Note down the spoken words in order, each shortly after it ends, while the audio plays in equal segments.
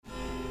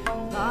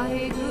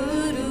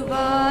Vaheguru,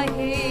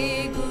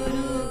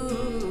 Vaheguru,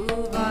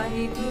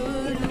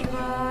 Vaheguru,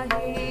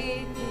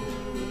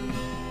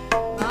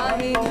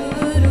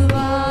 Vaheguru,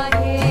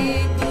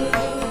 Vaheguru,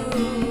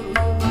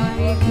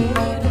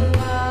 Vaheguru,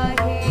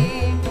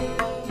 Vaheguru.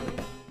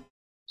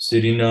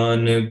 Sri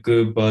Nanak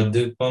pad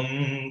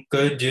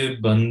pankaj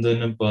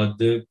bandhan pad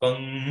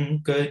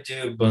pankaj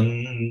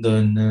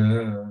bandhan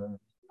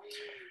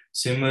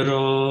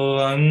Simro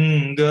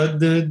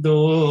angad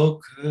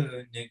dokh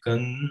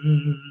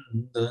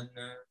nikandan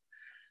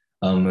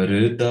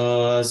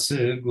Amardas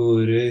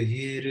gur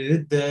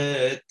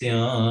hirday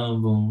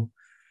tyavo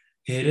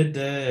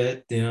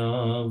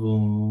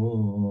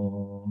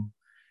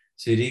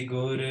Sri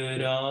Guru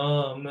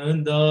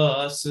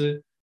Ramdas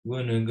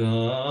gun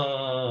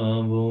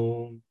gaavo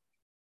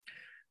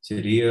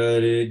Sri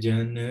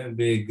Arjan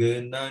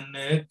Bignan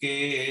ke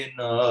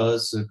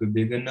nasak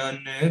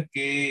Bignan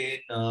ke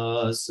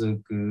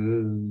nasak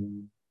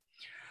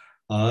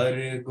Har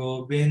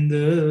Gobind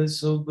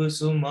Subh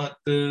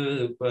Sumat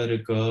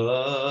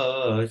Prakashak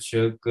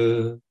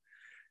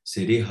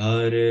Sri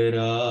Har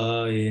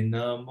Rai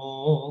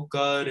Namo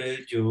Kar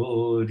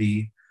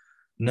Jori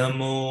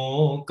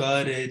Namo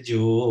Kar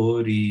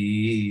Jori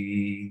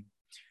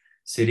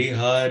Sri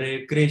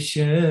Hare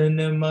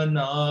Krishna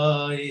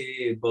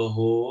Manaye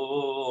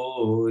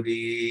Bahori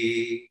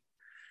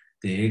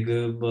Teg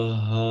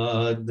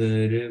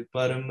Bahadur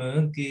Param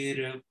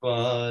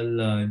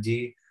Kirpala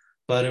Ji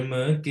Param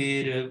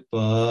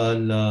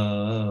Kirpala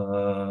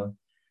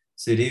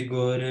Sri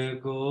Guru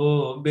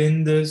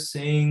Gobind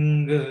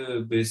Singh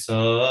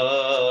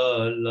Bisala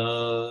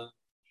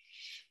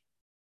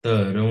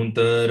Tarun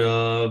Tara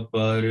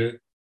Par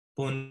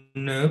Pun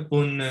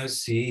Pun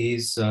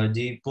Sisa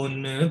Ji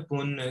Pun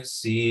Pun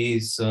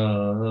Sisa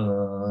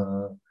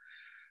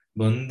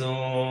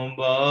Bandon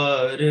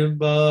Bar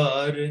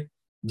Bar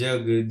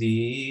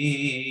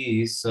Jagdisa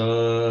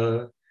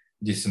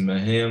जिसमें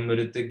है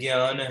अमृत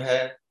ज्ञान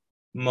है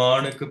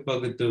मानक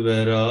भगत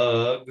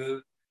वैराग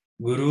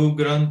गुरु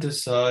ग्रंथ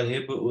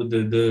साहिब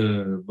उदद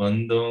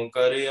बंदों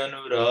कर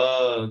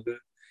अनुराग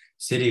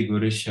श्री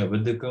गुरु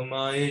शब्द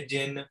कमाए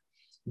जिन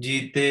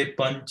जीते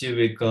पंच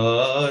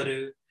विकार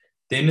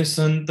तिन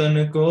संतन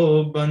को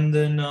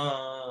बंदना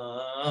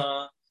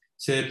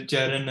सिर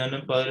चरणन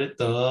पर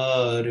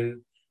तार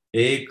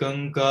एक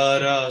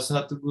अंकारा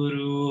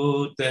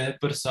सतगुरु तह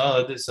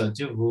प्रसाद सच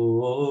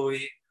होय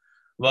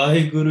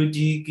वाहिगुरु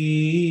जी की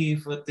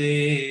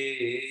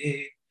फतेह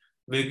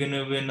विघ्न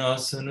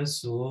विनाशन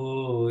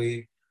सोय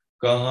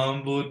कहाँ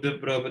बुद्ध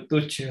प्रभ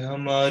तुच्छ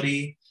हमारी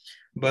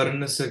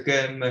बरन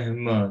सकै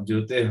महिमा जो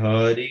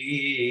तिहारी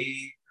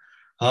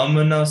हम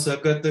ना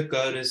सकत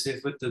कर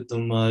सिफत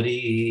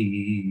तुम्हारी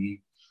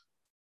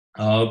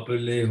आप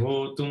ले हो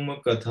तुम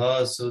कथा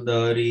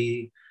सुधारी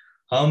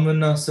हम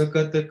ना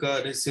सकत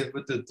कर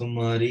सिफत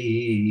तुम्हारी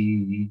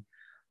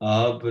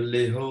आप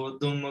ले हो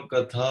तुम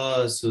कथा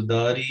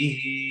सुधारी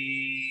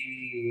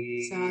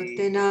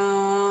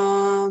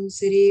सतनाम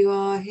श्री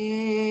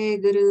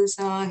वाहेगुरु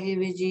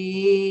साहिब जी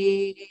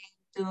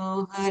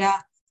दोहरा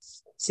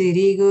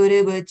श्री गुर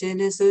बचन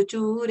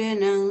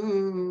सुचूरन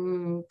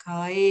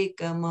खाए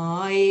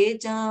कमाए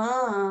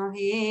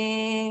जाहे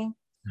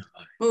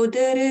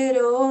उदर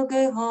रोग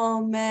हो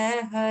मैं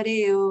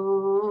हरियो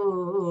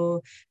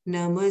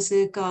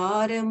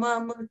नमस्कार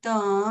ममता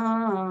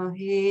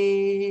है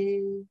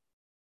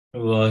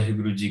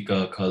वाहिगुरु जी का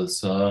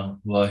खालसा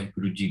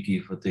वाहिगुरु जी की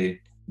फतेह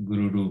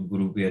गुरु रूप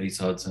गुरु प्यारी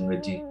साध संगत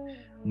जी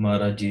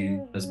Maharaj ji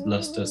has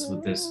blessed us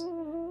with this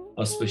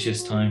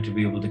auspicious time to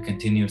be able to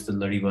continue the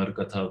Ladivar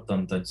Katha of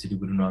Tan Tan Sri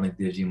Guru Nanak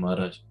Dev Ji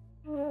Maharaj.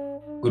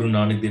 Guru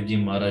Nanak Dev Ji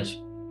Maharaj,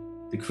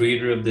 the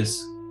creator of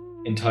this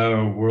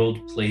entire world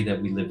play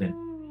that we live in.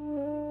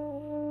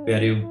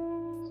 Pyareo,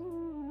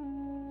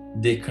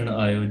 Dekhan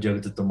Ayo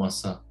Jagat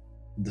Tamasa,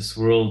 this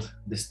world,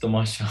 this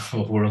tamasha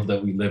of world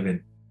that we live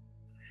in.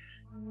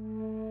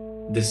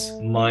 This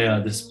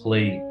Maya, this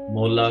play,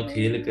 Mola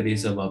Khel Kare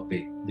Sab Ape.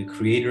 The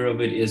creator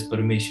of it is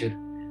Parmeshwar.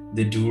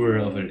 The doer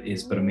of it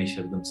is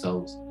Parmeshwar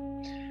themselves.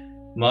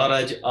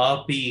 Maharaj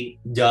aap hi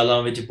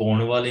jalan vich paun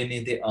wale ne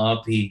te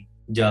aap hi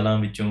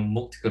jalan vichon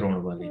mukt karaun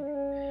wale.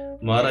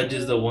 Maharaj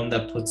is the one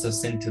that puts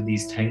us into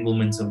these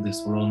tanglements of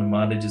this world, and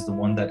Maharaj is the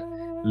one that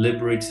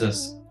liberates us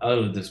out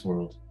of this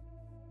world.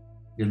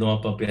 ਜਦੋਂ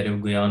ਆਪਾਂ ਪਿਆਰੇ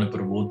ਗਿਆਨ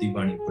ਪ੍ਰਬੋਧ ਦੀ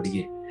ਬਾਣੀ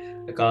ਪੜ੍ਹੀਏ,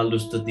 ਅਕਾਲ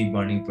ਉਸਤਤ ਦੀ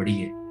ਬਾਣੀ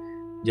ਪੜ੍ਹੀਏ,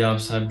 ਜਾਪ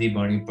ਸਾਹਿਬ ਦੀ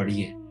ਬਾਣੀ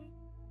ਪੜ੍ਹੀਏ,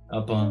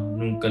 ਆਪਾਂ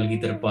ਨੂੰ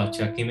ਕਲਗੀਧਰ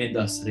ਪਾਤਸ਼ਾਹ ਕਿਵੇਂ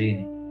ਦੱਸ ਰਹੇ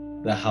ਨੇ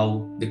that how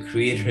the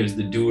creator is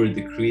the doer,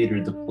 the creator,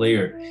 the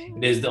player.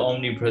 It is the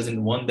omnipresent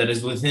one that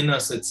is within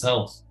us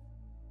itself.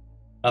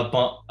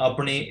 ਆਪਾਂ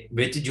ਆਪਣੇ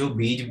ਵਿੱਚ ਜੋ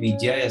ਬੀਜ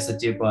ਬੀਜਿਆ ਹੈ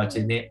ਸੱਚੇ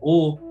ਪਾਤਸ਼ਾਹ ਨੇ,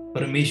 ਉਹ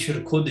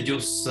ਪਰਮੇਸ਼ਰ ਖੁਦ ਜੋ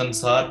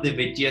ਸੰਸਾਰ ਦੇ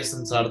ਵਿੱਚ ਹੈ,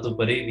 ਸੰਸਾਰ ਤੋਂ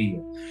ਪਰੇ ਵੀ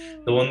ਹੈ.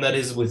 The one that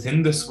is within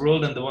this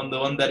world and the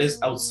one that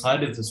is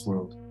outside of this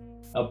world.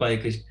 ਆਪਾਂ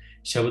ਇੱਕ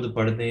ਸ਼ਬਦ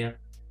ਪੜ੍ਹਦੇ ਹਾਂ,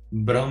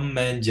 ਬ੍ਰਹਮ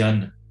ਮੈਂ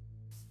ਜਨ,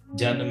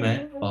 ਜਨ ਮੈਂ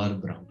ਪਾਰ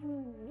ਬ੍ਰਹਮ.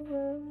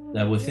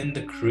 That within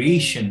the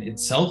creation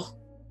itself,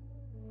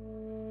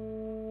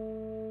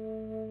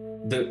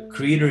 the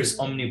creator is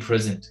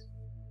omnipresent,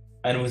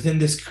 and within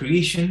this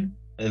creation,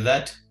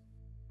 that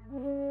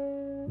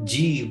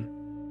Jeev,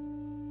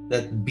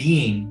 that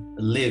being,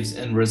 lives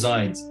and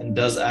resides and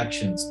does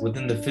actions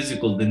within the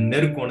physical. The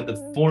nirguna, the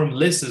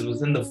formless, is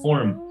within the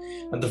form,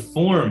 and the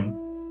form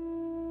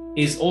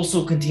is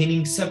also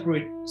containing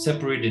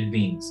separated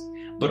beings.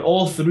 But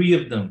all three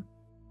of them,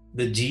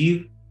 the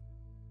Jeev,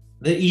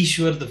 the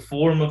Ishwar, the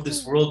form of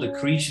this world, the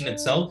creation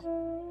itself,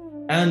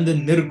 and the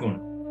nirguna,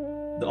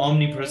 the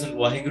omnipresent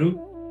Vaheguru,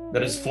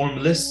 that is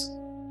formless,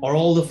 are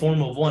all the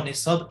form of one. Is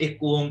sab ek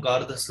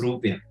oankar da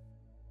swarup hai.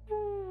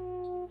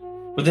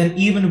 But then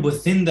even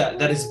within that,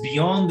 that is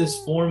beyond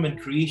this form and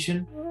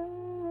creation,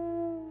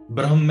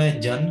 Brahm mein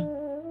Jan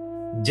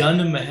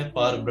mein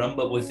par Brahm,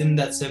 but within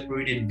that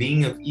separated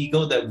being of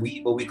ego that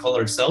what we call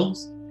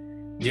ourselves,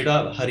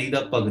 Jada Hari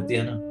da Bhagat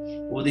hai na,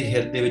 ਉਹਦੇ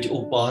ਹਿਰਦੇ ਵਿੱਚ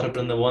ਉਹ ਪਾਰ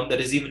ਬ੍ਰਹਮ, the one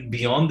that is even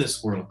beyond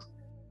this world,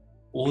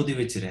 ਉਹਦੇ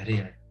ਵਿੱਚ ਰਹਿ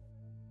ਰਿਹਾ ਹੈ.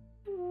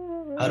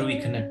 How do we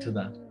connect to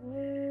that?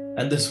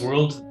 And this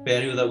world,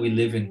 ਪਿਆਰਿਓ, that we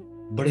live in,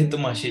 ਬੜੇ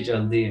ਤਮਾਸ਼ੇ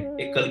ਚੱਲਦੇ ਆ.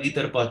 ਇਹ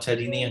ਕਲਗੀਧਰ ਪਾਤਸ਼ਾਹ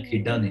ਜੀ ਦੀਆਂ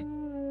ਖੇਡਾਂ ਨੇ.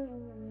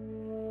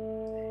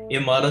 ਇਹ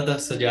ਮਹਾਰਾਜ ਦਾ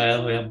ਸਜਾਇਆ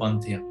ਹੋਇਆ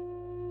ਪੰਥ ਆ.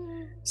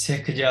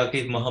 ਸਿੱਖ ਜਾ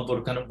ਕੇ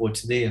ਮਹਾਂਪੁਰਖਾਂ ਨੂੰ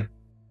ਪੁੱਛਦੇ ਆ.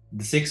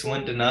 The Sikhs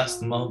went and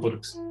asked the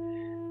Mahapurkhs,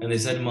 and they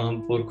said,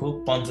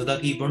 Mahapurkho, panth da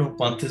ki bano?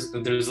 Panth is,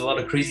 there's a lot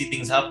of crazy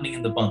things happening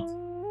in the panth.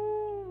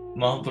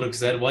 Mahapurkh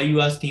said, why are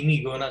you asking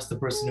me? Go and ask the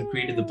person who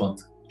created the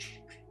panth.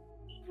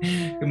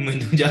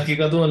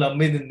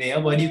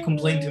 Why do you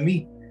complain to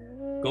me?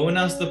 Go and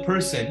ask the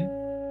person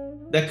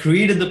that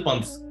created the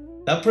panth.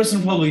 That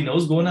person probably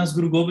knows. Go and ask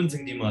Guru Gobind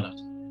Singh Ji Maharaj.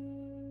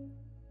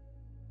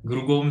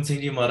 Guru Gobind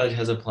Singh Ji Maharaj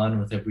has a plan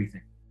with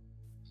everything.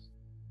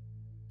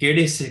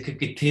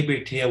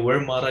 Where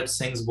Maharaj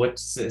sings, what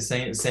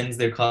sends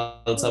their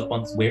Khalsa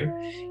Panth where?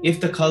 If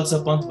the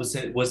Khalsa Panth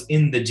was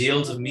in the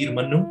jails of Mir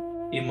Manu,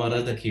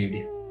 Maharaj da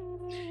khede.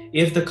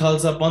 If the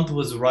Khalsa Panth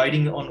was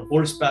riding on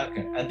horseback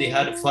and they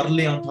had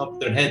farle on top of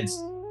their heads,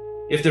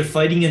 if they're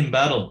fighting in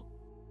battle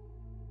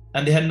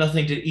and they had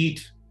nothing to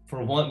eat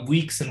for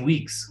weeks and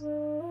weeks,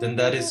 then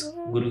that is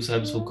Guru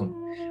Sahib's hukum.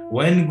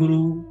 When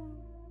Guru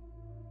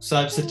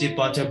Sahib Sache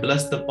Pacha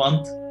blessed the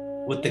Panth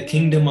with the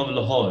kingdom of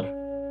Lahore,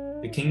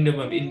 the kingdom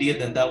of India,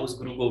 then that was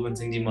Guru Gobind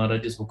Singh Ji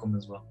Maharaj's hukum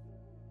as well.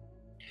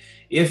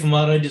 If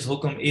Maharaj's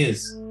hukum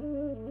is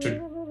to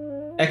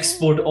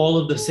export all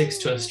of the Sikhs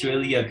to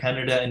Australia,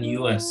 Canada and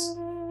US,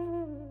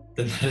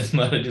 then that is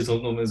Maharaj's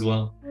hukum as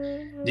well.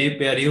 Je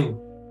pyareo,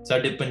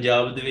 ਸਾਡੇ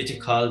ਪੰਜਾਬ ਦੇ ਵਿੱਚ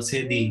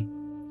ਖਾਲਸੇ ਦੀ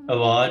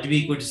ਆਵਾਜ਼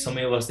ਵੀ ਕੁਝ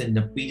ਸਮੇਂ ਵਾਸਤੇ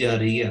ਨੱਪੀ ਜਾ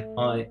ਰਹੀ ਹੈ.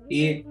 ਹਾਂ,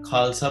 ਇਹ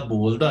ਖਾਲਸਾ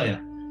ਬੋਲਦਾ ਆ.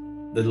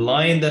 The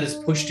lion that is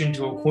pushed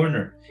into a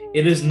corner,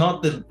 it is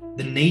not the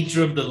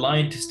nature of the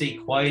lion to stay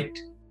quiet.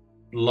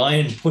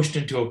 Lion pushed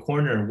into a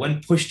corner, when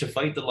pushed to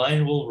fight, the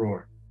lion will roar.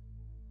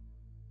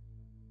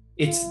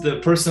 It's the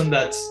person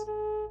that's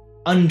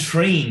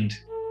untrained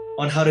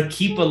on how to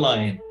keep a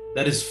lion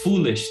that is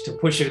foolish to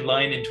push a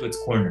lion into its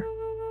corner.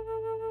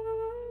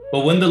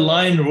 But when the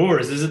lion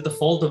roars, is it the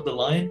fault of the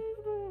lion?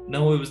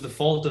 No, it was the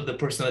fault of the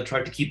person that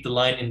tried to keep the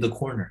lion in the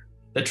corner,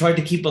 that tried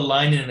to keep a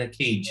lion in a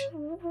cage.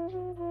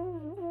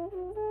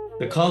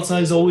 The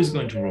Khalsa is always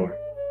going to roar.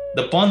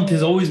 The Panth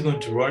is always going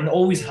to roar and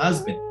always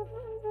has been.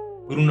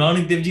 Guru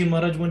Nanak Dev Ji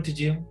Maharaj went to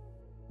jail.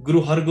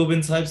 Guru Har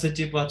Gobind Sahib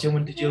Sache Pacha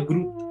went to jail.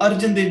 Guru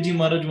Arjan Dev Ji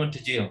Maharaj went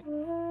to jail.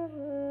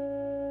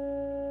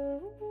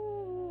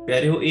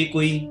 Pyareo, ye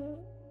koi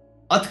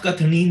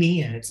atkathani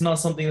nahi hai. It's not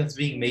something that's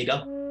being made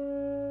up.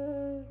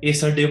 Ye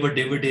sade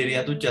vade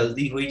vaderiyan to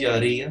chaldi hoi ja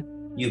rahi hai.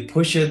 You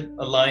push a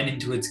lion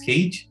into its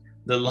cage,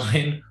 the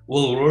lion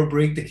will roar,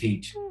 break the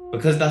cage,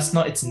 because that's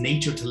not its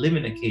nature to live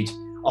in a cage.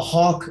 A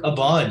hawk, a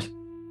bird,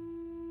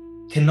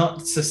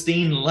 cannot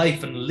sustain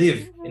life and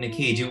live in a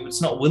cage.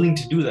 It's not willing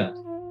to do that.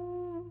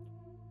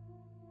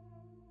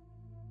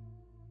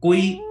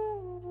 Koi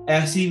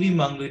aisi bhi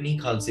mang nahi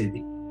khalse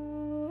di.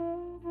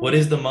 What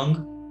is the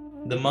mang?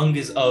 The mang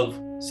is of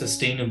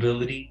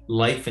sustainability,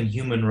 life and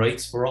human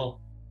rights for all.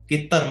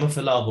 Ki dharma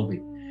phaila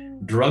hobe.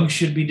 Drugs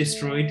should be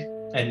destroyed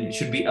and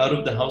should be out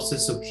of the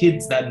houses, so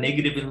kids, that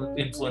negative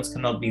influence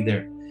cannot be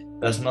there.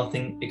 That's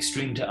nothing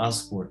extreme to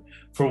ask for.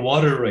 For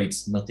water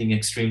rights, nothing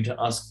extreme to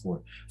ask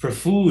for. For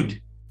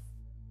food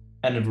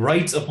and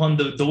rights upon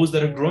those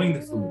that are growing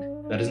the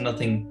food, that is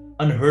nothing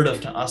unheard of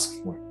to ask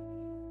for.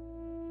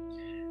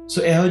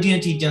 So ਇਹੋ ਜਿਹੀਆਂ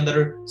ਚੀਜ਼ਾਂ that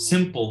are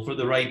simple for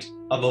the right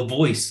of a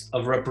voice,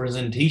 of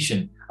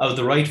representation, of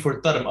the right for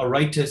dharma, a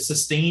right to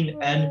sustain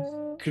and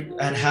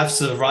have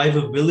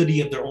survivability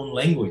of their own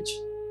language,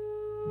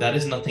 that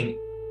is nothing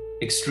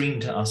extreme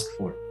to ask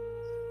for.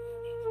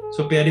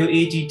 So pyareo,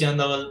 ਇਹ ਚੀਜ਼ਾਂ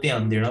ਦਾ ਵੱਲ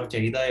ਧਿਆਨ ਦੇਣਾ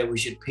ਚਾਹੀਦਾ ਹੈ. We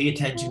should pay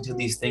attention to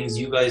these things.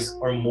 You guys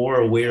are more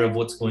aware of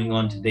what's going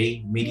on today.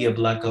 Media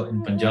blackout in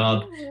Punjab,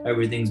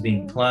 everything's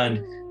being planned.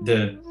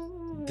 The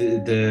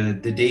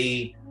day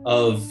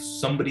of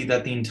somebody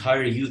that the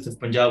entire youth of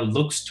Punjab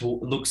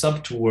looks up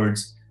towards,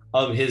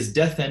 of his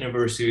death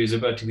anniversary, is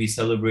about to be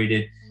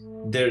celebrated.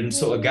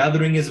 So a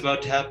gathering is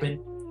about to happen,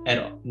 and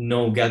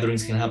no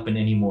gatherings can happen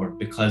anymore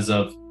because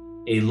of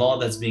a law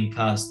that's being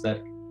passed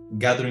that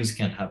gatherings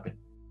can't happen.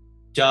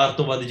 Those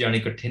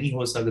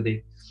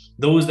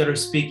that are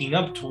speaking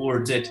up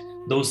towards it,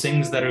 those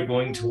things that are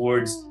going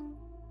towards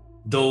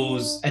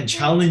and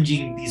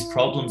challenging these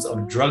problems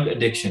of drug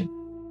addiction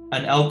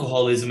and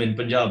alcoholism in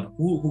Punjab.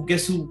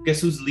 Guess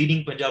who's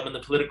leading Punjab in the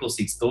political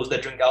seats? Those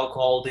that drink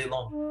alcohol all day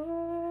long.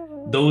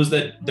 Those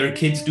that their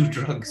kids do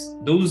drugs.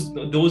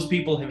 Those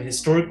people have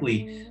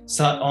historically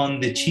sat on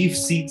the chief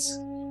seats,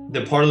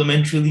 the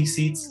parliamentary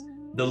seats,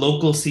 the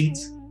local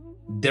seats.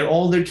 They're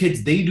all their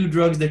kids. They do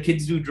drugs. Their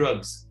kids do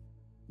drugs.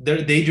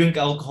 They drink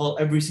alcohol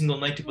every single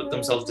night to put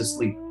themselves to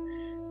sleep.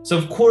 So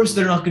of course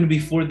they're not going to be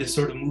for this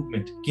sort of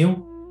movement.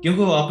 Kyunko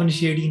apan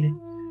shedi ne?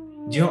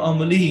 Jyo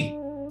amali,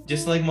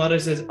 just like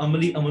Maharaj says,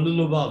 amali amalu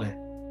lubave,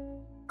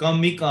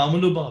 kami kaam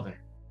lubave.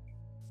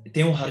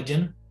 Teo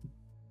harjan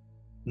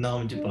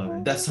naam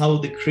japave. That's how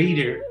the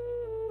Creator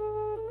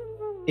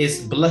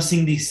is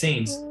blessing these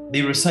saints.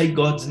 They recite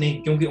God's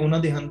name. Kyunki ਉਹਨਾਂ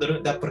ਦੇ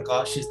ਅੰਦਰ that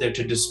Prakash is there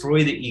to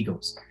destroy the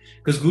egos.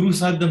 Because Guru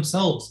Sahib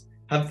themselves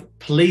have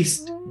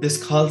placed this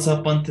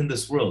Khalsa Panth in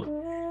this world.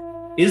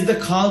 Is the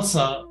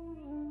Khalsa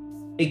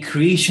a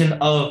creation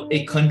of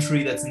a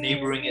country that's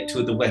neighboring it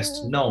to the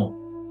West? No.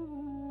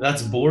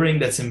 That's boring,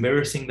 that's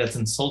embarrassing, that's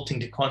insulting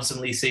to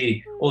constantly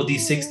say, oh,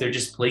 these Sikhs, they're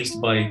just placed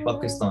by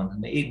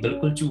Pakistan.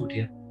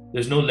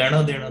 There's no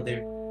lena dena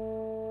there.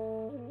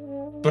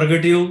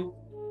 Pragatyo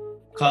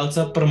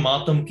Khalsa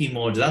Parmatam ki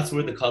Mauj. That's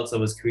where the Khalsa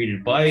was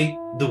created, by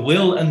the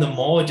will and the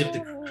Mauj of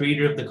the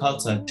creator of the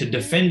Khalsa, to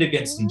defend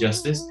against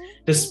injustice,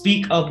 to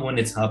speak up when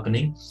it's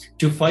happening,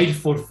 to fight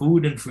for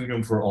food and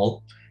freedom for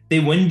all. They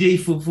one day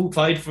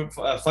fight for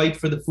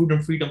the food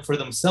and freedom for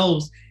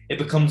themselves, it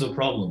becomes a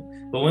problem.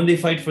 But when they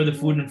fight for the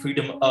food and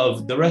freedom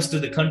of the rest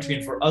of the country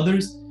and for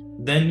others,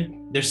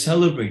 then they're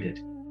celebrated.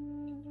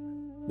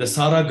 The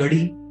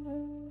Saragadi,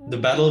 the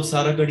Battle of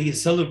Saragadi is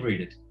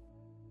celebrated.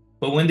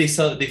 But when they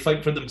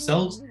fight for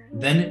themselves,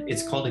 then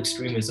it's called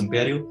extremism.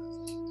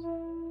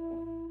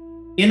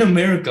 In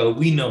America,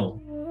 we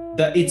know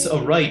that it's a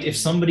right if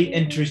somebody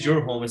enters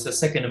your home. It's the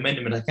Second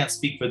Amendment. I can't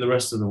speak for the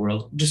rest of the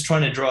world. I'm just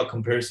trying to draw a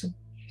comparison.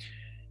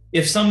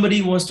 If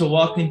somebody was to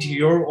walk into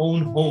your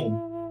own home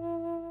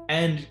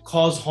and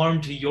cause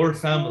harm to your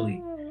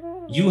family,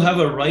 you have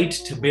a right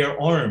to bear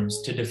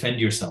arms to defend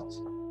yourself.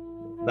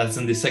 That's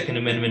in the Second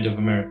Amendment of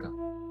America.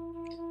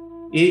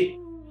 It's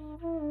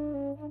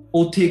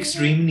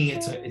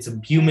a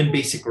human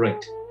basic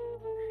right.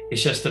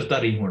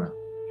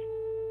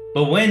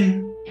 But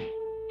when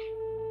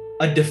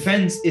a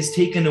defense is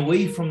taken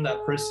away from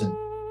that person,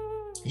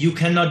 you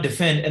cannot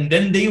defend, and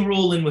then they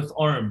roll in with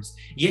arms,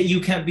 yet you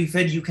can't be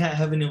fed, you can't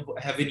have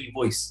any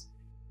voice.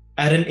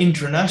 At an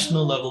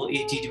international level,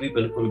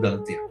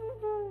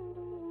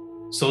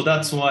 so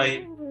that's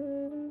why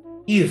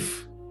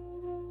if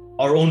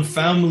our own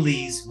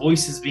families'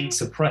 voice is being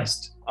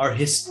suppressed, our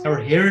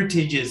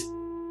heritage's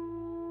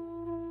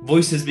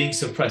voice is being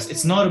suppressed,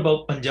 it's not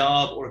about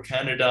Punjab or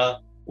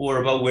Canada or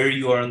about where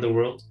you are in the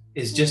world.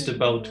 It's just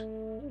about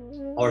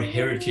our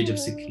heritage of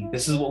Sikhi.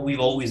 This is what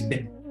we've always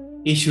been.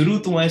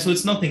 So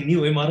it's nothing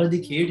new.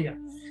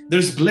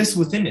 There's bliss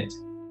within it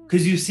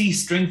because you see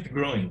strength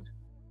growing.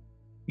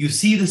 You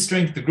see the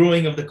strength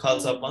growing of the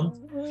Khalsa Panth.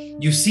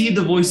 You see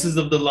the voices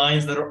of the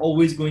lions that are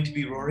always going to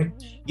be roaring.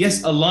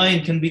 Yes, a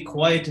lion can be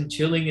quiet and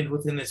chilling and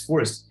within its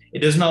forest. It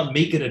does not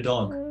make it a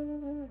dog.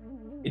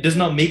 It does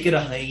not make it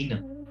a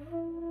hyena.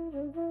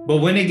 But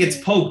when it gets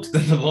poked,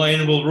 then the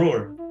lion will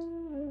roar.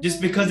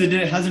 Just because it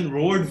hasn't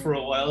roared for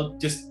a while,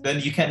 then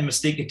you can't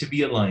mistake it to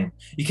be a lion.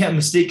 You can't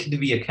mistake it to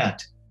be a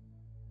cat.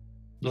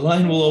 The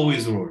lion will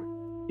always roar.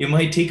 It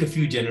might take a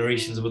few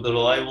generations, but the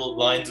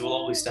lions will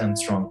always stand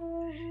strong.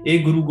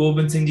 Guru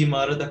Gobind Singh Ji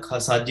Maharaj da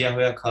sajya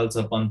hoya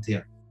Khalsa Panth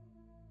hai.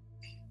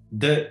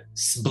 The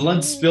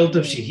blood spilt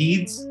of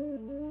shaheeds,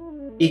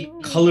 it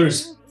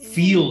colors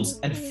fields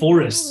and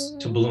forests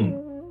to bloom.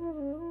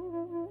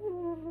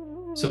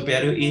 So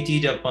pyareo, ye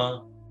cheez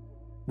apan,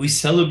 we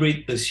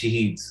celebrate the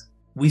shaheeds.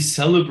 We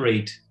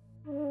celebrate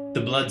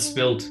the blood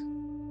spilt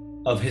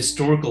of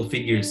historical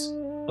figures,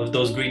 of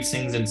those great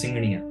Singhs and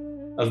Singhaniya,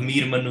 of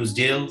Mir Manu's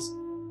jails,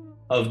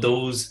 of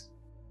those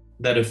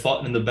that have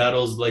fought in the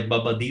battles like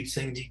Baba Deep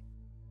Singh Ji.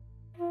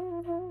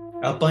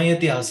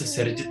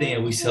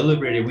 We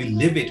celebrate it, we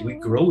live it, we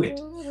grow it.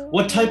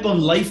 What type of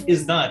life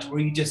is that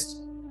where you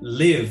just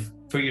live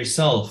for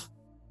yourself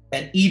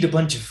and eat a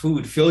bunch of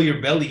food, fill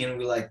your belly, and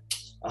be like,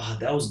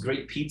 that was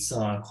great pizza,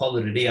 I'll call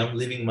it a day, I'm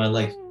living my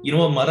life. You know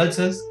what Maharaj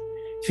says?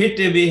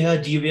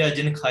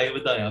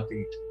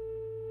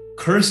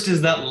 Cursed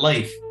is that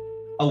life.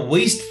 A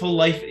wasteful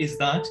life is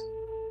that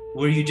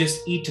where you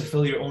just eat to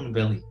fill your own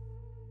belly.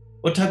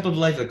 What type of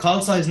life? The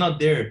Khalsa is not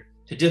there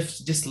to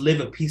just live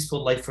a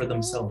peaceful life for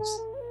themselves.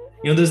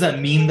 You know, there's that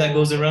meme that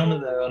goes around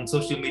on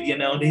social media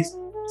nowadays.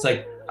 It's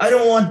like, I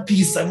don't want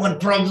peace, I want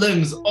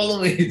problems,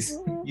 always.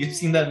 You've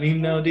seen that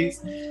meme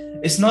nowadays?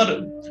 It's not,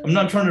 I'm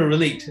not trying to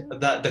relate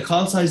that the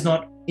Khalsa is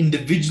not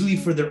individually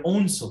for their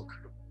own sukh,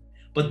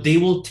 but they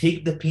will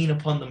take the pain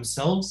upon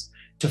themselves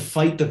to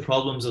fight the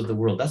problems of the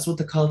world. That's what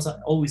the Khalsa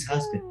always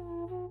has been.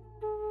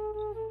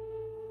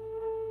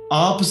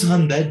 Aap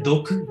sahand hai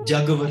dukh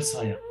jag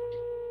varsaya.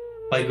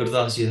 Bhai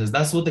Gurdas Ji says,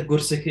 that's what the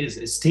Gursikh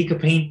is take a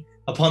pain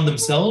upon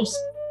themselves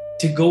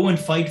to go and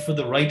fight for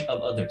the right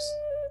of others.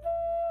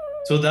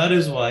 So that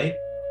is why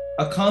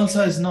a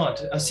Khalsa is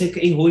not a Sikh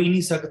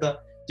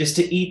just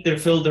to eat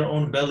fill their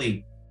own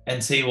belly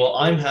and say, well,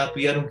 I'm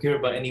happy, I don't care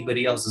about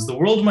anybody else's. The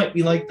world might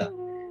be like that,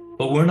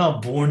 but we're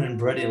not born and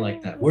bred in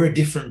like that. We're a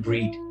different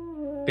breed.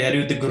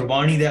 The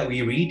Gurbani that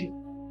we read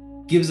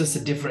gives us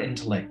a different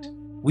intellect.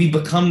 We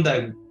become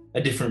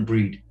a different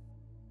breed.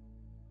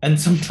 And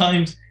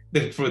sometimes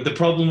the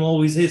problem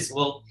always is,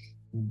 well,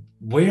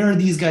 where are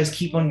these guys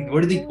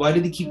why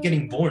do they keep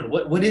getting born?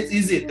 What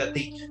is it that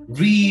they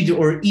read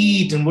or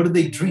eat, and what do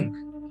they drink?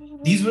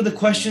 These were the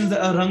questions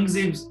that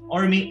Aurangzeb's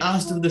army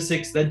asked of the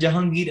Sikhs, that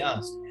Jahangir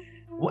asked.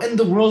 What in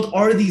the world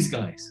are these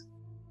guys?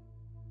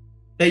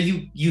 That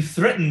you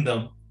threaten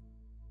them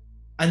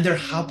and they're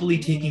happily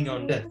taking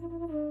on death.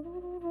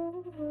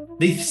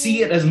 They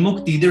see it as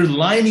mukti. They're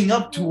lining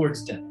up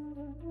towards death.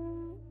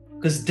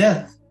 Because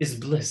death is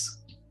bliss.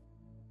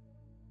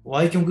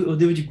 Why? Because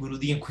ਉਹਦੇ ਵਿੱਚ ਗੁਰੂ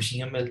ਦੀਆਂ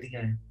ਖੁਸ਼ੀਆਂ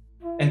ਮਿਲਦੀਆਂ ਹਨ.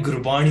 And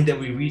Gurbani that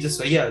we read,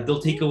 so yeah,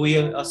 they'll take away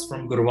us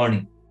from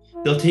Gurbani.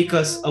 They'll take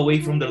us away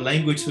from their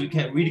language so we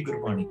can't read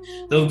Gurbani.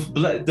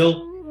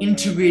 They'll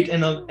integrate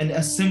and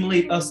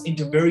assimilate us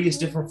into various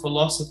different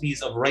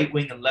philosophies of right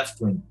wing and left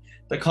wing.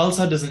 The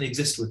Khalsa doesn't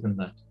exist within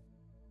that.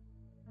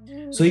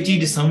 So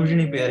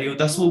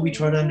that's what we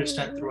try to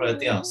understand through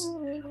Ityas.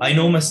 I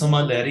know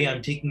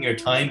I'm taking your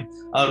time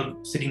out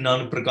of sitting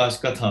down with Prakash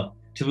Katha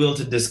to be able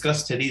to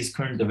discuss today's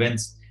current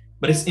events.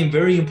 But it's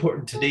very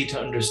important today to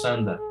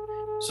understand that.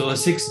 So a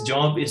Sikh's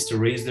job is to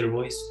raise their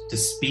voice, to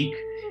speak.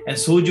 And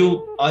so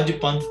jo aaj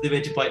panth de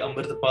vich Bhai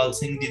Amritpal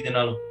Singh ji de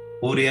naal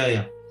ho reha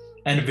hai,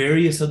 and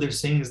various other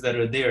Singhs that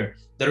are there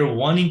that are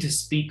wanting to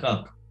speak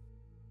up.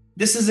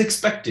 This is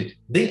expected.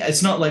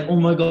 It's not like, oh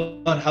my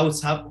God,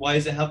 why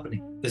is it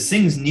happening? The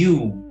Singhs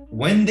knew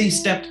when they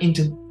stepped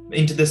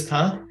into this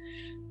path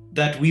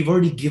that we've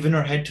already given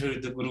our head to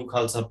the Guru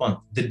Khalsa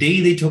Panth. The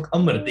day they took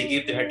Amrit, they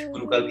gave their head to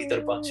Guru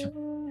Kalgitar Pacha.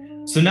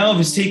 So now if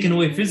it's taken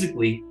away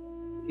physically,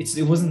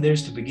 it wasn't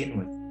theirs to begin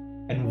with.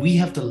 And we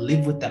have to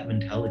live with that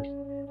mentality.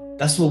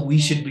 That's what we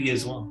should be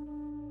as well.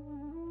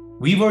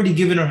 We've already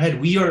given our head.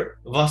 We are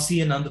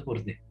Vasi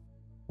Anandapur de.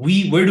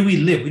 Where do we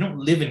live? We don't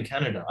live in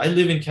Canada. I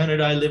live in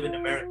Canada, I live in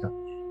America.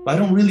 But I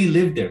don't really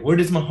live there. Where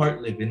does my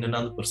heart live? In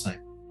Anandapur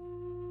side.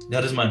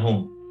 That is my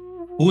home.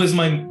 Who is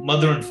my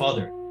mother and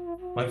father?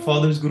 My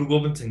father is Guru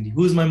Gobind Singh Ji.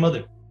 Who is my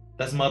mother?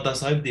 That's Mata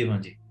Sahib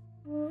Devan Ji.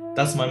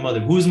 That's my mother.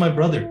 Who is my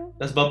brother?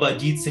 That's Baba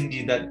Ajit Singh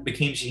Ji that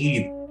became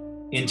Shaheed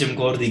in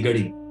Chamkaur di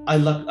Gadi. I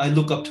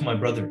look up to my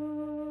brother.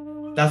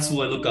 That's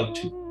who I look up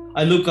to.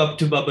 I look up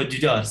to Baba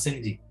Jujar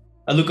Singh Ji.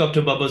 I look up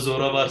to Baba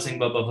Zorawar Singh,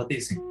 Baba Fateh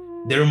Singh.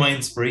 They're my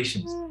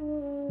inspirations.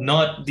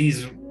 Not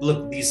these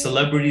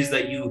celebrities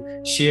that you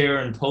share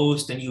and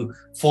post and you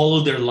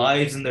follow their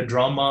lives and their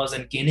dramas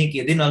and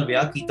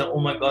oh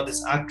my God,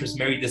 this actress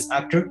married this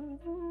actor.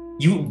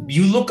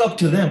 You look up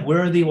to them.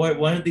 Where are they? Why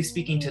aren't they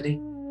speaking today?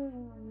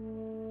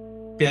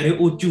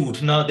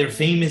 Their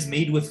fame is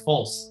made with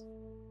false.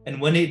 And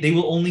when they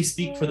will only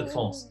speak for the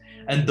false.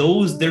 And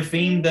their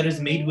fame that is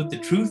made with the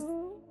truth,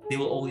 they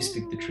will always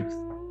speak the truth.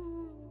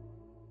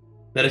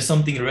 That is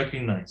something to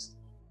recognize.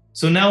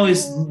 So now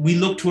we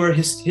look to our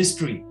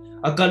history.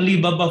 Akali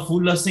Baba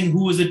Fulla Singh,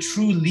 who was a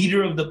true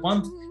leader of the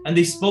Panth, and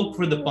they spoke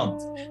for the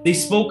Panth. They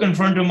spoke in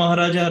front of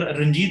Maharaja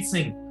Ranjit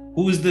Singh,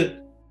 who was the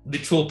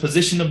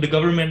position of the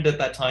government at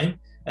that time.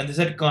 And they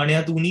said,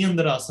 Kanya tu nahi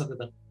andar aa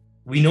sakda.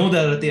 We know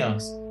that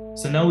Ityas.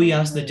 So now we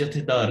ask the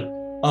Jathedar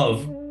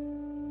of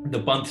the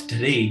Panth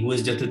today, who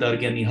is Jathedar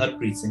Gyani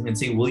Harpreet Singh, and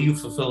say, will you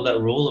fulfill that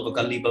role of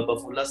Akali Baba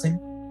Fulla Singh?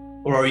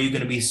 Or are you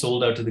going to be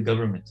sold out to the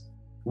government?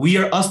 We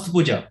are Ast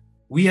Puja.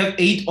 We have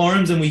 8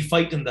 arms and we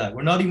fight in that.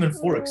 We're not even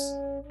forks.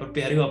 But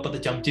so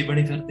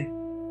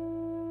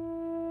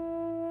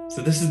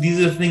these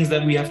are the things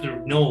that we have to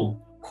know.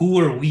 Who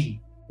are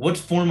we? What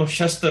form of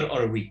Shastra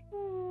are we?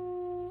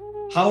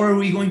 How are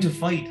we going to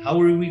fight? How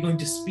are we going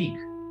to speak?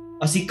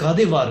 Asi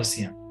kade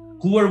varasyan?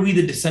 Who are we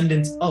the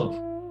descendants of?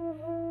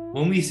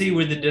 When we say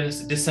we're the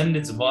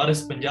descendants of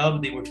Varis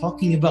Punjab, they were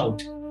talking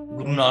about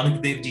Guru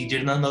Nanak Dev Ji,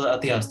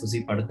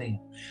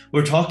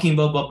 we're talking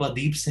about Baba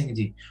Deep Singh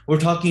Ji. We're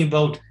talking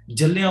about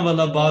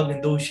Jallianwala Bagh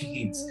and those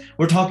shaheeds.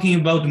 We're talking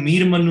about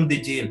Mir Manu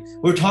de jail.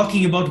 We're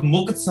talking about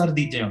Muqtsar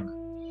di Jang.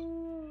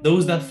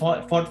 Those that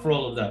fought for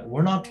all of that.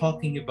 We're not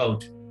talking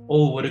about,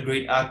 oh, what a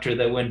great actor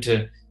that went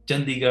to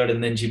Chandigarh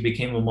and then she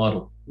became a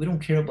model. We don't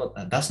care about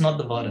that. That's not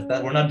the Varis.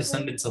 We're not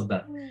descendants of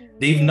that.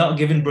 They've not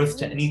given birth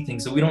to anything.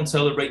 So we don't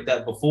celebrate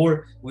that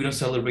before. We don't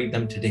celebrate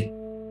them today.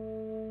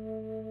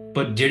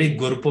 But the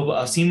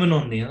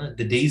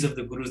days of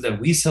the Gurus that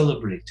we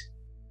celebrate,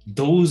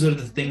 those are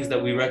the things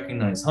that we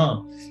recognize.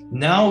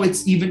 Now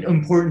it's even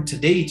important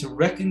today to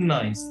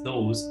recognize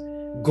those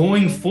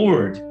going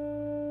forward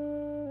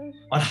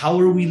on how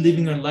are we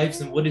living our lives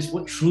and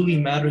what truly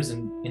matters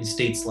in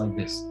states like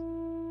this.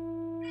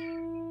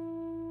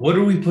 What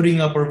are we putting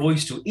up our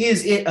voice to?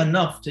 Is it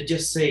enough to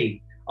just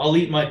say, I'll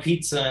eat my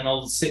pizza and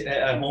I'll sit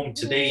at home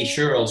today.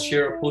 Sure, I'll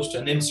share a post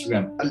on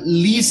Instagram. At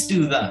least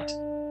do that.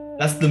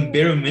 That's the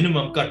bare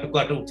minimum. But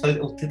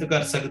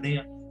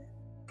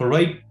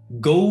right,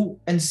 Go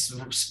and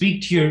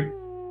speak to your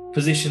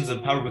positions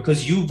of power,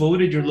 because you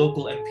voted your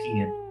local MP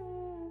in.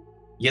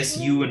 Yes,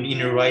 you and in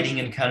your riding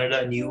in Canada,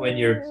 and you and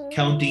your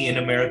county in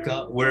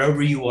America,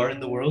 wherever you are in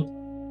the world,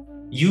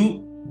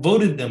 you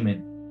voted them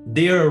in.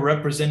 They are a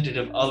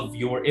representative of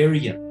your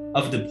area,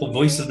 of the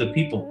voice of the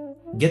people.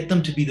 Get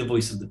them to be the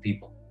voice of the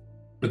people,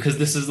 because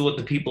this is what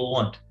the people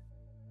want.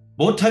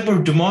 What type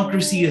of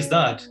democracy is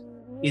that?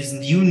 Is,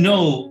 you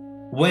know,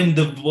 when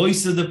the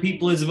voice of the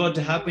people is about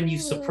to happen, you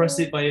suppress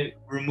it by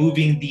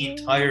removing the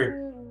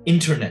entire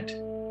internet.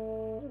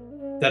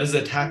 That is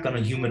an attack on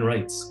human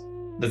rights.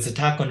 That's an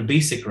attack on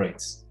basic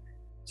rights.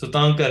 So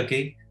ਤਾਂ ਕਰਕੇ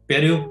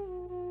ਪਿਆਰਿਓ,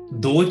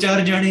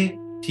 2-4 ਜਾਣੇ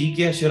ਠੀਕ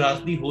ਹੈ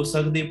ਸ਼ਰਾਰਤੀ ਹੋ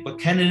ਸਕਦੇ, but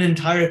can an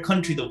entire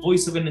country, the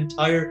voice of an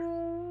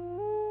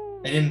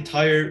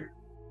entire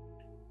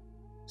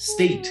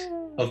state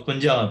of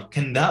Punjab,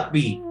 can that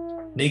be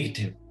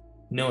negative?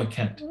 No, it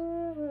can't.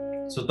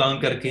 So ਤਾਂ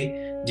ਕਰਕੇ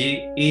ਜੇ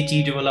ਇਹ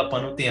ਚੀਜ਼ ਵੱਲ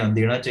ਆਪਾਂ ਨੂੰ ਧਿਆਨ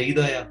ਦੇਣਾ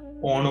ਚਾਹੀਦਾ ਆ,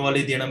 ਆਉਣ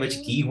ਵਾਲੇ ਦਿਨਾਂ ਵਿੱਚ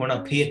ਕੀ ਹੋਣਾ,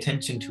 pay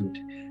attention to it.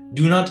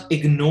 Do not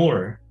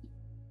ignore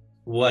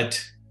what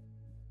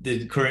the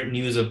current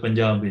news of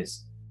Punjab is,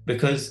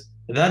 because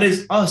that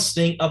is us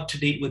staying up to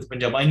date with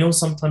Punjab. I know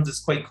sometimes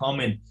it's quite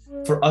common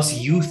for us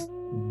youth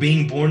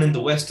being born in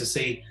the West to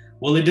say,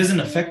 well, it doesn't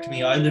affect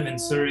me. I live in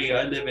Surrey,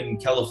 I live in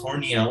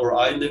California, or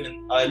I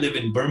live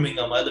in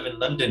Birmingham, I live in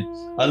London,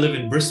 I live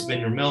in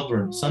Brisbane or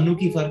Melbourne. Sanu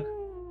ki fark?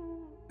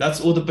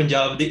 That's all the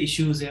Punjab the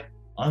issues are.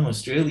 I'm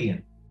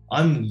Australian,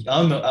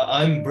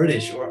 I'm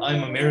British, or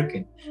I'm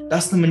American.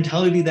 That's the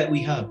mentality that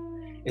we have.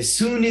 As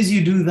soon as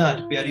you do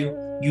that, pyareo,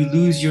 you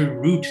lose your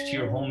root to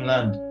your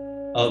homeland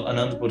of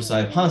Anandpur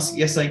Sahib.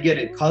 Yes, I get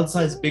it.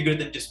 Khalsa is bigger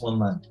than just one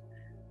land.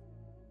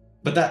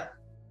 But that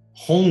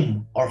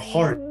home or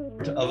heart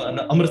of an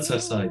Amritsar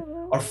Sahib,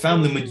 our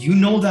family, you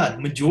know that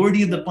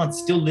majority of the Panth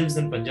still lives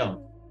in Punjab.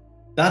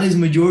 That is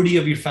majority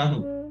of your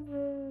family.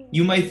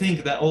 You might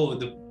think that, oh,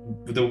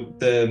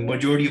 the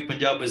majority of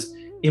Punjab is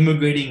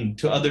immigrating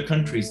to other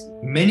countries.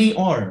 Many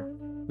are.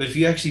 But if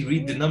you actually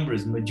read the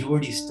numbers,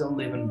 majority still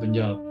live in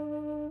Punjab.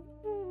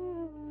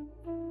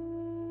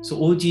 So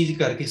ਉਹ ਚੀਜ਼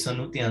ਕਰਕੇ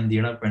ਸਾਨੂੰ ਧਿਆਨ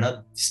ਦੇਣਾ ਪੈਣਾ.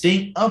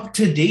 Staying up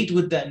to date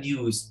with that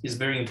news is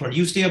very important.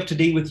 You stay up to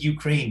date with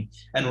Ukraine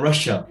and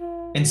Russia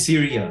and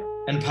Syria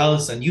and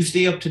Palestine. You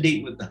stay up to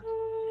date with that.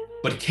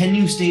 But can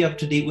you stay up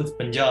to date with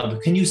Punjab?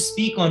 Can you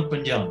speak on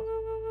Punjab?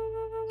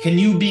 Can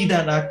you be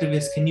that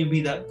activist? Can you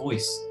be that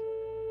voice?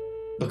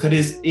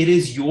 Because it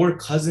is your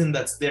cousin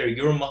that's there,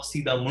 your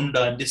Masida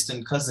Munda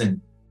distant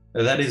cousin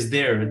that is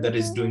there, that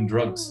is doing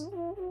drugs,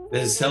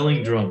 that is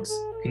selling drugs.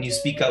 Can you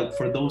speak out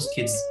for those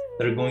kids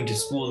that are going to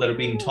school, that are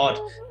being taught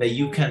that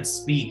you can't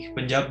speak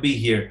Punjabi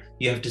here,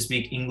 you have to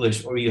speak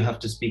English or you have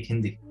to speak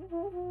Hindi?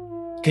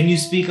 Can you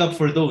speak up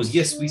for those?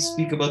 Yes, we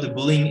speak about the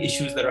bullying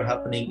issues that are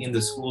happening in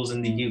the schools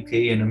in the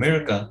UK and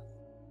America,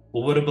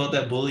 but what about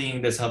that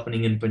bullying that's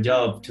happening in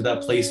Punjab, to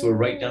that place where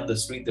right down the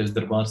street there's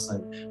Darbar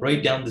Sahib,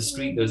 right down the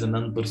street there's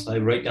Anandpur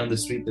Sahib, right down the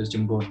street there's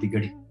Jamgawati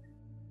Gadi?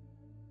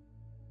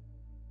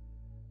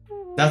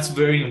 That's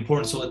very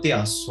important. So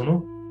itihas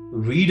suno,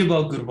 read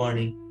about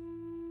Gurbani,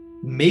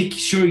 make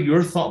sure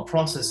your thought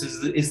process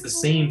is the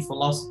same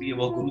philosophy of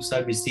what Guru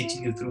Sahib is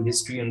teaching you through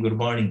history and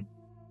Gurbani.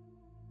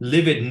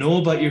 Live it.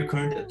 Know about your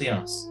current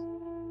itihas.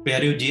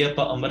 Pyareo, je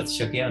aapa Amrit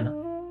shakya na,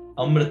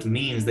 Amrit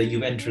means that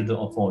you've entered the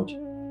Fauj.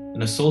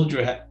 And a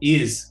soldier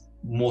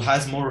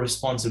has more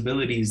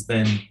responsibilities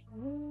than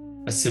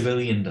a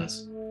civilian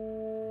does.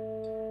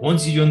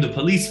 Once you join the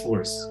police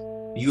force,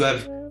 you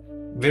have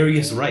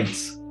various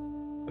rights,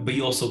 but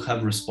you also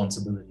have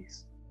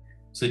responsibilities.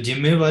 So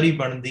ਜ਼ਿੰਮੇਵਾਰੀ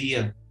ਬਣਦੀ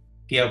ਆ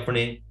ਕਿ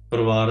ਆਪਣੇ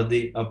ਪਰਿਵਾਰ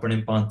ਦੇ,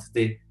 ਆਪਣੇ ਪੰਥ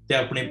ਦੇ ਤੇ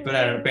ਆਪਣੇ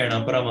ਭੈਣਾਂ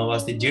ਭਰਾਵਾਂ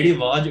ਵਾਸਤੇ ਜਿਹੜੀ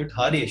ਆਵਾਜ਼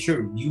ਉਠਾ ਰਹੇ,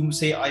 sure, you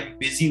say I'm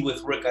busy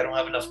with work, I don't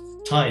have enough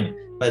time,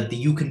 but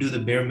you can do the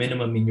bare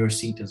minimum in your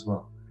seat as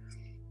well.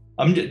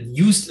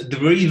 The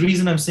very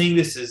reason I'm saying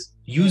this is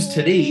use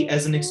today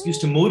as an excuse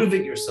to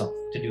motivate yourself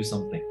to do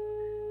something.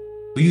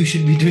 But you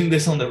should be doing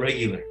this on the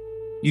regular.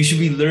 You should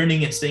be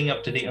learning and staying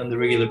up to date on the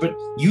regular. But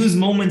use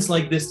moments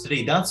like this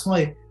today. That's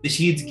why the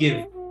Shaheeds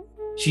give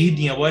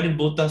Shaheediyan. Why did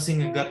Bota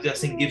Singh and Garja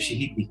Singh give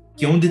Shaheedi?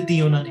 Kyon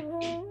ditti ਉਹਨਾਂ ਨੇ?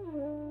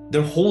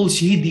 Their whole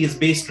Shaheedi is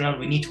based around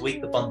we need to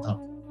wake the Panth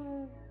up.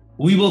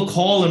 We will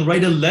call and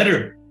write a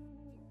letter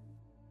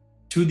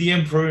to the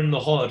emperor in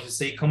Lahore to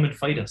say, come and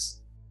fight us.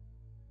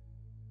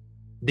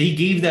 They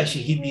gave that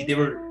Shaheedi.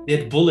 They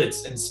had bullets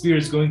and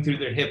spears going through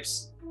their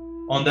hips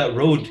on that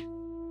road.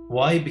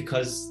 Why?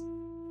 Because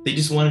they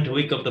just wanted to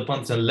wake up the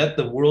Panth and let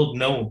the world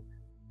know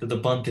that the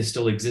Panth is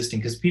still existing.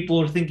 Because people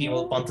are thinking,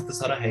 well, Panth to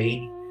sara hai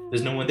nahi.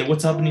 There's no one there.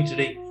 What's happening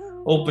today?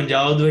 Oh,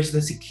 Punjab de vich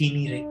ta Sikhi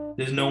nahi rahe.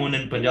 There's no one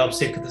in Punjab.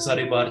 Sikh te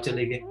sare bahar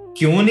chale gaye.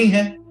 Kyon nahi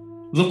hai?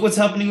 Look what's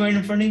happening right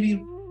in front of you.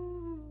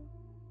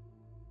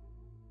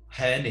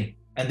 Hai nahi.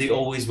 And they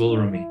always will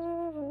remain.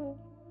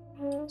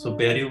 So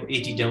ਪਿਆਰਿਓ,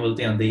 ਇਹ ਚੀਜ਼ਾਂ ਵੱਲ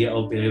ਧਿਆਨ ਦੇਈਏ.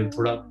 ਆਓ ਪਿਆਰਿਓ,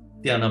 ਥੋੜਾ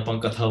ਧਿਆਨ ਆਪਾਂ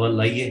ਕਥਾ ਵੱਲ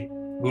ਲਾਈਏ.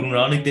 ਗੁਰੂ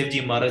ਨਾਨਕ ਦੇਵ ਜੀ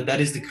ਮਹਾਰਾਜ,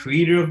 that is the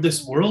creator of this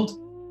world.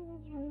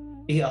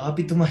 ਇਹ ਆਪ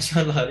ਹੀ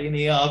ਤਮਾਸ਼ਾ ਲਾ ਰਹੇ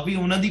ਨੇ, ਇਹ ਆਪ ਹੀ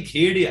ਉਹਨਾਂ ਦੀ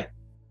ਖੇਡ ਆ.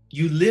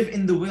 You live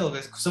in the will.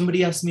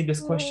 Somebody asked me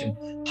this question.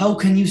 How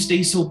can you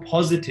stay so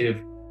positive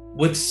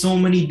with so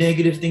many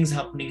negative things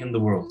happening in the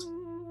world?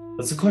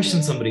 That's a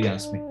question somebody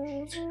asked me.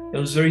 It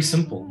was very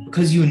simple.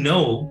 Because you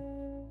know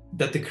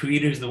that the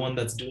creator is the one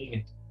that's doing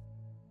it.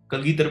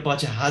 Kalgitar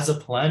Pacha has a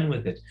plan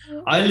with it.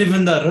 I live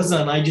in that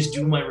raza and I just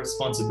do my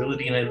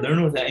responsibility and I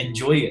learn with that, I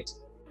enjoy it.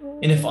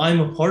 And if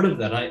I'm a part of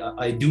that,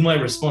 I do my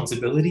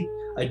responsibility,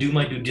 I do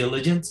my due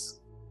diligence.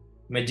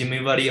 मैं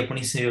जिम्मेवारी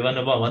अपनी सेवा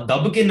निभावां,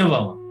 दब के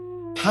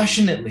निभावां,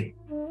 passionately.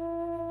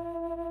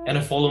 And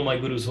I follow my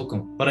guru's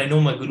hukum. But I know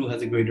my guru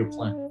has a greater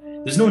plan.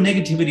 There's no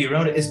negativity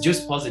around it, it's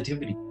just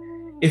positivity.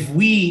 If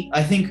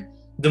I think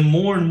the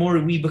more and more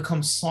we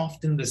become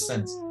soft in this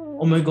sense,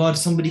 oh my God,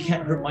 somebody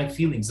can't hurt my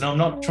feelings. And I'm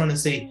not trying to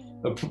say,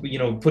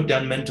 put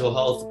down mental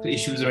health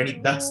issues or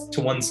anything, that's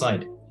to one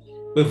side.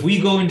 But if we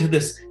go into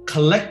this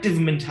collective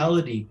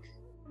mentality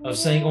of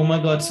saying, oh my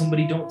God,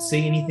 somebody don't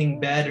say anything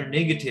bad or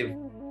negative,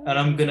 and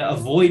I'm going to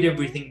avoid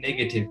everything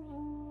negative,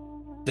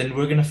 then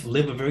we're going to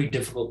live a very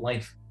difficult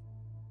life.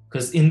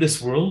 Because in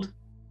this world,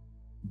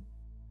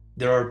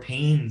 there are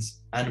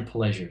pains and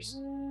pleasures.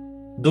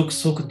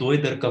 As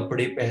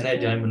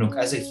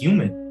a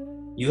human,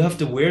 you have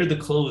to wear the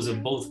clothes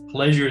of both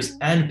pleasures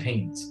and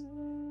pains.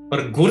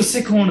 But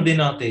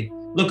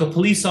look, a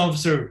police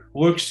officer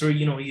works for,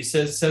 he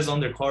says on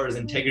their cars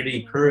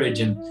integrity, courage,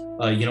 and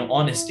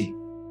honesty.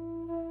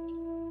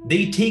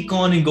 They take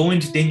on and go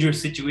into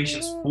dangerous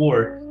situations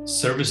for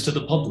service to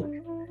the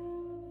public.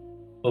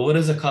 But what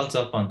is a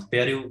Khalsa Panth?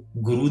 Pyareo,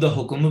 Guru da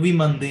hukum bhi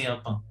mande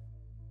apan.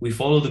 We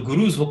follow the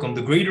Guru's hukum,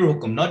 the greater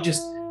hukum, not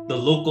just the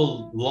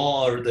local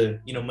law or the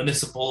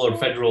municipal or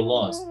federal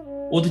laws.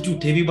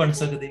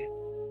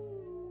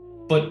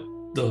 But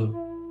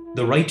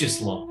the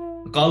righteous law,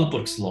 the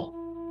Kalpurk's law.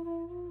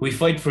 We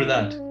fight for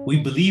that. We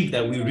believe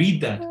that. We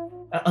read that.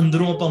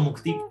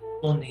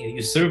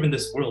 You serve in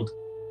this world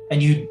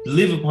and you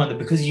live upon it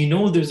because you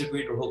know there's a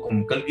greater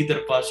hukum.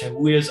 Kalgitar Pasha,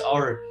 who is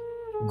our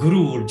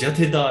Guru,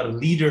 Jathedar,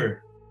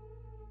 leader,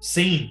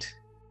 saint,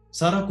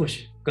 Sara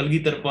kush.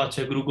 Kalgitar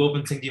Pacha, Guru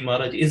Gobind Singh Ji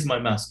Maharaj is my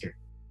master.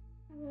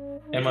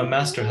 And my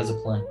master has a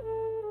plan.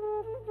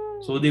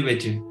 So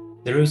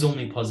there is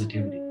only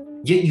positivity.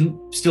 Yet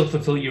you still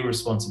fulfill your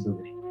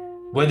responsibility.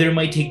 Whether it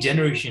might take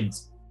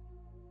generations,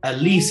 at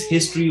least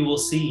history will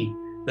see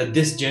that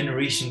this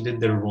generation did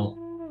their role.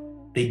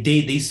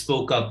 They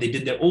spoke up, they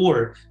did their,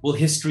 or will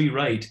history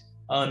write,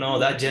 oh no,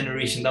 that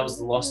generation, that was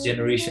the lost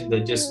generation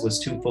that just was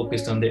too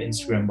focused on their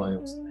Instagram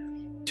bios,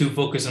 too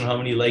focused on how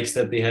many likes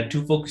that they had,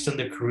 too focused on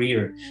their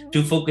career,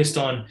 too focused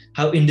on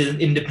how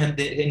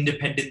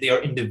independent they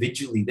are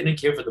individually. They didn't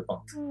care for the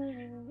Panth.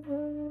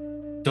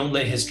 Don't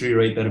let history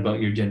write that about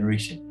your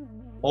generation.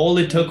 All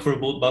it took for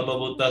both Baba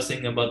Butta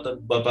Singh and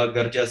Baba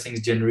Garja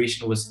Singh's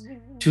generation was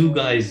two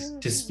guys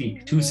to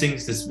speak, two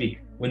Singhs to speak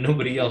when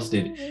nobody else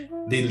did.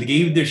 They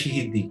gave their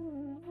shahidi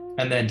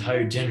and the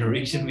entire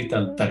generation with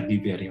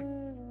tarbi pyareo.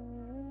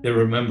 They're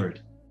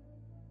remembered.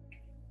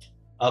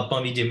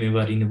 ਆਪਾਂ ਵੀ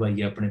ਜ਼ਿੰਮੇਵਾਰੀ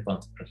ਨਿਭਾਈਏ ਆਪਣੇ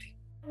ਪੰਥ ਪ੍ਰਤੀ,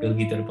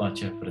 ਕਲਗੀਧਰ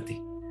ਪਾਤਸ਼ਾਹ ਪ੍ਰਤੀ।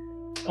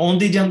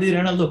 ਆਉਂਦੇ ਜਾਂਦੇ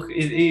ਰਹਿਣਾ, ਲੋਕ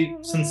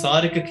ਇਹ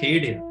ਸੰਸਾਰ ਇੱਕ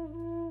ਖੇਡ ਆ,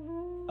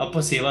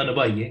 ਆਪਾਂ ਸੇਵਾ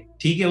ਨਿਭਾਈਏ,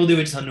 ਠੀਕ ਹੈ, ਉਹਦੇ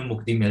ਵਿੱਚ ਸਾਨੂੰ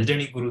ਮੁਕਤੀ ਮਿਲ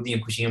ਜਾਣੀ, ਗੁਰੂ ਦੀਆਂ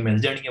ਖੁਸ਼ੀਆਂ ਮਿਲ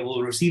ਜਾਣੀਆਂ,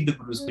 we'll receive the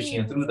Guru's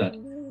ਖੁਸ਼ੀਆਂ through that।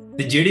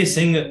 ਤੇ ਜਿਹੜੇ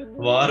ਸਿੰਘ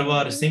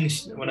ਵਾਰ-ਵਾਰ Singh,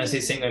 when I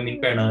say Singh I mean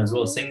ਭੈਣਾਂ as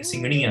well, ਸਿੰਘ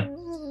ਸਿੰਘਣੀਆਂ,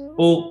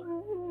 ਉਹ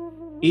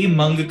ਇਹ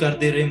ਮੰਗ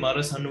ਕਰਦੇ ਰਹੇ,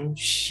 ਮਹਾਰਾਜ ਸਾਨੂੰ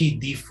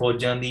ਸ਼ਹੀਦੀ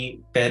ਫੌਜਾਂ ਦੀ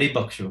ਪੈਰੇ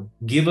ਬਖਸ਼ੋ,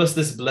 give us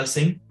this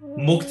blessing।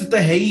 ਮੁਕਤ ਤਾਂ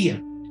ਹੈ ਹੀ ਆ,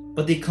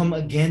 but they come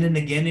again and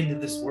again into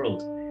this world.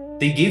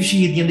 They give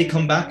shahidi and they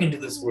come back into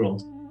this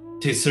world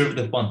to serve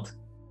the Panth.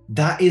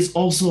 That is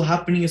also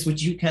happening, is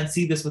which you can't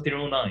see this with your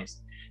own eyes.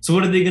 So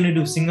what are they going to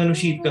do? Singha nu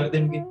shaheed kar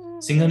denge,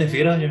 Singha ne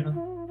fera jana.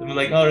 They're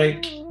like, all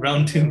right,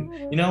 round 2.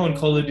 You know, on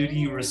Call of Duty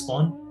you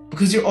respond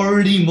because you're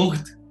already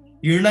mukt.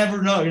 You're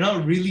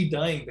not really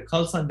dying. The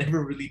Khalsa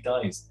never really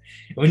dies.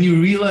 When you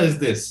realize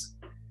this,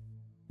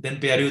 then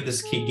pyareo,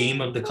 this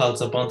game of the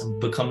Khalsa Panth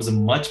becomes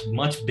much,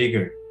 much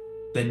bigger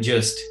than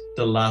just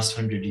the last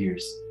 100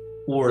 years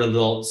or a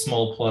little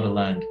small plot of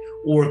land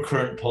or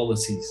current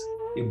policies.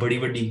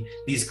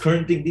 These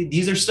current things,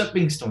 these are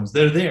stepping stones.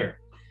 They're there.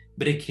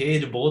 But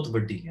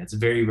it's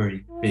very,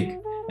 very big.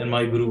 And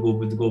my Guru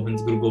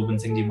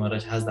Gobind Singh Ji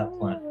Maharaj has that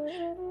plan.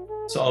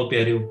 So aao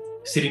pyareo,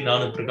 Sri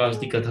Nanak Prakash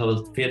di Katha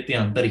wal fir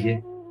dhyan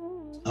dhariye.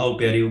 Aao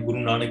pyareo, Guru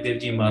Nanak Dev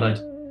Ji Maharaj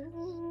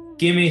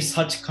ਕਿਵੇਂ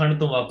ਸੱਚਖੰਡ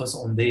ਤੋਂ ਵਾਪਸ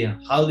ਆਉਂਦੇ ਆ,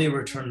 how they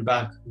return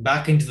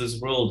back into this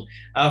world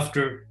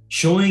after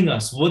showing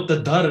us what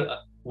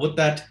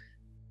that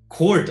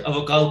court of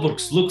Akal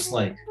Purukhs looks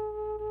like,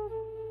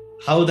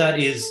 how that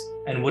is,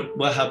 and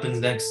what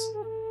happens next.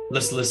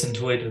 Let's listen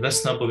to it.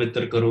 Rasna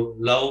pavitra karo,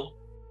 lao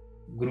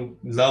Guru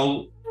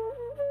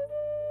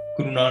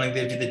Nanak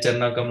Dev Ji de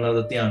charna kamla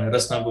da dhyan,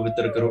 rasna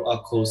pavitra karo,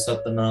 akho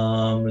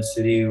satnam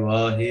Shri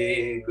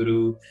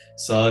Waheguru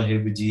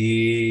Sahib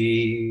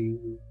Ji।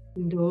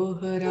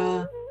 दोहरा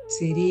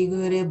श्री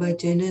गुर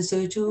बचन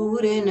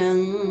सचूर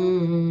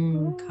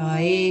नंग,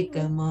 खाए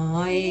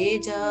कमाए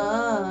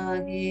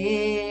जाहे।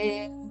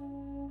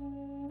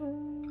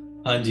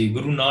 हाँ जी,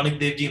 Guru Nanak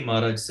Dev Ji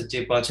Maharaj,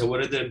 Sache Pacha, what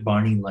are their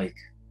Bani like?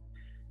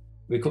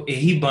 ਵੇਖੋ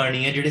ਇਹੀ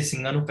ਬਾਣੀ ਹੈ ਜਿਹੜੇ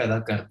ਸਿੰਘਾਂ ਨੂੰ ਪੈਦਾ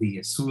ਕਰਦੀ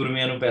ਹੈ,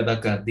 ਸੂਰਮਿਆਂ ਨੂੰ ਪੈਦਾ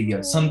ਕਰਦੀ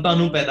ਹੈ, ਸੰਤਾਂ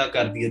ਨੂੰ ਪੈਦਾ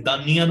ਕਰਦੀ ਹੈ,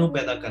 ਦਾਨੀਆਂ ਨੂੰ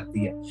ਪੈਦਾ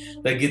ਕਰਦੀ ਹੈ।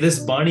 Like this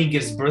Bani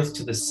gives birth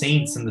to the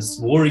saints and the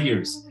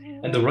warriors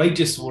and the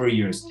righteous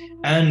warriors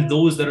and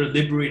those that are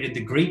liberated,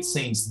 the great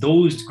saints,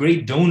 those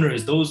great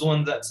donors, those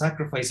ones that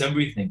sacrifice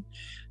everything.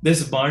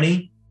 This Bani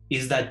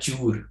is that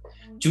chur.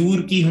 Chur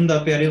ki hunda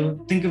pyare.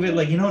 Think of it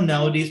like, you know,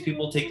 nowadays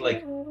people take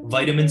like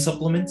vitamin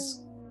supplements.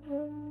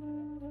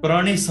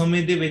 ਪੁਰਾਣੇ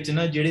ਸਮੇਂ ਦੇ ਵਿੱਚ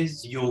ਨਾ ਜਿਹੜੇ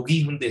ਯੋਗੀ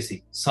ਹੁੰਦੇ ਸੀ,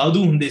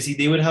 ਸਾਧੂ ਹੁੰਦੇ ਸੀ,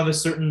 they would have a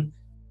certain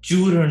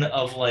churn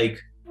of like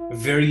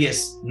various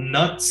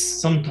nuts,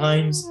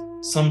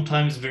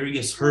 sometimes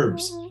various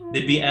herbs.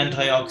 They'd be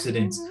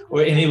antioxidants,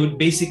 and it would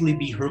basically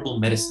be herbal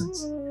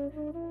medicines.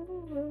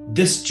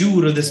 This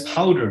chur or this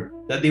powder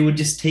that they would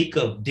just take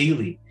up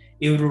daily,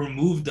 it would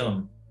remove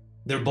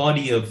their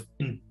body of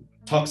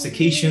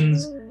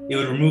intoxications, it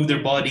would remove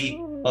their body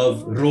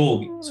of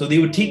rog. So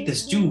they would take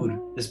this chur,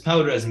 this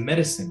powder, as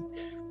medicine.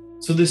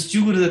 So this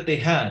chur that they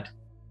had,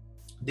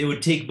 they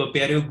would take, but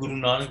pyareo Guru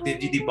Nanak Dev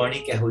Ji di Bani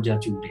keho ja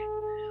chur hai?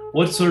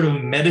 What sort of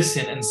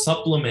medicine and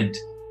supplement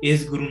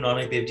is Guru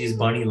Nanak Dev Ji's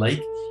Bani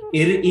like?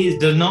 It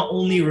does not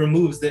only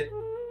removes the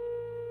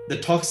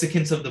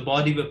toxicants of the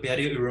body, but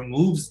pyareo, it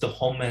removes the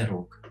homme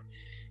rog.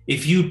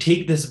 If you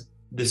take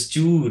this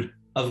chur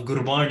of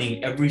Gurbani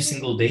every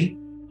single day,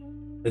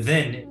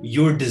 then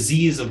your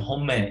disease of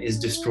homme is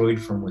destroyed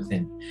from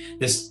within.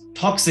 This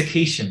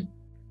toxication,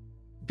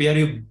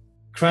 pyareo,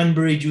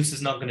 cranberry juice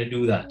is not going to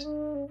do that.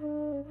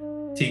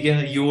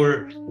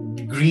 Your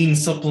green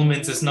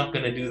supplements is not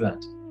going to do that.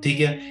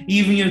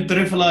 Even your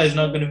trifla is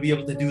not going to be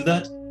able to do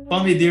that.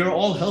 They are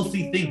all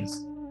healthy things.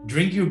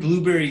 Drink your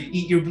blueberry,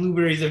 eat your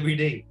blueberries every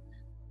day,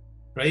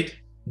 right?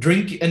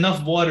 Drink enough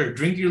water,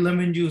 drink your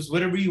lemon juice,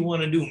 whatever you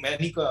want to do.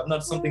 Manika, I'm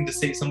not somebody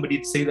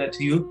to say that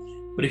to you,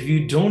 but if you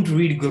don't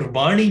read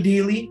Gurbani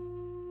daily,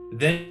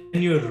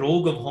 then your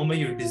rog of homme,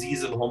 your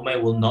disease of homme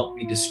will not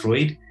be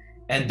destroyed.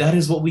 And that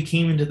is what we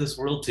came into this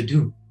world to do,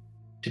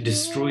 to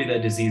destroy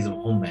that disease of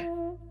homme.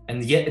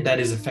 And yet that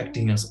is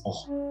affecting us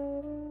all.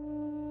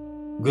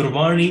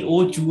 Gurbani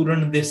o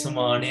churan de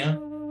samanya,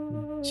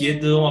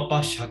 ਜਦੋਂ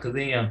ਆਪਾਂ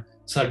ਛਕਦੇ ਆ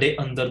ਸਾਡੇ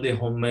ਅੰਦਰ ਦੇ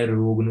ਹੋਮੇ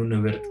ਰੋਗ ਨੂੰ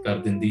ਨਿਵਰਤ ਕਰ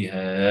ਦਿੰਦੀ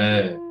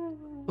ਹੈ।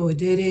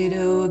 ਉਦਰੇ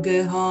ਰੋਗ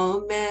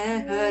ਹੋਮੇ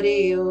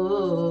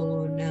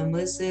ਹਰਿਓ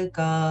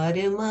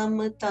ਨਮਸਕਾਰ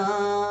ਮਮਤਾ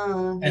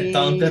ਹੈ।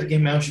 ਤਾਂ ਕਰਕੇ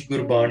ਮੈਂ ਉਸ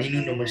ਗੁਰਬਾਣੀ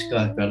ਨੂੰ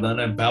ਨਮਸਕਾਰ ਕਰਦਾ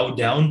ਨਾ। Bow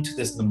down to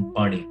this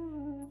Bani.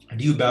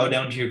 Do you bow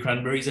down to your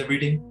cranberries every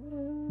day?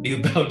 Do you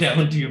bow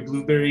down to your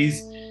blueberries,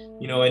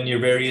 and your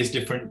various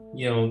different,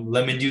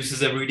 lemon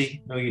juices every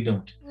day? No, you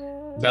don't.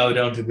 Bow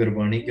down to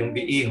Gurbani,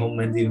 kyunki ਇਹ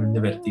ਹੋਮੇ ਦੀ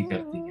ਨਿਵਰਤੀ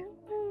ਕਰਦੀ ਹੈ।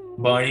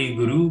 ਬਾਣੀ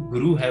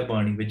ਗੁਰੂ ਹੈ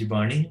ਬਾਣੀ ਵਿੱਚ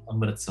ਬਾਣੀ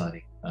ਅੰਮ੍ਰਿਤ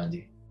ਸਾਰੇ।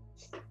 ਹਾਂਜੀ।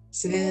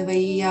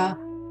 ਸਵਈਆ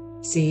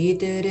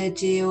ਸੀਤ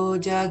ਰਚਿਓ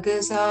ਜਗ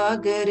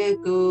ਸਾਗਰ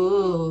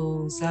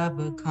ਕੋ ਸਭ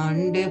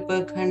ਖੰਡ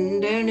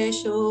ਪਖੰਡਨ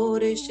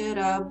ਸ਼ੋਰ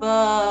ਸ਼ਰਾਬਾ।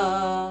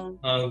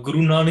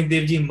 Guru Nanak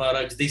Dev Ji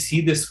Maharaj, they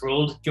see this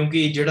world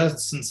kyunki jehda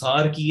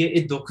sansar ki hai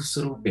ਇਹ ਦੁੱਖ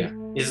ਸਰੂਪ ਹੈ,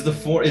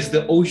 is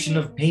the ocean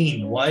of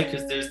pain. Why?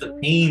 Because there's the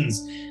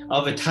pains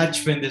of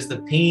attachment, there's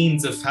the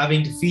pains of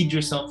having to feed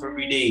yourself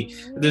every day,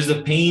 there's the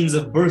pains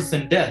of birth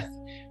and death,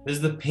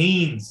 there's the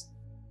pains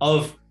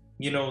of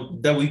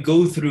that we go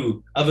through,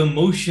 of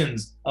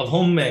emotions, of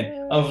homme,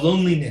 of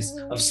loneliness,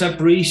 of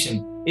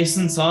separation. ਇਸ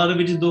ਸੰਸਾਰ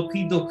ਵਿੱਚ ਦੁੱਖ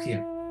ਹੀ ਦੁੱਖ ਹੈ।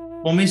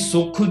 ਭਾਵੇਂ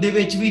ਸੁੱਖ ਦੇ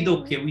ਵਿੱਚ ਵੀ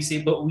ਦੁੱਖ ਹੈ। We say,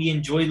 but we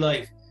enjoy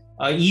life.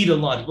 I eat a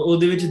lot, but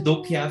ਉਹਦੇ ਵਿੱਚ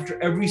ਦੁੱਖ ਹੈ। After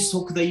every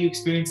sukh that you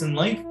experience in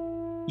life,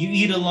 you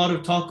eat a lot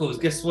of tacos.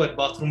 Guess what?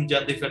 Bathroom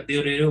ਜਾਂਦੇ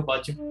ਫਿਰਦੇ ਰਹੇ ਹੋ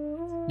ਬਾਅਦ ਚ।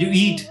 You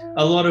eat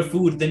a lot of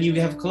food, then you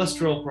have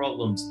cholesterol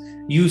problems.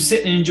 You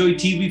sit and enjoy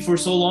TV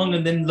for so long,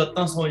 and then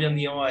ਲੱਤਾਂ ਸੌ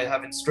ਜਾਂਦੀਆਂ, I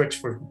haven't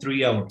stretched for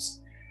 3 hours.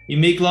 You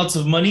make lots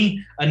of money,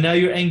 and now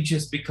you're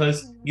anxious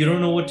because you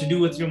don't know what to do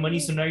with your money,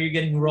 so now you're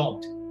getting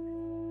robbed.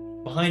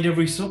 Behind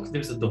every sukh,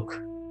 there's a dukh.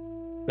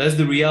 That's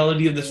the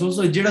reality of this.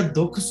 Also, jehda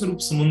dukh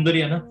swarup samundar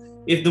hai na,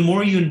 if the more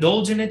you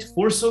indulge in it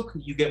for sukh,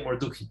 you get more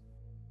dukhi.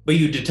 But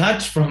you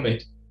detach from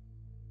it,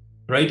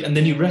 right? And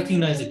then you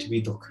recognize it to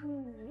be dukh.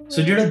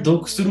 So jehda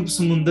dukh swarup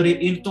samundar hai,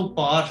 in to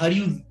paar, how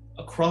do you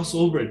cross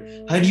over it?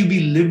 How do you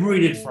be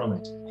liberated from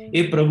it?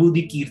 ਇਹ ਪ੍ਰਭੂ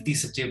ਦੀ ਕੀਰਤੀ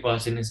ਸੱਚੇ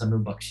ਪਾਤਸ਼ਾਹ ਨੇ ਸਾਨੂੰ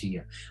ਬਖਸ਼ੀ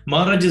ਹੈ।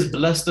 Maharaj has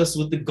blessed us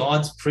with the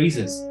God's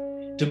praises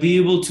to be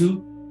able to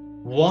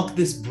walk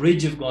this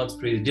bridge of God's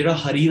praises. ਜਿਹੜਾ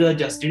ਹਰੀ ਦਾ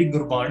ਜਸ, ਜਿਹੜੀ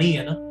ਗੁਰਬਾਣੀ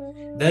ਹੈ ਨਾ,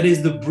 that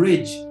is the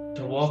bridge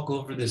to walk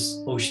over this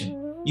ocean.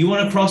 You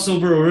want to cross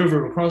over a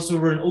river, cross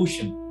over an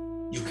ocean.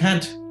 You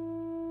can't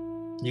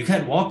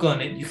walk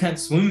on it. You can't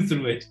swim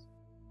through it.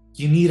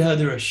 You need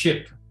either a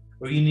ship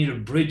or you need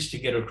a bridge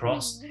to get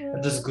across. And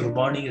this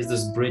Gurbani is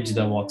this bridge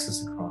that walks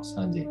us across.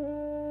 Hanji.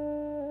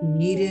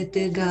 Kirat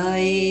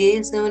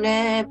गाए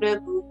सुने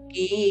प्रभु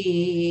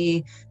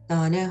की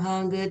तान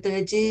हंग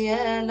तजिया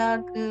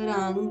लख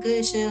रंग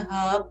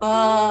शहाबा।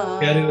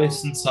 प्यारे इस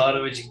संसार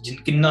ਵਿੱਚ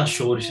ਕਿੰਨਾ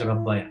ਸ਼ੋਰ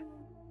ਸ਼ਰਾਬਾ ਹੈ।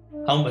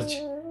 How much?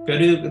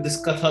 प्यारे, this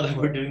katha that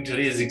we're doing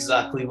today is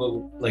exactly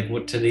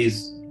what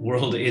today's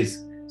world is.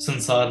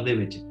 ਸੰਸਾਰ ਦੇ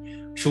ਵਿੱਚ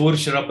ਸ਼ੋਰ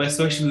ਸ਼ਰਾਬਾ,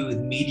 especially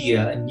with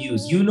media and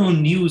news.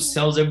 News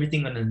sells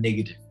everything on a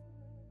negative.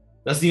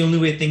 That's the only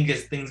way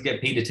things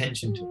get paid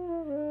attention to.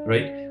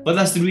 right? But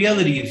that's the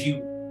reality. If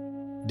you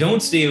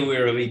don't stay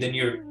aware of it, then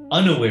you're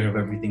unaware of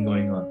everything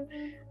going on.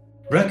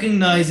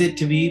 Recognize it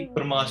to be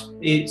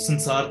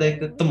sansar da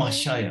ek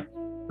tamasha hai.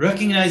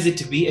 Recognize it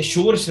to be a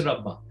shor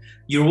sharaba.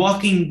 You're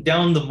walking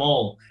down the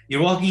mall.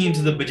 You're walking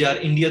into the bazaar.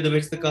 India the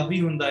vich the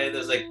kafi hunda hai.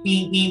 There's like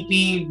ping ping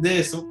ping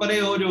this. Pare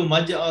ho jo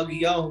majja aa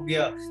gaya ho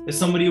gaya. There's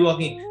somebody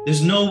walking.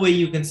 There's no way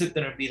you can sit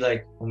there and be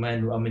like, oh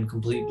man, I'm in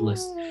complete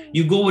bliss.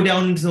 You go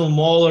down into a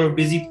mall or a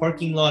busy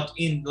parking lot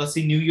in, let's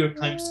say, New York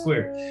Times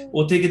Square.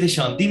 Utte kite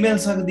shanti mil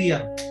sakdi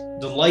hai.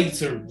 The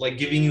lights are like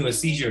giving you a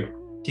seizure.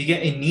 ठीक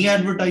है, any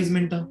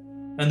advertisement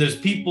and there's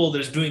people,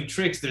 there's doing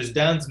tricks, there's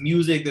dance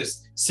music,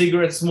 there's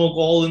cigarette smoke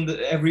all in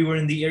the everywhere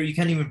in the air. You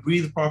can't even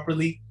breathe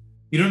properly.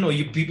 You don't know,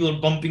 people are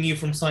bumping you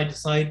from side to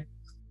side.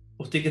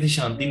 You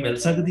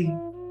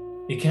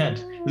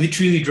can't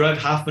literally drive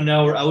half an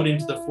hour out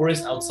into the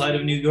forest outside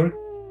of New York.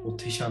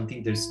 There's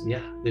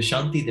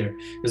shanti there.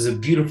 There's a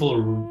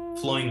beautiful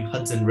flowing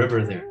Hudson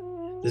River there.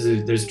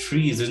 There's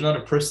trees. There's not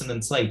a person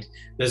in sight.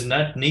 There's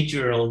not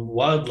nature or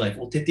wildlife.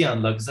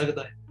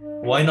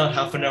 Why not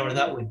half an hour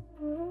that way?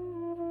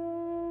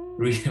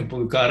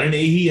 ਕਾਰਨ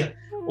ਇਹੀ ਆ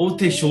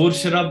ਉੱਥੇ ਸ਼ੋਰ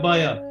ਸ਼ਰਾਬਾ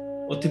ਆ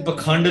ਉੱਥੇ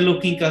ਪਖੰਡ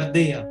ਲੋਕੀ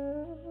ਕਰਦੇ ਆ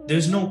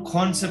there's no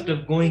concept of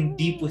going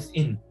deep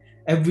within.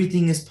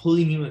 Everything is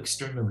pulling you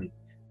externally.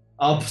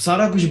 ਆਪ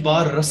ਸਾਰਾ ਕੁਝ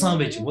ਬਾਹਰ ਰਸਾਂ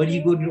ਵਿੱਚ. What do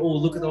you go to? Oh,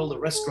 look at all the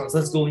restaurants.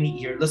 Let's go and eat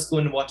here. Let's go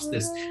and watch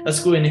this. Let's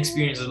go and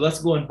experience it.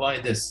 Let's go and buy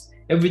this.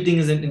 Everything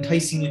is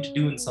enticing you to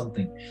doing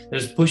something.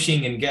 There's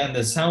pushing and getting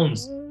the sounds.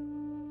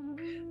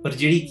 ਪਰ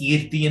ਜਿਹੜੀ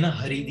ਕੀਰਤੀ ਹੈ ਨਾ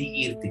ਹਰੀ ਦੀ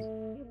ਕੀਰਤੀ,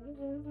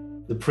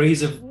 the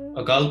praise of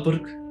Akal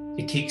Purkh,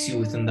 it takes you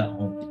within that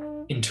home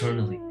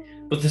internally.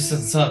 But the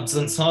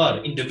sansar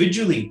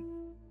individually,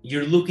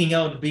 you're looking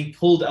out and being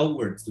pulled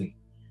outwardly.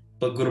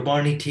 But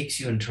Gurbani takes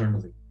you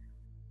internally.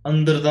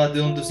 Andar da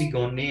deon tusi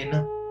gaune na,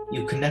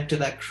 you connect to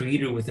that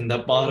creator within,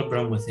 that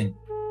Parabrahm within.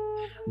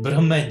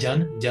 Brahm hai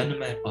jan, jan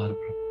mai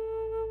Parabrahm.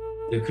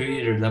 The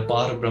creator, that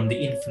Parabrahm,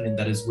 the infinite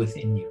that is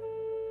within you.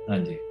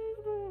 Anji.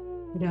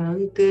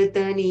 Rank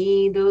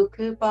tani dukh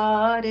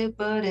par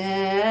par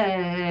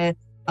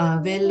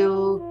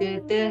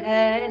ਅਵਲੋਕਿਤ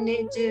ਹੈ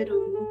ਨਿਜ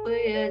ਰੂਪ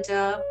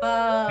ਅਜਾਪਾ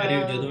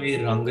ਜਦੋਂ ਇਹ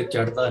ਰੰਗ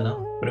ਚੜਦਾ ਨਾ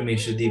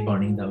ਪਰਮੇਸ਼ਰ ਦੀ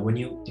ਬਾਣੀ ਦਾ, when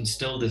you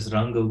instill this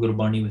rang of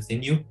Gurbani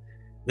within you,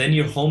 then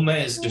your home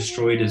is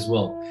destroyed as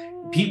well.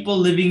 People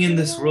living in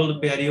this world,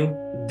 Pyareo,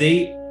 they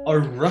are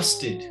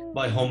rusted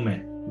by home.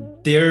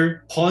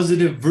 Their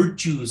positive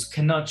virtues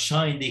cannot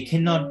shine. They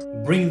cannot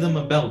bring them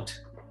about.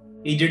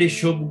 ਇਹ ਜਿਹੜੇ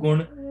ਸ਼ੁਭ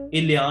ਗੁਣ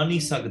ਇਹ ਲਿਆ ਨਹੀਂ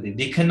ਸਕਦੇ.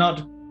 They cannot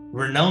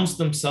renounce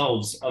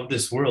themselves of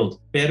this world.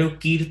 Pero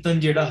kirtan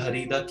jeda hari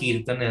da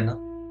kirtan hai na,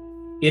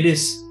 it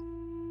is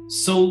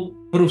so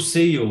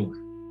proseyog,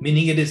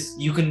 meaning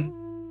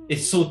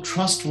it's so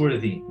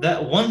trustworthy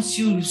that once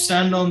you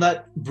stand on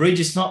that bridge,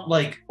 it's not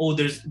like, oh,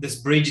 this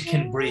bridge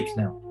can break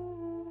now.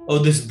 Oh,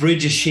 this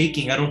bridge is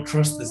shaking. I don't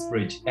trust this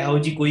bridge.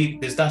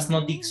 That's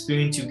not the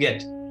experience you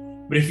get.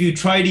 But if you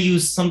try to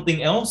use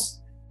something else,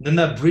 then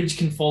that bridge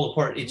can fall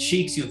apart. It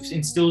shakes you,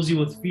 instills you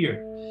with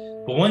fear.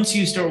 But once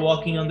you start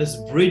walking on this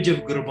bridge of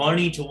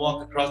Gurbani to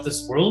walk across this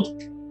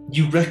world,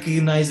 you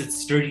recognize its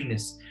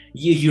sturdiness.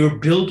 You're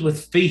built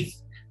with faith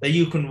that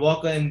you can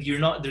walk and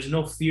there's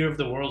no fear of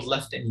the world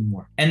left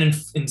anymore. And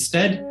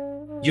instead,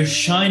 you're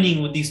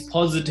shining with these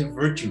positive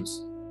virtues.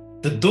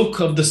 The dukh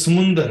of the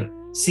samundar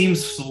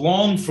seems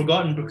long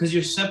forgotten because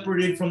you're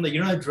separated from that.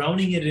 You're not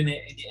drowning it in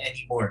it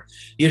anymore.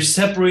 You're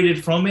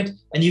separated from it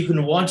and you can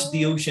watch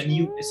the ocean.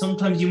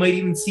 Sometimes you might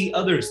even see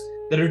others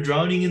that are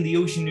drowning in the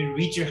ocean and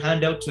reach your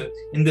hand out to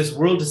in this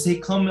world to say,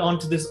 come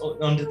onto this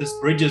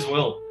bridge as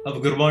well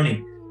of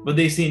Gurbani. But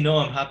they say, no,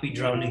 I'm happy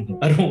drowning.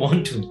 I don't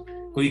want to.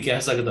 Koi keh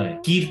sakda hai.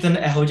 Kirtan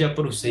eho ja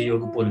bharose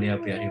yog bolya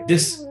pyareo.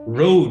 This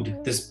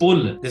road, this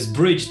pull, this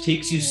bridge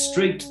takes you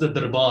straight to the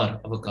darbar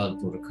of Akal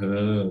Purkh.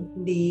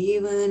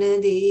 Devan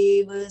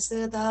dev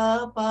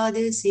sada pad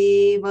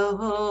seva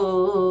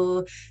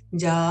ho,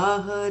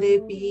 jahar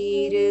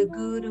peer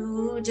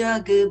guru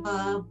jag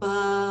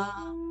baba.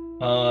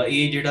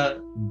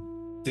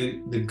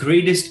 The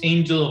greatest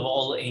angel of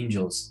all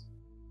angels,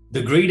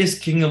 the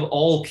greatest king of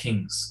all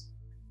kings,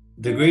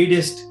 the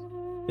greatest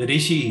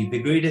rishi, the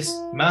greatest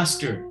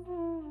master,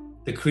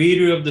 the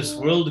creator of this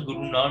world,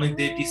 Guru Nanak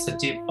Dev Ji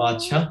Sache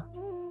Paatshah,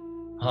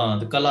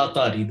 the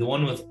Kalatari, the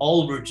one with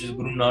all virtues,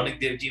 Guru Nanak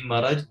Dev Ji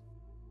Maharaj,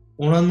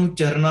 ਉਹਨਾਂ ਨੂੰ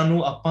ਚਰਨਾਂ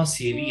ਨੂੰ ਆਪਾਂ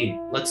ਸੇਵੀਏ.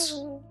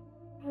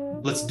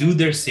 Let's do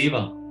their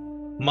seva.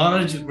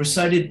 Maharaj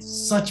recited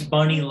such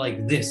Bani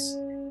like this.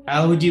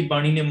 ਇਹੋ ਜੀ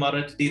ਬਾਣੀ ਨੇ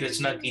ਮਹਾਰਾਜ ਦੀ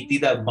ਰਚਨਾ ਕੀਤੀ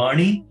ਦਾ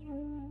ਬਾਣੀ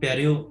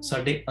ਪਿਆਰਿਓ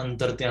ਸਾਡੇ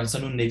ਅੰਤਰ ਧਿਆਨ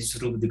ਸਾਨੂੰ ਨਿਜ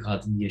ਸਰੂਪ ਦਿਖਾ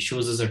ਦਿੰਦੀ ਹੈ,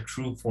 shows us our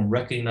true form,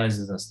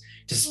 recognizes us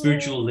to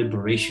spiritual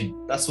liberation.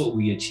 That's what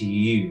we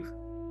achieve.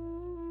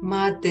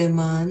 ਮਤ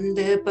ਮੰਦ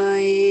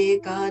ਪਏ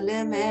ਕਾਲ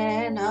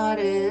ਮੈਂ ਨਰ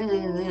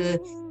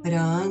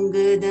ਰੰਗ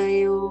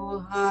ਦਇਓ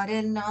ਹਰ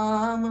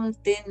ਨਾਮ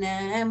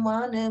ਤਿਨੈ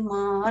ਮਨ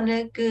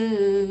ਮਾਨਕ.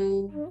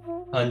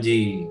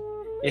 ਹਾਂਜੀ,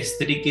 ਇਸ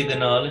ਤਰੀਕੇ ਦੇ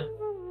ਨਾਲ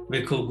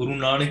ਵੇਖੋ ਗੁਰੂ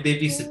ਨਾਨਕ ਦੇਵ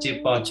ਜੀ ਸੱਚੇ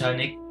ਪਾਤਸ਼ਾਹ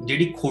ਨੇ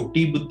ਜਿਹੜੀ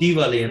ਖੋਟੀ ਬੁੱਧੀ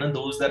ਵਾਲੇ ਹੈ ਨਾ,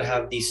 those that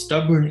have the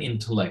stubborn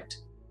intellect,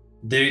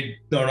 they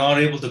are not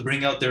able to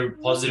bring out their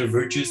positive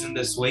virtues in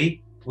this way.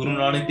 Guru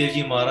Nanak Dev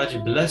Ji Maharaj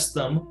blessed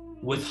them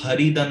with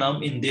Hari da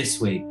naam in this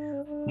way.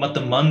 Mat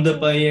mand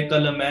paye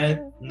kal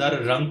main nar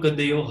rank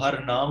deo har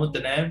naam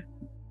tane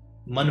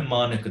man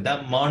manak.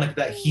 That manak,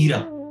 that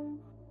hira,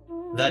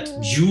 that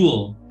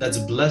jewel that's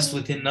blessed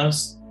within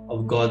us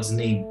of God's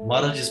name.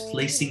 Maharaj is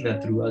placing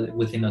that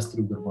within us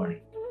through Gurbani.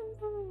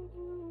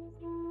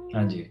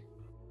 Hanji.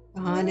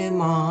 तान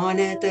मान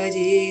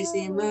तजे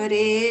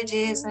सिमरे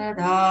जे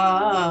सदा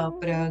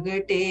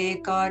प्रगटे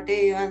काटे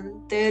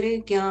अंतर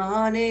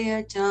ज्ञान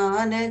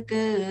अचानक।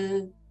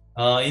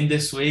 In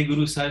this way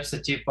Guru Sahib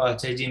Sache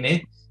Paatshah Ji ne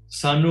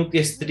ਸਾਨੂੰ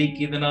ਕਿਸ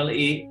ਤਰੀਕੇ ਦੇ ਨਾਲ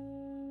ਇਹ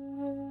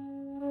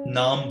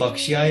ਨਾਮ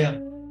ਬਖਸ਼ਿਆ ਆ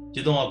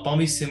ਜਦੋਂ ਆਪਾਂ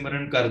ਵੀ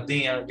ਸਿਮਰਨ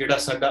ਕਰਦੇ ਆ ਜਿਹੜਾ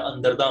ਸਾਡਾ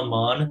ਅੰਦਰ ਦਾ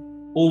ਮਾਨ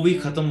ਉਹ ਵੀ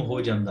ਖਤਮ ਹੋ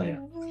ਜਾਂਦਾ ਆ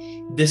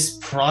this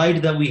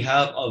pride that we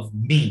have of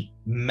me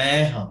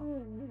ਮੈਂ ਹਾਂ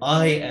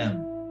I am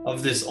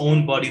of this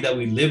own body that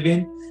we live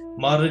in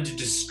Maharaj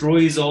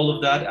destroys all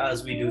of that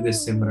as we do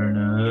this simran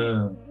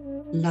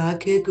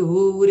lakh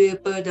घूर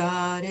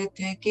पदार्थ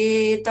के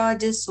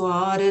तज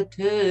स्वार्थ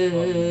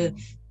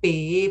पे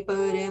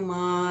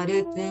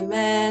परमार्थ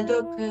मैं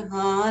दुख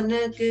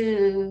हानक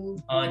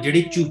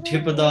ਜਿਹੜੇ ਝੂਠੇ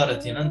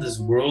ਪਦਾਰਥ ਹੈ ਨਾ this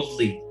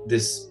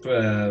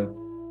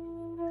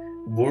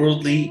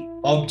worldly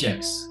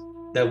objects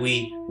that we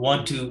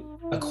want to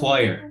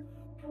acquire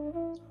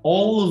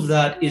all of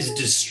that is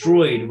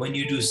destroyed when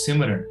you do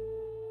simran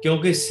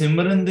ਕਿਉਂਕਿ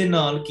ਸਿਮਰਨ ਦੇ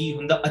ਨਾਲ ਕੀ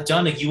ਹੁੰਦਾ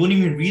ਅਚਾਨਕ you won't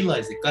even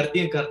realize it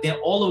ਕਰਦਿਆਂ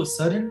all of a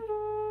sudden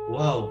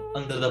wow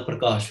ਅੰਦਰ ਦਾ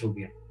ਪ੍ਰਕਾਸ਼ ਹੋ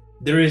ਗਿਆ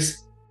there is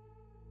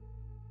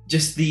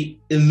just the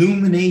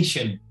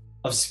illumination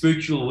of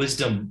spiritual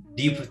wisdom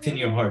deep within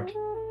your heart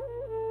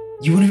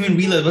you won't even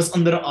realize what's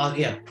under aa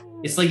gaya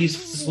it's like you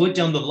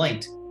switch on the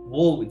light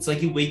whoa it's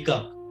like you wake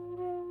up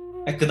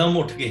ekdam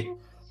ਉੱਠ ਗਏ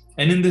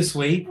and in this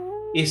way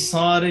ਇਹ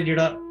ਸਾਰੇ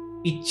ਜਿਹੜਾ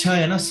ਇੱਛਾ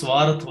ਹੈ ਨਾ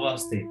ਸਵਾਰਥ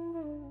ਵਾਸਤੇ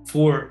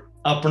for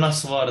ਆਪਣਾ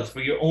ਸਵਾਰਥ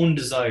for your own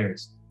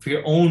desires for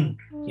your own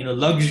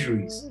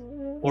luxuries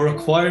or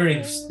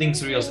acquiring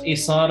things for yourself ਇਹ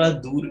ਸਾਰਾ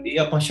ਦੂਰ ਇਹ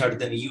ਆਪਾਂ ਛੱਡ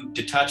ਦੇਣਾ you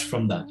detach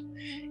from that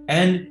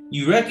and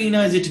you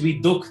recognize it to be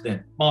dukh then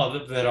ਭਾਵ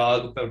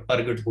ਵਿਰਾਗ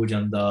ਪ੍ਰਗਟ ਹੋ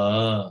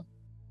ਜਾਂਦਾ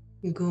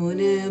ਗੁਣ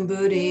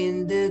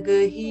ਬਰਿੰਦ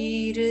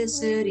ਗਹੀਰ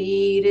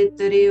ਸਰੀਰ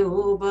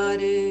ਤਰਿਓ ਬਰ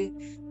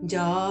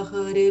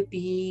ਜਾਹਰ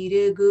ਪੀਰ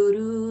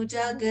ਗੁਰੂ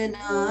ਜਗ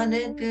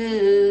ਨਾਨਕ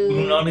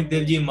ਗੁਰੂ ਨਾਨਕ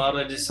ਦੇਵ ਜੀ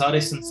ਮਹਾਰਾਜ ਸਾਰੇ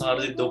ਸੰਸਾਰ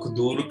ਦੇ ਦੁੱਖ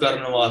ਦੂਰ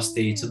ਕਰਨ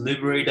ਵਾਸਤੇ to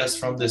liberate us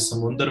from this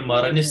ਸਮੁੰਦਰ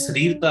ਮਹਾਰਾਜ ਨੇ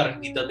ਸਰੀਰ ਧਾਰਨ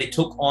ਕੀਤਾ they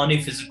took on a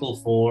physical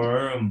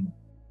form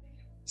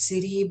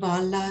Sri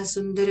Bala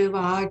Sundar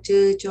watch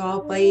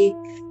ਚੌਪਈ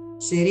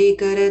ਸ੍ਰੀ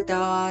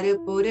ਕਰਤਾਰ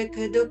ਪੁਰਖ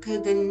ਦੁਖ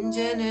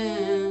ਗੰਜਨ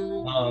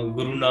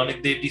Guru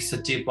Nanak Dev Ji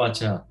Sache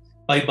Pacha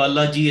Bhai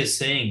Balaji is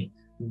saying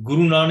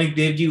Guru Nanak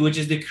Dev Ji which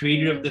is the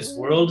creator of this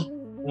world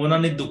ਉਹਨਾਂ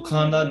ਨੇ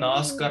ਦੁੱਖਾਂ ਦਾ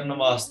ਨਾਸ ਕਰਨ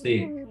ਵਾਸਤੇ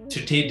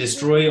to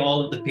destroy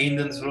all of the pain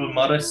in this world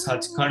Maharaj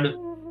Sachkhand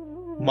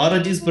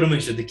Maharaj is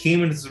Parmeshwar they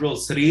came in this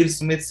world ਸਰੀਰ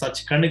ਸਮੇਤ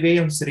ਸੱਚਖੰਡ ਗਏ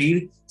ਹਮ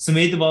ਸਰੀਰ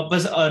ਸਮੇਤ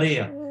ਵਾਪਸ ਆ ਰਹੇ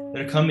ਆ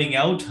they're coming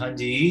out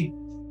ਹਾਂਜੀ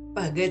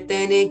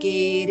ਭਗਤਨ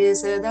ਕੀਰ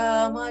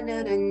ਸਦਾ ਮਨ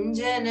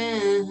ਰੰਜਨ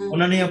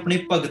ਉਹਨਾਂ ਨੇ ਆਪਣੇ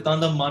ਭਗਤਾਂ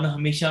ਦਾ ਮਨ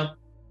ਹਮੇਸ਼ਾ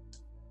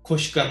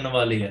ਖੁਸ਼ ਕਰਨ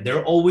ਵਾਲੇ ਆ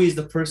they're always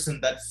the person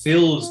that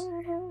fills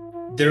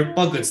their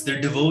Bhagat their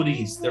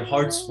devotees their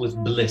hearts with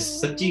bliss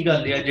ਸੱਚੀ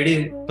ਗੱਲ ਆ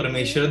ਜਿਹੜੇ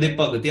ਪਰਮੇਸ਼ਰ ਦੇ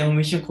ਭਗਤ ਆ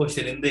ਹਮੇਸ਼ਾ ਖੁਸ਼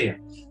ਰਹਿੰਦੇ ਆ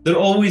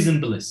they're always in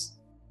bliss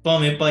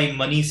ਭਾਵੇਂ ਭਾਈ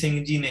ਮਨੀ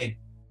ਸਿੰਘ ਜੀ ਨੇ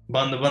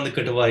ਬੰਦ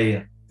ਕਟਵਾਏ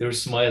ਆ they're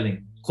smiling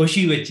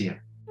ਖੁਸ਼ੀ ਵਿੱਚ ਆ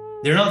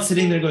they're not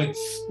sitting there going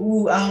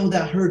ooh ow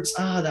that hurts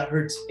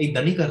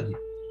ਏਦਾਂ ਨਹੀਂ ਕਰਦੇ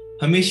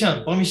ਹਮੇਸ਼ਾ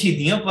ਭਾਵੇਂ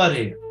ਸ਼ਹੀਦੀਆਂ ਪਾ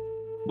ਰਹੇ ਆ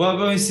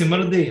ਬਾਬਾ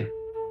ਸਿਮਰਦੇ ਆ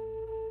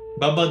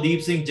ਬਾਬਾ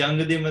ਦੀਪ ਸਿੰਘ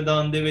ਜੰਗ ਦੇ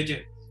ਮੈਦਾਨ ਦੇ ਵਿੱਚ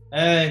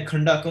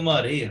ਖੰਡਾ ਘੁਮਾ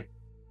ਰਹੇ ਆ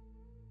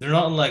they're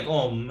not like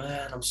oh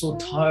man I'm so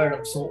tired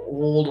I'm so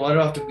old why do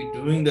I have to be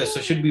doing this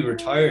I should be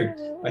retired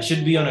I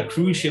should be on a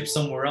cruise ship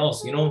somewhere else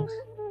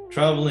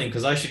traveling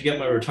because I should get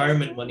my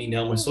retirement money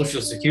now my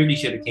social security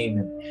should have came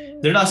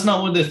in that's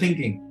not what they're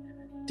thinking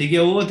ਠੀਕ ਹੈ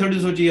ਉਹ ਥੋੜੀ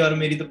ਸੋਚੀ ਯਾਰ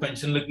ਮੇਰੀ ਤਾਂ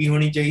pension ਲੱਗੀ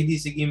ਹੋਣੀ ਚਾਹੀਦੀ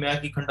ਸੀ ਕਿ ਮੈਂ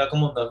ਕੀ ਖੰਡਾ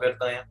ਘੁਮਾਉਂਦਾ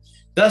ਫਿਰਦਾ ਆ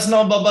that's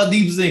not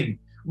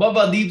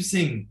Baba Deep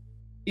Singh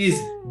is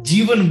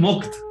Jeevan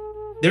Mukt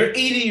they're 80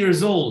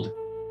 years old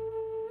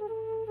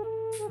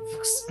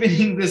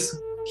spinning this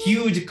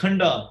huge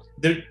khanda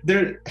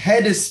their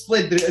head is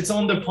split it's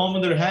on the palm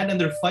of their hand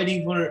and they're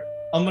fighting for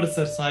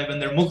Amritsar Sahib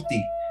and their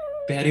mukti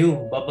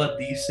pyareo Baba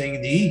Deep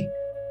Singh ji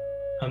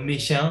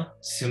hamesha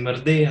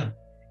simarde a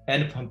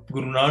and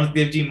Guru Nanak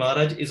Dev Ji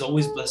Maharaj is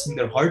always blessing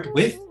their heart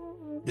with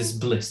this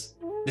bliss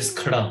this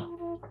khada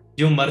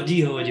jo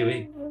marji ho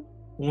jave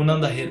ਉਹਨਾਂ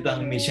ਦਾ ਹਿਰਦਾ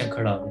ਹਮੇਸ਼ਾ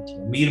ਖੜਾ ਵਿੱਚ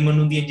ਮੀਰ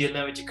ਮਨੂ ਦੀਆਂ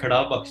ਜੇਲਾਂ ਵਿੱਚ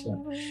ਖੜਾ ਬਖਸ਼ਿਆ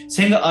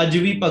ਸਿੰਘ ਅੱਜ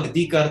ਵੀ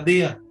ਭਗਤੀ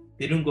ਕਰਦੇ ਆ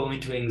they don't go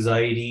into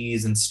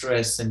anxieties and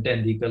stress and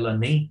ਟੈਂਦੀ ਗੱਲਾਂ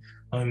ਨਹੀਂ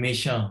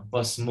ਹਮੇਸ਼ਾ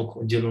ਬਸ ਮੁਖ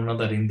ਉਜਲ ਉਹਨਾਂ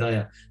ਦਾ ਰਹਿੰਦਾ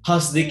ਆ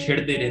ਹੱਸਦੇ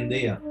ਖੇਡਦੇ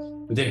ਰਹਿੰਦੇ ਆ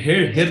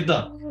their ਹਿਰਦਾ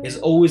is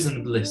always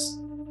in bliss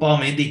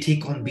ਭਾਵੇਂ they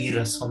take on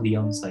biras on the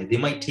outside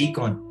they might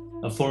take on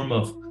a form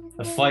of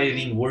a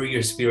fighting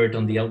warrior spirit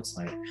on the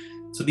outside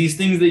so these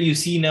things that you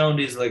see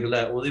nowadays like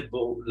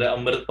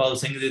Amritpal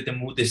Singh ਦੇ ਤੇ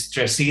ਮੂੰਹ ਤੇ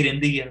stress ਹੀ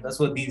ਰਹਿੰਦੀ ਹੈ that's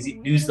what these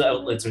news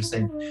outlets are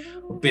saying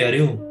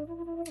ਪਿਆਰਿਓ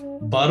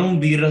ਬਾਹਰੋਂ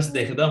ਬਿਰਸ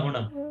ਦਿਖਦਾ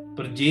ਹੋਣਾ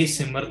ਪਰ ਜੇ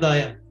ਸਿਮਰਦਾ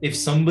ਆ if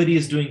somebody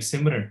is doing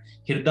simran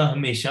ਹਿਰਦਾ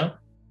ਹਮੇਸ਼ਾ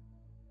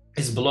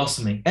is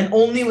blossoming, and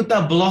only with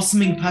that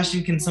blossoming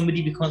passion can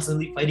somebody be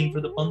constantly fighting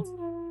for the panth.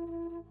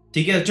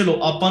 ਠੀਕ ਹੈ, ਚਲੋ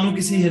ਆਪਾਂ ਨੂੰ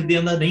ਕਿਸੇ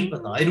ਹਿਰਦਿਆਂ ਦਾ ਨਹੀਂ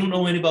ਪਤਾ, I don't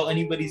know about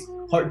anybody's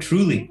heart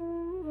truly,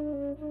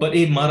 but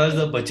ਇਹ ਮਹਾਰਾਜ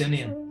ਦਾ ਬਚਨ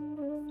ਹੈ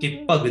ਕਿ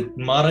ਭਗਤ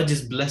ਮਹਾਰਾਜ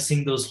is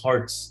blessing those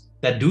hearts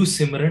that do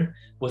simran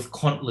with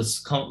countless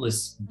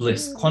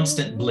bliss,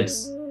 constant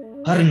bliss.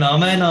 ਹਰ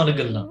ਨਾਮੈ ਨਾਲ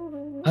ਗੱਲਾਂ,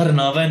 ਹਰ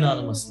ਨਾਵੈ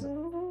ਨਾਲ ਮਸਲਾ,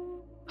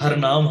 ਹਰ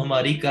ਨਾਮ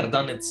ਹਮਾਰੀ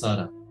ਕਰਦਾ ਨਿਤ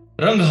ਸਾਰਾ,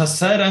 ਰੰਗ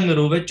ਹੱਸੈ ਰੰਗ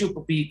ਰੋਵੇ ਚੁੱਪ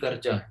ਪੀ ਕਰ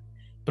ਜਾਏ,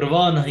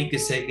 ਪ੍ਰਵਾਹ ਨਹੀਂ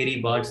ਕਿਸੇ ਕਿਰੀ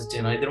ਬਾਜ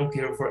ਸੱਚੇ ਨਾਮ. They don't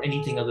care for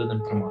anything other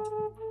than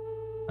Paramatma.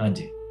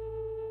 ਹਾਂਜੀ.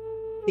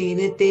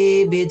 ਤਿਨ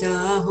ਤੇ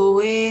ਬਿਦਾ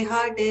ਹੋਏ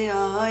ਹਟ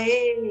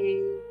ਆਏ.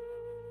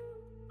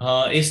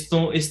 ਹਾਂ,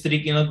 ਇਸ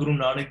ਤਰੀਕੇ ਨਾਲ ਗੁਰੂ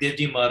ਨਾਨਕ ਦੇਵ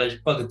ਜੀ ਮਹਾਰਾਜ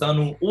ਭਗਤਾਂ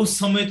ਨੂੰ ਉਸ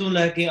ਸਮੇਂ ਤੋਂ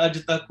ਲੈ ਕੇ ਅੱਜ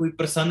ਤੱਕ ਕੋਈ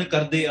ਪ੍ਰਸੰਨ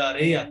ਕਰਦੇ ਆ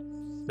ਰਹੇ ਆ.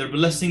 They're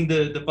blessing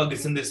the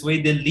Bhagats in this way.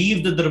 They leave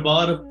the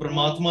darbar of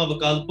Paramatma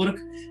Vakal Purkh,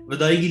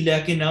 Vadaigi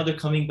Leke, now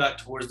they're coming back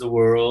towards the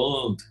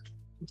world.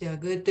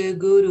 Jagat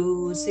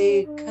Guru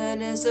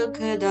Sikhan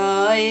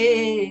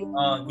Sukhdaye.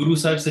 Guru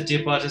Sahib Sache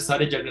Paatshah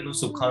Sare Jagat nu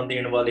Sukhan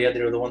deen wale are.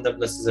 They're the one that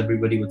blesses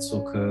everybody with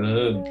Sukh.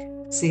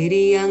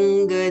 Sri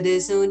Angad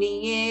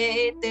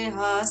Suniye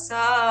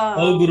Itihasa.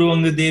 Oh, Guru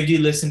Angad Dev Ji,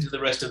 listen to the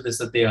rest of this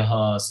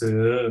Itihas.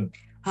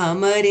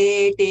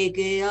 Hamare tek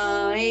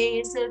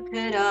aaye sukh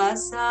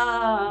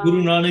rasa.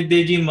 Guru Nanak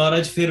Dev Ji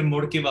Maharaj fir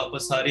mud ke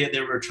wapas aa rahe,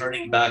 they're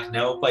returning back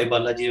now. Bhai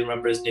Balaji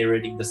remembers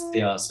narrating this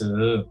ityas.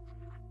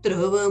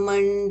 Dhru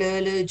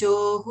Mandal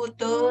jo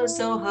huto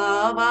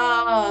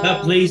sohava.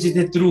 That place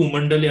jithe Dhru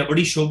Mandal ya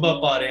badi shobha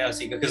pa raha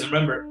si, because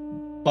remember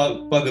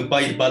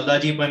Bhai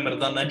Balaji, Bhai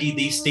Mardana Ji,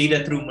 they stayed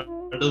at Dhru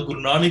Mandal.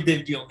 Guru Nanak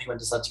Dev Ji only went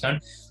to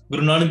Sachkhand.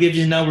 Guru Nanak Dev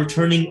Ji is now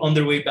returning on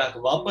their way back.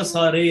 Wapas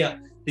aa rahe ya.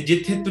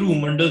 Jithe Dhru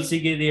Mandal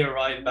sige, they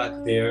arrive back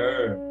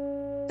there.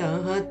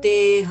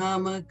 Tahate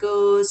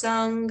humko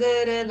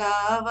sangar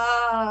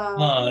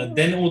lava.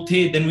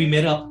 Then we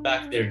met up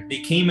back there. They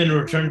came and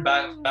returned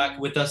back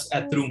with us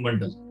at Dhru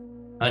Mandal.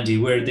 Hanji,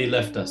 where they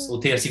left us.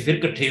 Uthe asi fir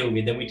ikathe ho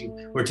gaye. Then we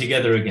were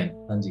together again.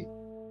 Hanji.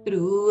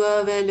 Dhru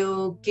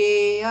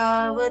avaloke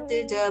avat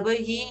jab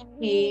hi.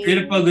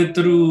 Fir Bhagat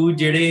Dhru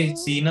ਜਿਹੜੇ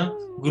ਸੀ ਨਾ,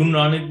 Guru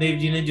Nanak Dev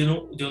Ji ਨੇ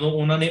ਜਦੋਂ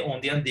ਉਹਨਾਂ ਨੇ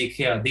ਆਉਂਦਿਆਂ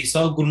ਦੇਖਿਆ, they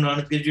saw Guru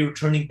Nanak Dev Ji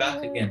returning back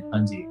again.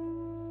 ਹਾਂਜੀ.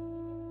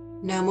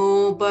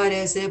 ਨਮੋ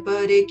purse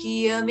ਪਰ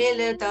ਕੀਆ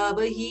ਮਿਲਤਾ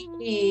ਬਹੀ.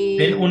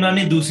 Then ਉਹਨਾਂ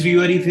ਨੇ ਦੂਸਰੀ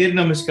ਵਾਰੀ ਫਿਰ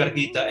ਨਮਸਕਾਰ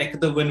ਕੀਤਾ. ਇੱਕ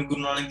ਤਾਂ when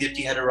Guru Nanak Dev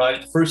Ji had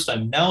arrived the first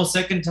time. Now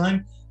second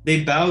time they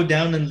bowed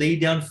down and laid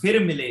down. ਫਿਰ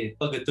ਮਿਲੇ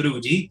Bhagat Dhru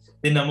Ji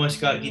ਤੇ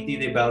ਨਮਸਕਾਰ ਕੀਤੀ.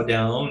 They bowed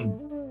down.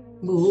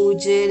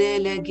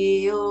 ਬੂਝਣ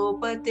ਲਗਿਓ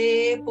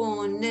ਪਤੇ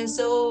ਪੁੰਨ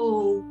ਸੋ.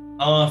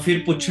 ਫਿਰ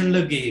ਪੁੱਛਣ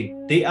ਲੱਗੇ.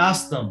 They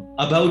asked them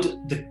about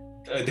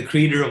the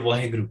creator of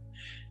Vaheguru.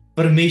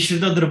 ਪਰਮੇਸ਼ਰ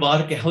ਦਾ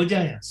ਦਰਬਾਰ ਕਿਹੋ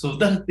ਜਿਹਾ ਆ?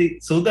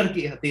 ਸੋਦਰ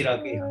ਕੇ ਤੇਰਾ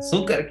ਕੇ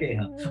ਸੋ ਕਰਕੇ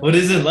what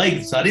is it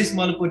like? ਸਾਰੇ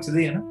ਸਵਾਲ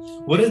ਪੁੱਛਦੇ ਆ ਨਾ.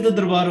 what is the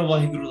Darbar of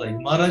Vaheguru like?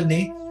 ਮਹਾਰਾਜ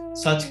ਨੇ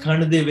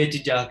ਸੱਚਖੰਡ ਦੇ ਵਿੱਚ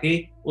ਜਾ ਕੇ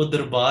ਉਹ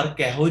ਦਰਬਾਰ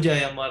ਕਿਹੋ ਜਿਹਾ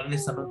ਆ ਮਹਾਰਾਜ ਨੇ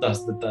ਸਾਨੂੰ ਦੱਸ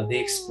ਦਿੱਤਾ.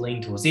 They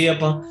explained to us. ਇਹ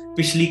ਆਪਾਂ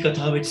ਪਿਛਲੀ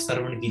ਕਥਾ ਵਿੱਚ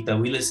ਸਰਵਣ ਕੀਤਾ.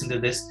 We listened to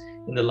this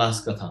in the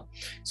last katha.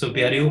 So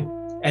ਪਿਆਰਿਓ,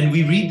 and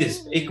we read this.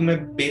 ਇੱਕ ਮੈਂ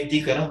ਬੇਨਤੀ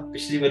ਕਰਾਂ,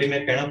 ਪਿਛਲੀ ਵਾਰੀ ਮੈਂ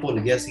ਕਹਿਣਾ ਭੁੱਲ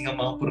ਗਿਆ ਸੀਗਾ,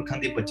 ਮਹਾਂਪੁਰਖਾਂ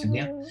ਦੇ ਬਚਨ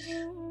ਆ.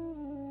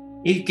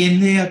 ਇਹ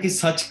ਕਹਿੰਦੇ ਆ ਕਿ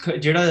ਸੱਚ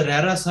ਜਿਹੜਾ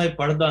ਰਹਿਰਾ ਸਾਹਿਬ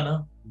ਪੜ੍ਹਦਾ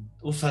ਨਾ,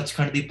 ਉਹ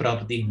ਸੱਚਖੰਡ ਦੀ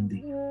ਪ੍ਰਾਪਤੀ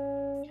ਹੁੰਦੀ,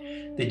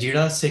 ਤੇ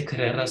ਜਿਹੜਾ ਸਿੱਖ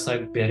ਰਹਿਰਾ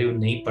ਸਾਹਿਬ ਪਿਆਰਿਓ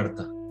ਨਹੀਂ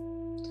ਪੜ੍ਹਦਾ,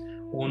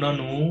 ਉਹਨਾਂ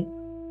ਨੂੰ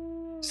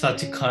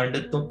ਸੱਚਖੰਡ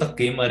ਤੋਂ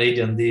ਧੱਕੇ ਮਾਰੇ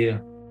ਜਾਂਦੇ ਆ.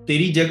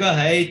 ਤੇਰੀ ਜਗ੍ਹਾ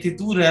ਹੈ ਇੱਥੇ,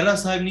 ਤੂੰ ਰਹਿਰਾ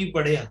ਸਾਹਿਬ ਨਹੀਂ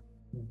ਪੜ੍ਹਿਆ,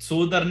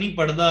 ਸੋਦਰ ਨਹੀਂ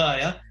ਪੜ੍ਹਦਾ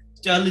ਆਇਆ,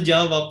 ਚੱਲ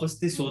ਜਾ ਵਾਪਸ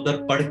ਤੇ ਸੋਦਰ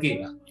ਪੜ੍ਹ ਕੇ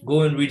ਆ.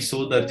 Go and read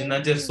Sodar. ਜਿੰਨਾ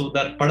ਚਿਰ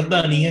ਸੋਦਰ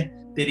ਪੜ੍ਹਦਾ ਨਹੀਂ ਹੈ,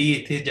 ਤੇਰੀ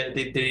ਇੱਥੇ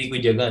ਤੇਰੀ ਕੋਈ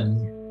ਜਗ੍ਹਾ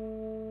ਨਹੀਂ ਹੈ.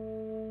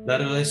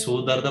 ਦਰਅਸਲ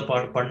ਸੋਦਰ ਦਾ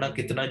ਪਾਠ ਪੜ੍ਹਨਾ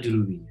ਕਿਤਨਾ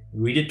ਜ਼ਰੂਰੀ ਹੈ.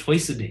 Read it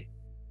twice a day.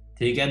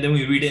 ਠੀਕ ਹੈ, and then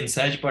we read it in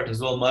Sahaj Path as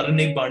well. ਮਹਾਰਾਜ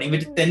ਨੇ ਬਾਣੀ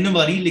ਵਿੱਚ 3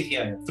 ਵਾਰੀ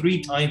ਲਿਖਿਆ ਹੈ, 3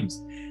 times.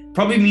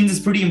 Probably means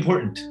it's pretty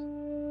important.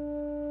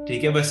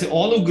 ਠੀਕ ਹੈ, ਵੈਸੇ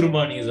all of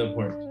Gurbani is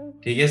important.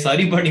 ਠੀਕ ਹੈ,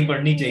 ਸਾਰੀ ਬਾਣੀ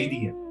ਪੜ੍ਹਨੀ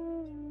ਚਾਹੀਦੀ ਹੈ,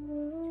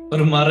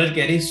 ਪਰ ਮਹਾਰਾਜ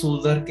ਕਹਿ ਰਹੇ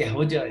ਸੋਦਰ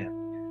ਕਿਹੋ ਜਿਹਾ ਆ?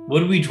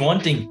 What are we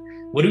wanting?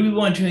 What are we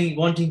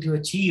wanting to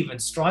achieve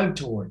and strive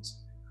towards?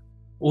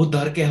 Oh,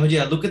 dar keho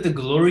jiha. Look at the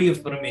glory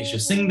of Parameshwar.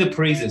 Sing the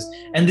praises.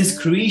 And this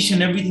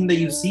creation, everything that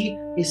you see,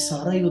 is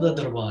sara hi oda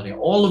darbar hai.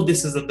 All of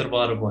this is the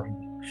darbar of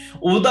Vaheguru.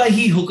 Oda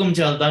hi hukum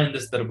chalda in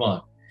this darbar.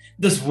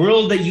 This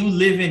world that you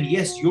live in,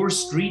 yes, your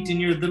street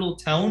in your little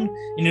town,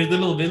 in your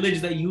little village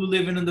that you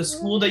live in, and the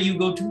school that you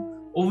go to,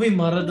 oh we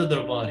mara da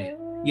darbar hai.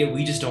 Yet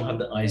we just don't have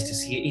the eyes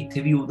to see it.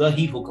 Ithe bhi oda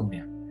hi hukum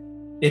hai.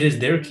 It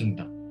is their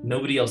kingdom,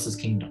 nobody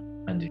else's kingdom.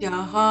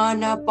 ਜਹਾਂ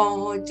ਨਾ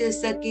ਪਹੁੰਚ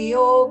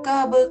ਸਕਿਓ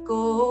ਕਬ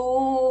ਕੋ.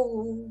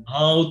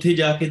 ਹਾਂ, ਉੱਥੇ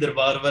ਜਾ ਕੇ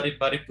ਦਰਬਾਰ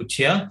ਬਾਰੇ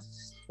ਪੁੱਛਿਆ.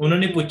 ਉਹਨਾਂ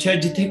ਨੇ ਪੁੱਛਿਆ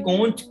ਜਿੱਥੇ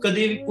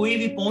ਕਦੇ ਕੋਈ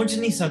ਵੀ ਪਹੁੰਚ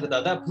ਨਹੀਂ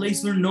ਸਕਦਾ. That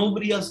place where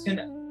nobody else can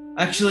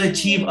actually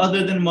achieve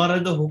other than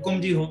ਮਹਾਰਾਜ ਦਾ ਹੁਕਮ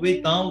ਜੀ ਹੋਵੇ,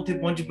 ਤਾਂ ਉੱਥੇ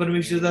ਪਹੁੰਚ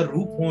ਪਰਮੇਸ਼ਰ ਦਾ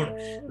ਰੂਪ ਹੋਣ.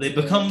 They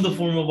become the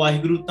form of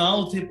Waheguru, ਤਾਂ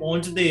ਉੱਥੇ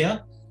ਪਹੁੰਚਦੇ ਆ.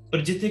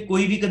 ਪਰ ਜਿੱਥੇ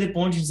ਕੋਈ ਵੀ ਕਦੇ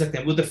ਪਹੁੰਚ ਨਹੀਂ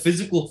ਸਕਦਾ, with a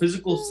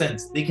physical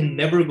sense, they can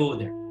never go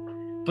there.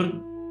 ਪਰ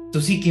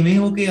ਤੁਸੀਂ ਕਿਵੇਂ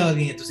ਹੋ ਕੇ ਆ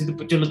ਗਏ ਆ?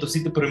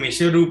 ਤੁਸੀਂ ਤਾਂ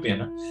ਪਰਮੇਸ਼ਰ ਰੂਪ ਹੈ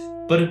ਨਾ,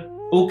 ਪਰ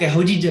ਉਹ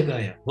ਕਿਹੋ ਜਿਹੀ ਜਗ੍ਹਾ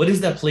ਆ? What is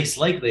that place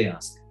like, they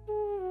ask?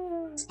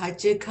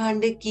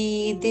 Sachkhand की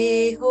दे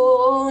हो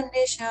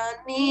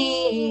निशानी.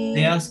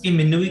 They ask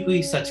him, "Minnu bhi koi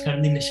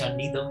sachkhand di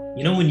nishani do."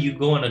 You know, when you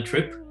go on a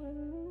trip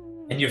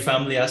and your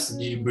family asks,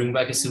 "Did you bring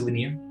back a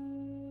souvenir?"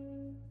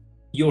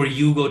 Or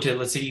you go to,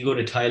 let's say you go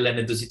to Thailand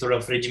and ਤੁਸੀਂ ਥੋੜਾ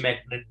fridge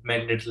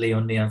magnet ਲੈ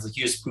ਆਉਂਦੇ ਆ, so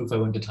here's proof I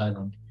went to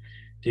Thailand.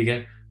 ਠੀਕ ਹੈ,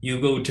 you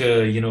go to,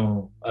 you know,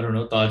 I don't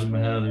know, Taj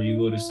Mahal, or you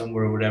go to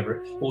somewhere or whatever,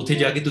 ਉੱਥੇ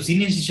ਜਾ ਕੇ ਤੁਸੀਂ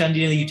ਨਹੀਂ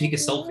ਨਿਸ਼ਾਨੀ, you take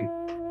a selfie,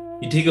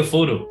 you take a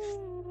photo,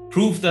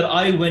 proof that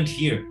I went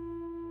here.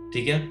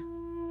 ਠੀਕ ਹੈ,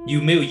 you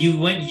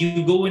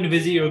go and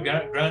visit your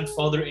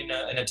grandfather in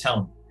a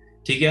town.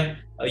 ਠੀਕ ਹੈ,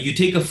 you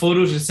take a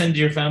photo to send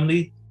to your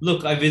family,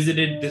 look, I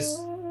visited this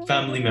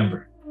family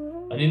member.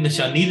 ਅਨੀ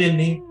ਨਿਸ਼ਾਨੀ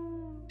ਲੈਣੀ.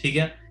 ਠੀਕ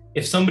ਹੈ,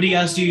 if somebody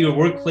asks you, your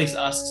workplace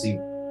asks you,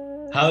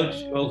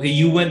 okay,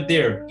 you went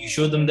there, you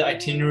show them the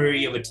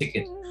itinerary of a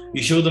ticket,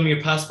 you show them your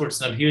passport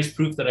stamp, here's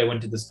proof that I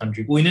went to this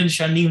country. ਕੋਈ ਨਾ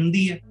ਨਿਸ਼ਾਨੀ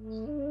ਹੁੰਦੀ ਹੈ,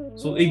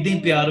 ਸੋ ਇਦਾਂ ਹੀ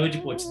ਪਿਆਰ ਵਿੱਚ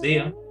ਪੁੱਛਦੇ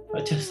ਆ,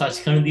 ਅੱਛਾ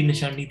ਸੱਚਖੰਡ ਦੀ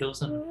ਨਿਸ਼ਾਨੀ ਦਿਓ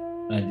ਸਾਨੂੰ.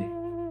 ਹਾਂਜੀ,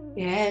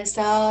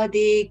 ਐਸਾ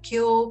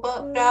ਦੇਖਿਓ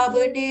ਪ੍ਰਭ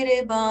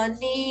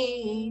ਨਿਰਬਾਨੀ.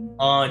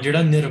 ਹਾਂ,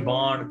 ਜਿਹੜਾ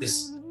ਨਿਰਵਾਣ, this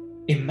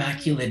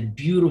immaculate,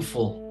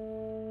 beautiful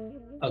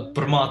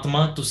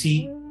ਪਰਮਾਤਮਾ ਤੁਸੀਂ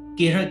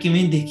ਕਿਹੜਾ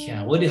ਕਿਵੇਂ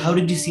ਦੇਖਿਆ? How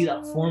did you see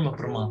that form of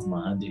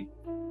ਪਰਮਾਤਮਾ? ਹਾਂਜੀ,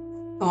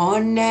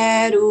 ਕੌਣ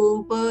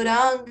ਰੂਪ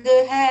ਰੰਗ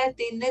ਹੈ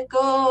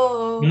ਤਿਨਕੋ.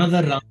 ਉਹਨਾਂ ਦਾ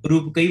ਰੰਗ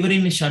ਰੂਪ ਕਈ ਵਾਰੀ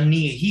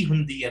ਨਿਸ਼ਾਨੀ ਇਹੀ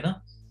ਹੁੰਦੀ ਹੈ ਨਾ,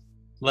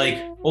 like,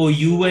 oh,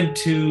 you went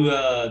to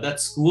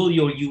that school,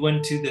 you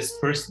went to this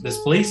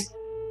place,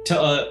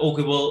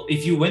 okay, well,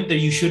 if you went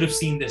there, you should have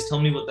seen this,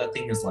 tell me what that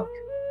thing is like,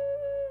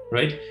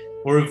 right?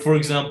 Or for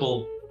example,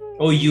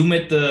 oh, you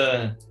met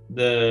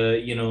the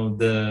you know,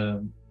 the,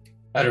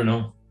 I don't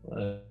know,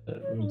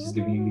 let me just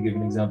give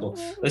an example.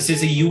 Let's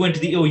just say you went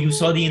to you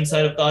saw the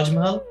inside of Taj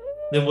Mahal,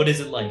 then what is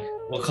it like?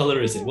 What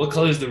color is it? What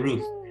color is the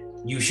roof?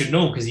 You should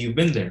know because you've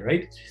been there,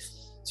 right?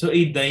 So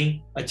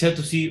acha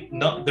tusi,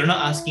 they're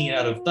not asking it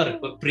out of tark,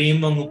 but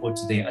prem wangu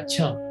puchde,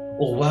 acha,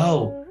 oh wow,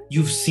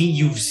 you've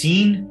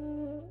seen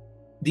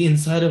the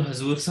inside of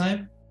Hazur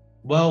Sahib?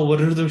 Wow,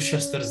 what are those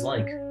shastras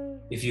like?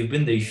 If you've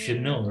been there, you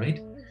should know, right?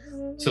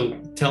 So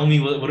tell me,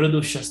 what are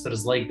those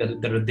shastras like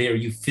that are there?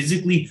 You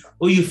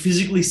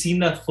physically seen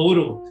that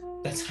photo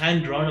that's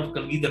hand drawn of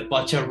Kalgidhar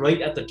Pacha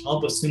right at the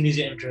top as soon as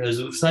you enter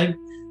Hazur Sahib?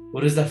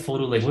 What is that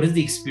photo like? What is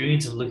the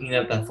experience of looking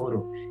at that photo?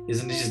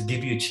 Isn't it just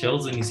give you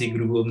chills when you see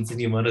Guru Gobind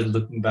Singh Maharaj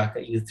looking back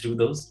at you through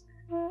those?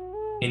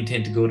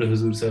 Intent to go to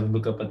Hazur Sahib and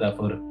look up at that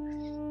photo.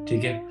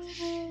 Okay?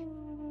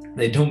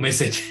 They don't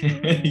miss it.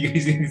 You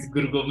see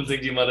Guru Gobind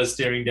Singh Maharaj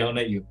staring down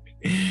at you.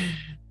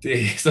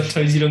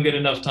 Sometimes you don't get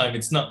enough time.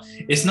 It's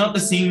not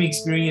the same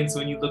experience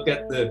when you look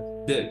at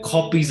the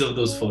copies of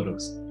those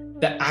photos.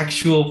 The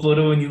actual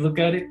photo, when you look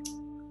at it,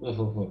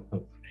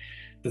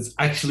 that's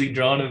actually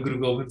drawn of Guru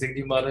Gobind Singh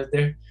Ji Maharaj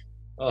there.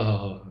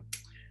 Oh,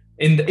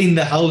 in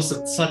the house of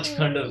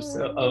Sachkhand of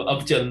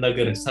Abchal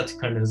Nagar,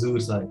 Sachkhand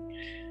Hazur Sahib.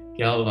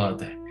 Kya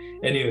baat hai.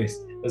 Anyways,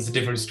 that's a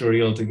different story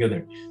altogether.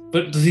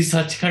 But ਤੁਸੀਂ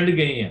Sachkhand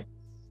ਗਏ ਆ,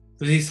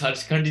 ਤੁਸੀਂ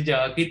Sachkhand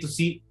ਜਾ ਕੇ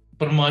ਤੁਸੀਂ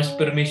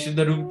ਪਰਮੇਸ਼ਰ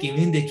ਦਾ ਰੂਪ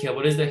ਕਿਵੇਂ ਦੇਖਿਆ?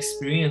 What is the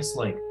experience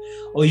like?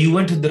 Oh, you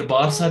went to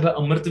Darbar Sahib at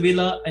Amrit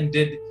Vela and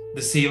did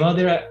the seva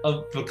there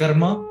of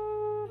Vakarma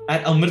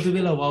at Amrit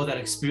Vela. Wow, that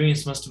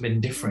experience must have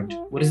been different.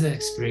 What is that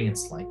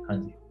experience like?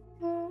 Hanji.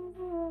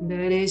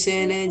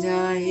 ਦਰਸ਼ਨ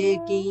ਜਾਏ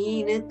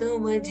ਕੀਨ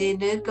ਤੁਮ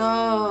ਜਿਨਕਾ.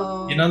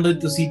 ਜਿਨ੍ਹਾਂ ਦੇ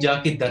ਤੁਸੀਂ ਜਾ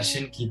ਕੇ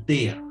ਦਰਸ਼ਨ ਕੀਤੇ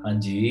ਆ.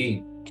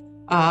 ਹਾਂਜੀ,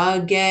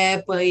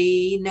 ਆਗੇ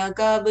ਪਈ ਨਾ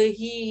ਕਬ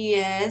ਹੀ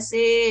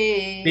ਐਸੇ.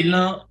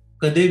 ਪਹਿਲਾਂ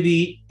ਕਦੇ ਵੀ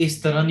ਇਸ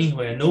ਤਰ੍ਹਾਂ ਨਹੀਂ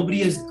ਹੋਇਆ. Nobody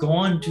has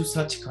gone to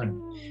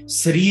Sachkhand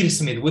ਸਰੀਰ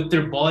ਸਮੇਤ, with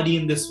their body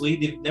in this way.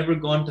 They've never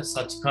gone to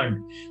Sachkhand.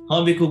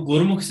 ਹਾਂ, ਵੇਖੋ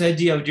ਗੁਰਮੁਖ ਸਾਹਿਬ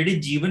ਜੀ ਜਿਹੜੇ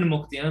ਜੀਵਨ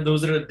ਮੁਕਤ ਹਨ,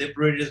 those that are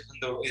liberated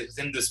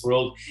in this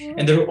world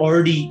and they're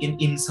already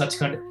in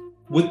Sachkhand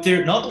with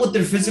their, not with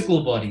their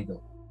physical body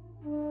though,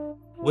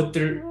 with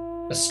their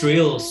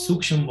astral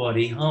suksham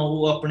body. ਹਾਂ,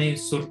 ਉਹ ਆਪਣੇ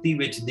ਸੁਰਤੀ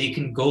ਵਿੱਚ they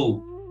can go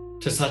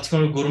to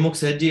Sachkhand. Gurmukh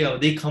Sahib ji,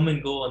 they come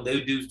and go and they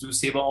do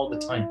seva all the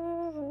time.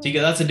 Okay,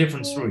 that's a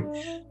different story.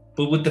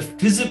 But with the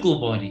physical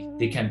body,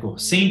 they can't go.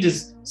 Sant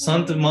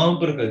Sant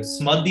Mahampurkh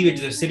Samadhi, which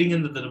they're sitting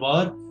in the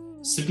darbar.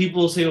 So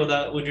people say, oh,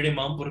 that jehde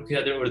Mahampurkh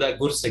or that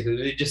Gursikh,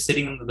 they're just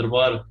sitting in the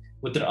darbar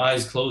with their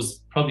eyes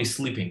closed, probably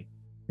sleeping.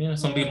 You know,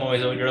 some people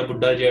always say, jehda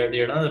buddha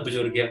jehda na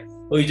bujurg hai,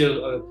 oh jo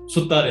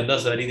sutta rehda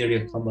sari dehdi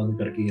akhan band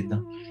karke idda.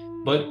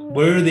 But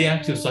where are they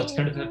actually?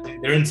 Sachkhand,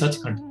 they're in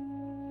Sachkhand.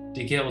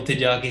 ਠੀਕ ਹੈ, ਉੱਥੇ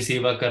ਜਾ ਕੇ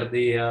ਸੇਵਾ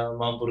ਕਰਦੇ ਆ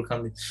ਮਹਾਂਪੁਰਖਾਂ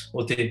ਦੀ.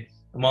 ਉੱਥੇ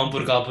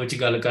ਮਹਾਂਪੁਰਖ ਆਪਸ ਵਿੱਚ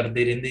ਗੱਲ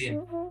ਕਰਦੇ ਰਹਿੰਦੇ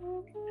ਆ.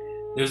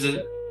 There's a,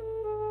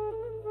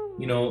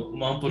 you know,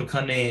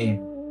 ਮਹਾਂਪੁਰਖਾਂ ਨੇ,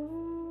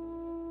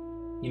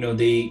 you know,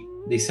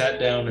 they sat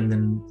down and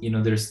then, you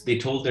know, they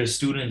told their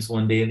students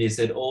one day and they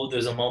said, oh,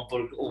 there's a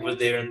Mahampurkh over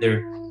there in their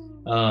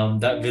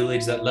that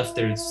village that left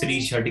their city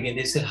shutting. And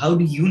they said, how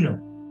do you know?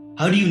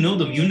 How do you know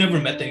them? You never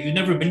met them. You've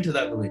never been to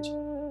that village.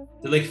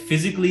 They're like,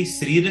 physically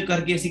ਸਰੀਰਕ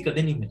ਕਰਕੇ ਅਸੀਂ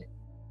ਕਦੇ ਨਹੀਂ ਮਿਲੇ,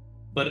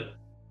 ਪਰ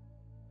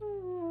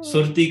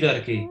ਸੁਰਤੀ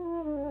ਕਰਕੇ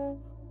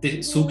ਤੇ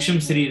ਸੂਖਸ਼ਮ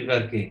ਸਰੀਰ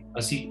ਕਰਕੇ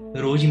ਅਸੀਂ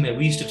ਰੋਜ਼ ਹੀ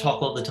we used to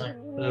talk all the time,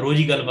 ਰੋਜ਼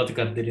ਹੀ ਗੱਲਬਾਤ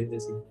ਕਰਦੇ ਰਹਿੰਦੇ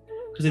ਸੀ,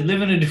 because they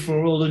live in a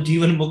different world.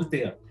 ਜੀਵਨ ਮੁਕਤ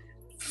ਆ,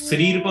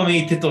 ਸਰੀਰ ਭਾਵੇਂ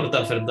ਇੱਥੇ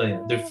ਤੁਰਦਾ ਫਿਰਦਾ ਹੈ,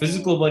 their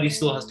physical body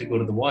still has to go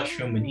to the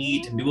washroom and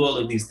eat and do all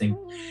of these things.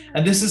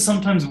 And this is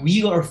sometimes we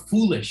are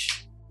foolish.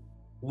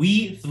 We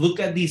look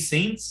at these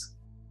saints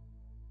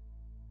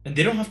and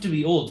they don't have to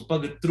be old.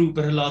 Bhagat Dhru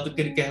Prahlad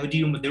ਕਿਹੋ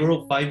ਜਿਹੀ ਉਮਰ, they were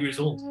all 5 years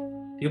old.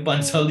 ਇਹ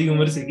 5 ਸਾਲ ਦੀ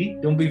ਉਮਰ ਸੀਗੀ.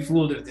 Don't be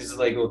fooled if this is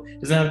like, oh, it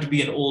doesn't have to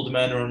be an old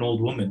man or an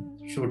old woman.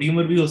 ਛੋਟੀ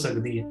ਉਮਰ ਵੀ ਹੋ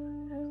ਸਕਦੀ ਹੈ.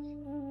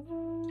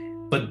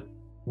 But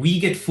we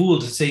get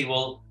fooled to say,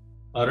 well,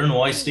 I don't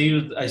know, I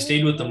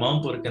stayed with the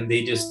Mampurk and they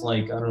just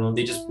like, I don't know,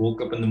 they just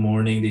woke up in the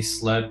morning, they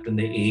slept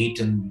and they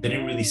ate and they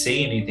didn't really say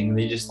anything.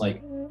 They just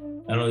like,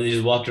 I don't know, they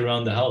just walked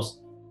around the house.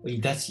 Like,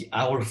 that's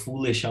our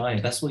foolish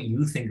eye. That's what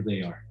you think they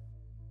are.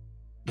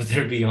 But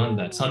they're beyond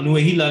that. Sanu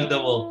ehi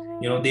lagda, well,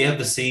 you know, they have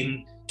the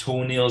same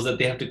toenails that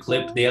they have to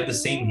clip, they have the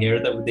same hair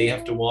that they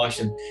have to wash,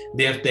 and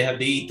they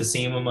eat the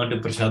same amount of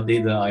prashad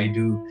that I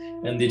do,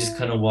 and they just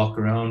kind of walk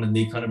around and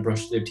they kind of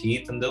brush their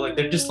teeth and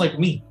they're just like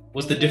me.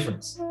 What's the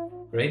difference,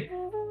 right?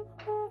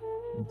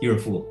 You're a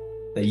fool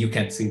that you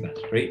can't see that,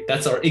 right?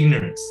 That's our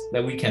ignorance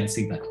that we can't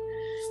see that.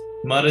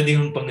 Maharaj di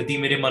hun pangati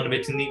mere man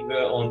vich nahi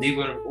aunਦੀ,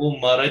 ਪਰ ਉਹ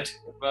Maharaj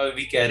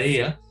ਵੀ ਕਹਿ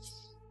ਰਹੇ ਆ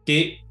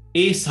ਕਿ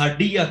ਇਹ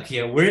ਸਾਡੀ ਅੱਖ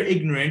ਹੈ, we're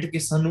ignorant ਕਿ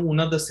ਸਾਨੂੰ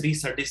ਉਹਨਾਂ ਦਾ ਸਰੀਰ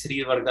ਸਾਡੇ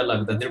ਸਰੀਰ ਵਰਗਾ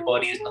ਲੱਗਦਾ. Their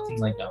body is nothing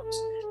like ours,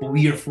 but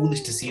we are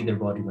foolish to see their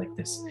body like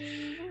this.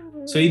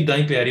 So ਇਦਾਂ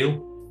ਹੀ ਪਿਆਰਿਓ,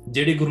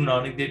 ਜਿਹੜੇ ਗੁਰੂ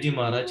ਨਾਨਕ ਦੇਵ ਜੀ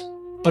ਮਹਾਰਾਜ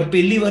ਪਰ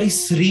ਪਹਿਲੀ ਵਾਰੀ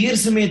ਸਰੀਰ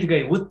ਸਮੇਤ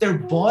ਗਏ, with their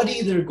body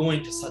they're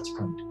going to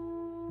Sachkhand.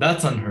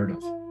 That's unheard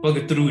of.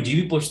 ਭਗਤ ਧਰੂ ਜੀ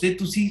ਵੀ ਪੁੱਛਦੇ,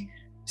 ਤੁਸੀਂ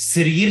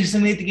ਸਰੀਰ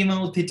ਸਮੇਤ ਕਿਵੇਂ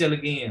ਉੱਥੇ ਚਲ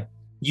ਗਏ ਆ?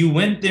 You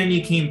went there and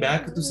you came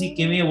back. ਤੁਸੀਂ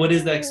ਕਿਵੇਂ, what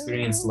is that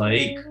experience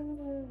like?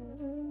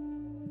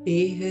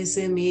 ਦੇਹ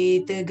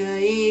ਸਮੇਤ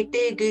ਗਏ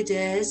ਟਿਗ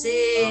ਜੈਸੇ,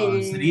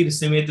 ਸਰੀਰ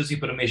ਸਮੇਤ ਤੁਸੀਂ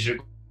ਪਰਮੇਸ਼ਰ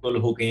ਕੋਲ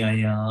ਹੋ ਕੇ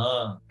ਆਏ ਆ.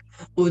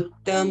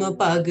 ਉੱਤਮ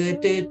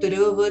ਭਗਤ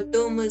ਧਰੁਵ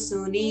ਤੁਮ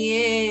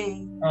ਸੁਨੀਏ.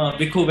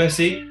 ਵੇਖੋ,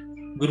 ਵੈਸੇ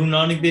ਗੁਰੂ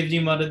ਨਾਨਕ ਦੇਵ ਜੀ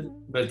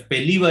ਮਹਾਰਾਜ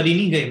ਪਹਿਲੀ ਵਾਰੀ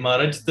ਨਹੀਂ ਗਏ.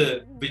 ਮਹਾਰਾਜ ਤਾਂ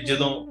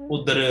ਜਦੋਂ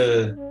ਉਧਰ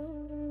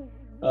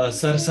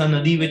ਸਰਸਾ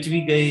ਨਦੀ ਵਿੱਚ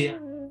ਵੀ ਗਏ ਆ.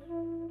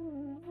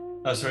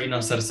 Sorry,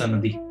 not ਸਰਸਾ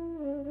ਨਦੀ,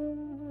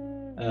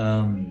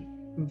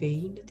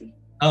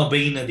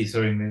 ਬਈ ਨਦੀ,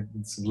 sorry,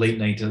 it's late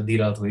night, ਅੱਧੀ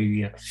ਰਾਤ ਹੋਈ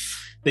ਵੀ ਆ.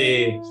 ਤੇ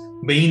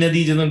ਬਈ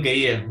ਨਦੀ ਜਦੋਂ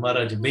ਗਏ ਆ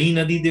ਮਹਾਰਾਜ, ਬਈ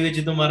ਨਦੀ ਦੇ ਵਿੱਚ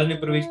ਜਦੋਂ ਮਹਾਰਾਜ ਨੇ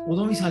ਪ੍ਰਵੇਸ਼,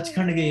 ਉਦੋਂ ਵੀ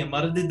ਸੱਚਖੰਡ ਗਏ ਆ,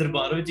 ਮਹਾਰਾਜ ਦੇ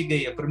ਦਰਬਾਰ ਵਿੱਚ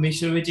ਗਏ ਆ,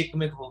 ਪਰਮੇਸ਼ਰ ਵਿੱਚ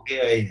ਇੱਕਮਿਕ ਹੋ ਕੇ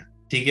ਆਏ ਆ.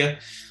 ਠੀਕ ਹੈ,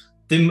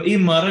 ਤੇ ਇਹ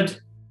ਮਹਾਰਾਜ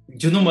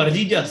ਜਦੋਂ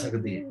ਮਰਜੀ ਜਾ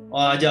ਸਕਦੇ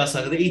ਆ ਜਾ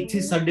ਸਕਦੇ. ਇੱਥੇ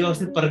ਸਾਡੇ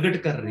ਵਾਸਤੇ ਪ੍ਰਗਟ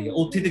ਕਰ ਰਹੇ ਆ.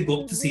 ਉੱਥੇ ਤੇ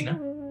ਗੁਪਤ ਸੀ ਨਾ,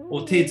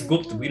 ਉੱਥੇ ਇਟਸ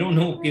ਗੁਪਤ, ਵੀ ਡੋਨਟ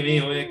ਨੋ ਕਿਵੇਂ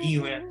ਹੋਇਆ, ਕੀ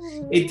ਹੋਇਆ.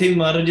 ਇੱਥੇ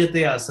ਮਹਾਰਾਜ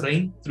ਇਤਿਹਾਸ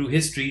ਰਾਹੀਂ, through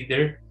history,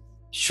 they're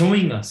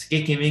showing us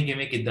ਕਿ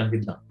ਕਿਵੇਂ ਕਿੱਦਾਂ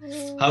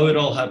how it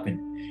all happened.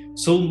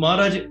 So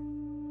ਮਹਾਰਾਜ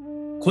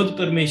ਖੁਦ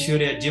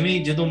ਪਰਮੇਸ਼ਰ ਹੈ, ਜਿਵੇਂ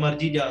ਜਦੋਂ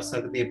ਮਰਜੀ ਜਾ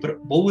ਸਕਦੇ. ਪਰ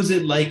what was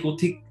it like,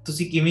 ਉੱਥੇ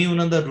ਤੁਸੀਂ ਕਿਵੇਂ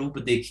ਉਹਨਾਂ ਦਾ ਰੂਪ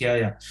ਦੇਖਿਆ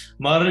ਆ?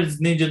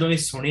 ਮਹਾਰਾਜ ਨੇ ਜਦੋਂ ਇਹ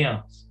ਸੁਣਿਆ,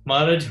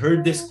 ਮਹਾਰਾਜ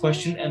heard this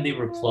question and they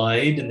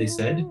replied and they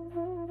said,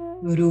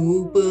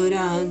 ਰੂਪ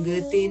ਰੰਗ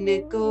ਤਿਨ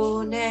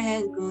ਕੋ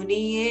ਨਹਿ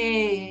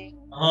ਗੁਨੀਏ.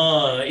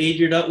 ਹਾਂ, ਇਹ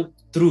ਜਿਹੜਾ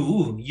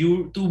ਧਰੂ,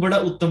 ਤੂੰ ਬੜਾ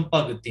ਉੱਤਮ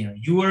ਭਗਤ ਹੈ,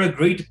 you are a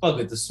great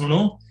ਭਗਤ.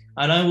 ਸੁਣੋ,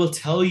 and I will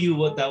tell you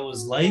what that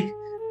was like.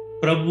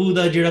 ਪ੍ਰਭੂ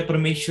ਦਾ ਜਿਹੜਾ,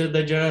 ਪਰਮੇਸ਼ਰ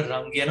ਦਾ ਜਿਹੜਾ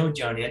ਰੰਗ ਹੈ ਨਾ, ਉਹ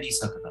ਜਾਣਿਆ ਨਹੀਂ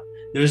ਸਕਦਾ.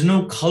 There is no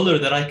color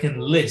that I can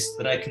list,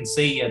 that I can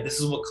say, yeah, this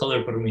is what color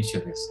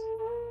Parmeshwar is.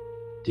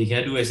 ठीक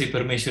है, do I say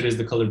Parmeshwar is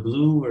the color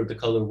blue or the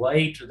color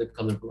white or the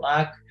color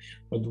black?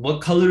 Or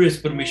what color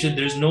is Parmeshwar?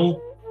 There's no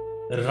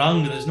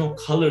rang, there's no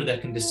color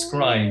that can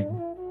describe,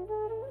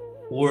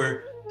 or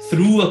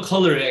through a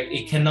color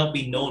it cannot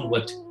be known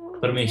what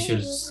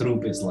Parmeshwar's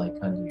Swarup is like.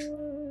 Hanji.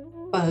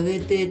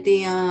 ਭਗਤ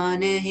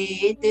ਧਿਆਨ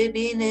ਹੇਤ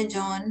ਬਿਨ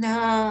ਜਾਨਾ.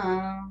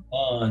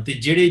 ਤੇ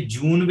ਜਿਹੜੇ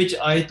ਜੂਨ ਵਿੱਚ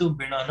ਆਏ ਤੋਂ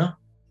ਬਿਨਾ ਨਾ,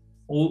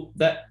 ਉਹ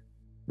that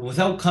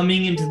without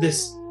coming into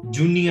this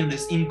union,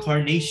 this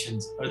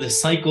incarnations or the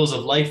cycles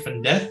of life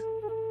and death,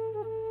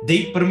 they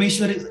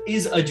Parmeshwar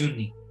is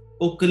ajuni.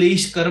 ਉਹ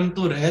ਕਲੇਸ਼ ਕਰਮ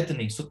ਤੋਂ ਰਹਿਤ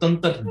ਨਹੀਂ,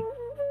 ਸੁਤੰਤਰ ਨਹੀਂ.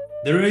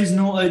 There is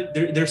no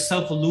they're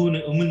self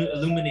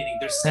illuminating,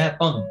 they're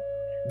sapang,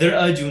 they're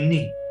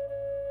ajuni.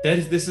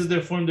 This is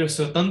their form, they're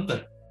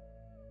sutantar,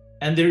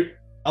 and they're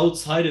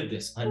outside of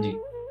this. Hanji.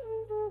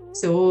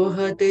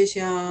 ਸੋਹਤ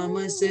ਸ਼ਾਮ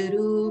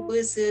ਸਰੂਪ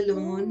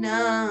ਸਲੋਨਾ.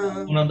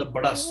 ਉਹਨਾਂ ਦਾ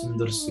ਬੜਾ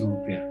ਸੁੰਦਰ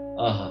ਸਰੂਪ ਹੈ.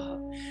 ਆਹਾ,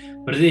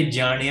 ਪਰ ਇਹ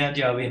ਜਾਣਿਆ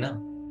ਜਾਵੇ ਨਾ,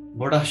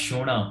 ਬੜਾ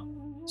ਸੋਹਣਾ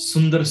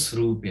ਸੁੰਦਰ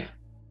ਸਰੂਪ ਹੈ.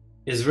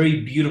 It's very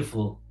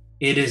beautiful.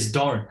 It is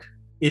dark,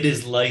 it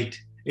is light,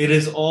 it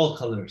is all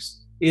colors,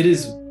 it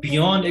is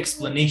beyond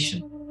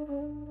explanation.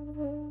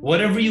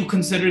 Whatever you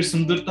consider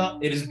sundarta,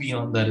 it is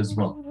beyond that as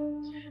well.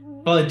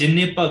 ਪਰ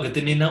ਜਿੰਨੇ ਭਗਤ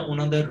ਨੇ ਨਾ,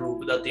 ਉਹਨਾਂ ਦਾ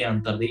ਰੂਪ ਦਾ ਧਿਆਨ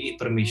ਕਰਦੇ. ਇਹ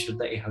ਪਰਮੇਸ਼ਰ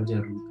ਦਾ ਇਹੋ ਜਿਹਾ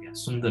ਰੂਪ ਹੈ,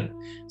 ਸੁੰਦਰ,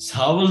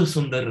 ਸਾਵਲ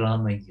ਸੁੰਦਰ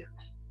ਰਾਮ ਹੈ,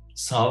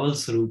 ਸਾਵਲ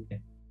ਸਰੂਪ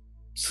ਹੈ,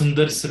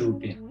 ਸੁੰਦਰ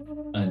ਸਰੂਪ ਹੈ.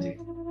 ਹਾਂਜੀ,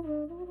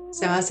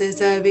 ਸਾਸ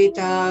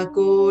ਸਵਿਤਾ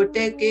ਕੋਟ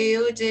ਕੇ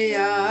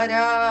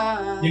ਉਜਿਆਰਾ.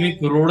 ਜਿਵੇਂ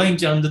ਕਰੋੜਾਂ ਹੀ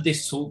ਚੰਦ ਤੇ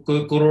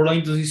ਕਰੋੜਾਂ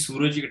ਹੀ ਤੁਸੀਂ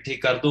ਸੂਰਜ ਇਕੱਠੇ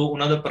ਕਰ ਦੋ,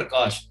 ਉਹਨਾਂ ਦਾ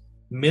ਪ੍ਰਕਾਸ਼,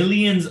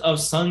 millions of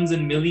suns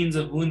and millions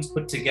of moons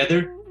put together,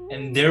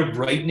 and their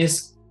brightness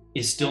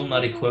is still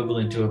not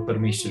equivalent to a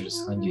Parmeshwar's.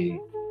 ਹਾਂਜੀ,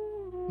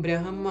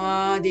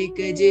 ਬ੍ਰਹਮਾਦਿਕ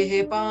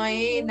ਜਿਹ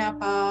ਪਾਏ ਨਾ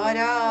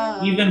ਪਾਰਾ.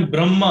 Even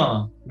Brahma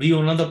ਵੀ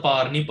ਉਹਨਾਂ ਦਾ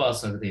ਪਾਰ ਨਹੀਂ ਪਾ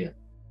ਸਕਦੇ ਆ.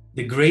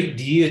 The great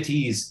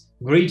deities,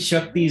 great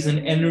shaktis and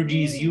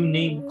energies, you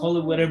name, call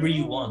it whatever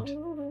you want.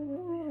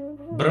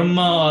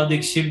 Brahma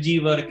adik Shivji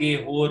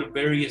varge or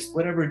various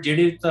whatever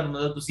jede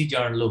dharma da tusi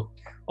jaan lo,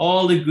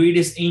 all the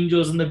greatest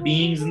angels and the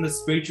beings and the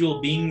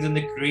spiritual beings and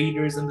the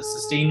creators and the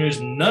sustainers,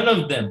 none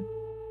of them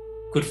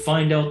could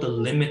find out the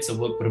limits of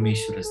what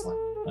Parameshwar is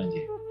like.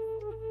 Anji.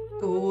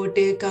 कोट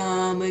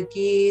काम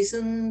की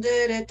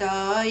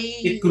सुंदरताई.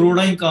 एक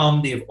करोड़ा ही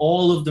Kamdev,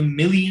 all of the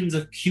millions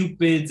of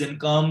Cupids and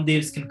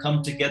Kamdevs can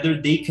come together.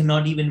 They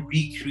cannot even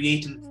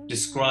recreate and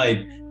describe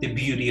the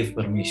beauty of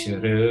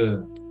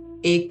Parameshwar.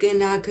 एक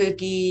नाख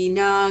की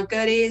ना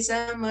करे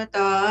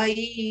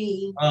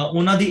समताई.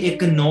 ਉਹਨਾਂ ਦੀ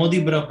ਇੱਕ ਨੌ ਦੀ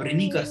ਬਰਾਬਰੀ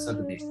ਨਹੀਂ ਕਰ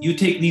ਸਕਦੇ. You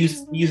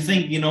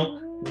think,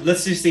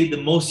 let's just say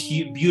the most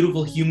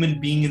beautiful human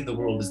being in the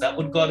world. Is that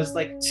what God is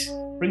like?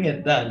 Bring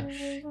it that.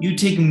 You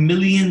take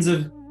millions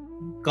of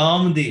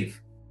Kamdev,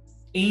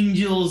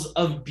 angels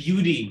of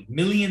beauty,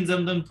 millions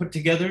of them put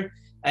together,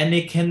 and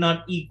they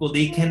cannot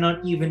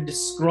even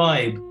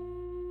describe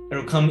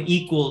or come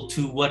equal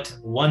to what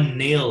one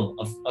nail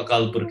of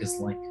Akal Purkh is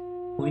like.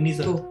 Koi nahi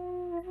sakta.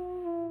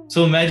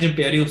 So imagine,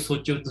 pyareo,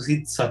 socho tusi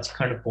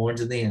Sachkhand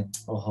pahunchde hain.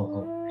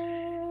 Oh.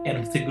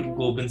 And the Guru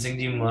Gobind Singh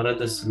Ji Maharaj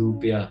da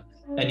swaroop ya,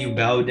 and you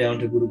bow down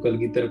to Guru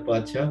Kalgitar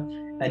Pacha,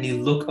 and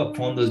you look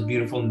upon those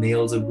beautiful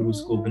nails of Guru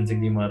Gobind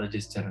Singh Ji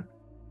Maharaj's charan.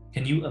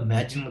 Can you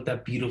imagine what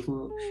that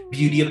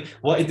beauty of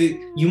what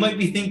you might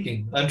be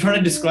thinking? I'm trying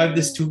to describe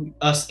this to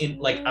us in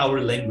like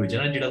our language,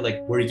 and like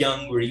we're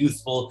young, we're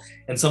youthful,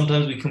 and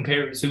sometimes we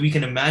compare, so we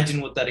can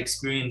imagine what that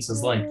experience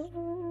is like.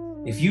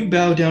 If you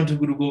bow down to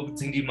Guru Gobind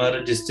Singh Ji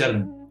Maharaj's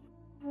charan,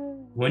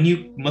 when you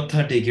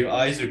matha take, your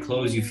eyes are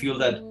closed, you feel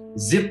that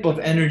zip of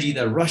energy,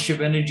 that rush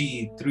of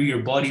energy through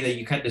your body that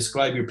you can't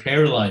describe. You're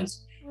paralyzed,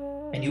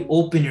 and you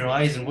open your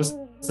eyes, and what's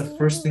the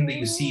first thing that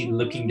you see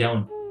looking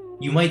down?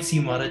 You might see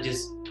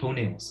Maharaj's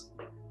toenails,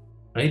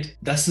 right?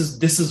 This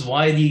is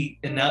why the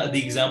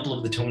example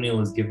of the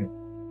toenail is given.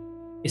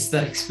 It's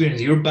that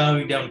experience. You're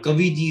bowing down.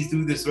 Kaviji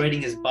through this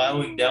writing is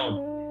bowing down.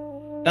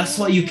 That's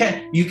why you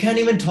can't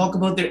even talk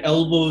about their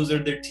elbows or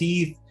their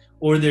teeth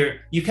or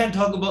you can't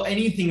talk about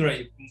anything,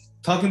 right?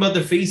 Talking about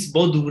their face,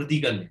 bahut dur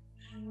di gal hai.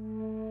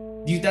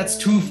 That's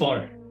too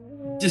far.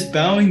 Just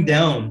bowing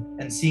down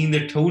and seeing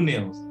their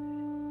toenails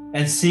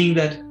and seeing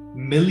that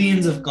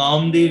millions of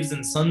Kamdevs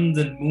and suns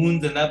and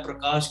moons and that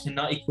Prakash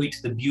cannot equate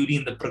to the beauty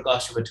and the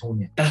Prakash of a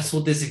toenail. That's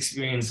what this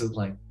experience is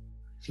like.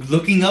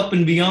 Looking up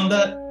and beyond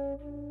that,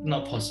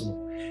 not possible.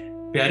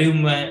 Pyareo,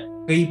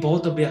 main kai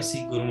bahut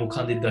abhyasi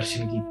Gurumukhan de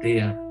darshan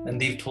kite hain,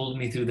 and they've told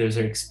me through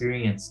their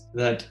experience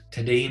that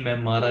today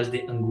main Maharaj de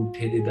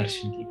anguthe de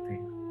darshan kite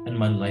hain, and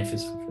my life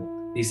is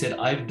fulfilled. They said,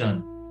 I've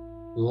done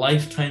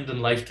lifetimes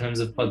and lifetimes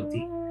of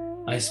bhakti.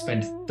 I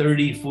spent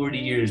 30, 40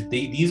 years.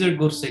 These are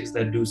Gursikhs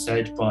that do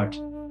Sahaj Path,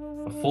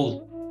 a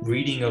full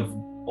reading of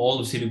all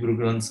of Sri Guru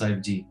Granth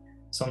Sahib Ji,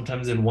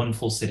 sometimes in one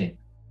full sitting,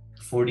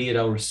 48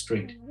 hours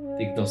straight.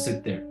 They'll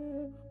sit there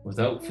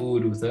without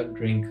food, without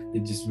drink. They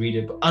just read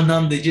it. But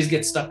Anand, they just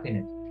get stuck in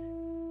it.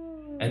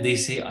 And they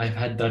say, I've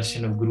had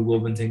darshan of Guru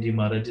Gobind Singh Ji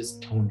Maharaj's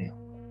toenail.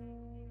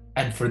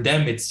 And for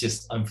them, it's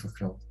just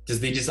unfulfilled.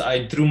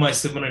 I threw my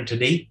Simran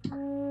today.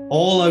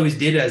 All I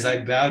did as I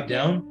bowed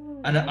down,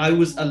 and I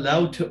was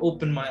allowed to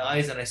open my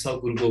eyes, and I saw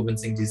Guru Gobind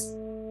Singh Ji's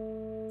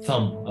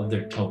thumb of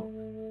their toe.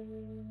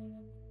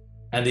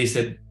 And they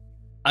said,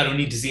 I don't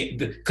need to see it.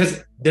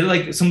 Because they're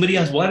like, somebody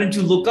asked, why didn't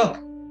you look up?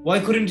 Why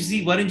couldn't you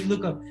see? Why didn't you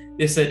look up?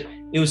 They said,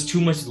 it was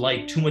too much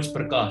light, too much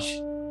Prakash.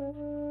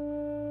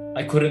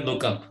 I couldn't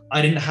look up.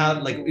 I didn't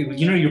have,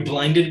 you're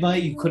blinded by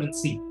it, you couldn't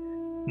see.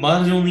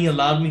 Maharaj only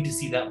allowed me to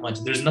see that much.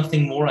 There's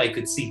nothing more I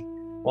could see.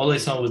 All I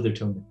saw was their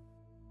toenail.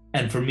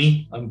 And for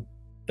me,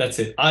 that's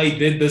it. I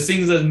did the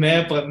things that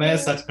main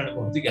Sachkhand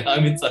pahunch gaya.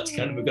 I'm in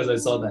Sachkhand because I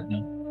saw that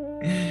now.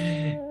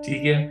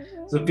 ठीक है.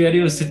 So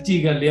pyareo,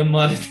 सच्ची गल है,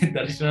 Maharaj de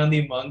darshan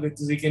di mang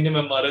तुसी कहंदे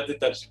मैं Maharaj de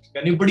darshan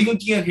करने बड़ी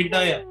ऊंचियां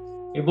खिड्डां आ.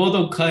 ये बहुत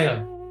औखा आ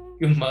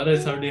कि Maharaj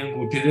साडे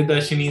अंगूठे de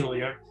darshan ही हो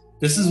जाण.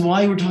 This is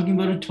why we're talking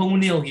about a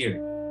toenail here.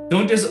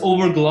 Don't just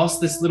overgloss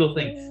this little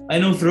thing. I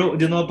know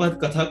ਜਦੋਂ ਆਪਾਂ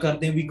ਕਥਾ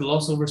ਕਰਦੇ ਹਾਂ, we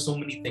gloss over so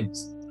many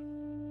things.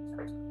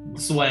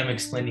 This is why I'm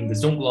explaining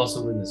this. Don't gloss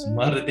over this.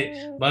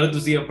 Maharaj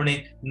ਤੁਸੀਂ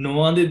ਆਪਣੇ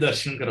ਨੌਵਾਂ ਦੇ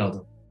ਦਰਸ਼ਨ ਕਰਾ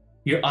ਦਿਓ.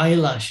 Your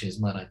eyelashes,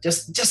 Maharaj.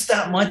 Just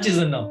that much is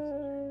enough.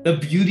 The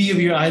beauty of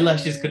your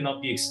eyelashes could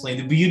not be explained.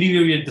 The beauty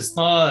of your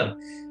dastar,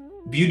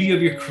 beauty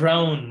of your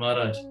crown,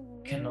 Maharaj,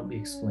 cannot be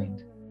explained.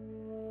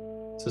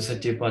 So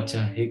Sache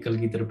Pacha, Hey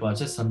Kalgitar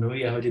Pacha, Sanu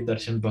eho je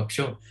darshan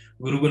baksho.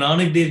 Guru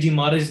Nanak Dev Ji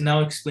Maharaj is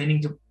now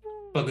explaining to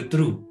Bhagat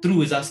Dhru.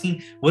 Dhru is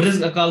asking, what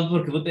is Akal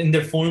Purkh? In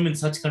their form in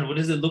such kind, what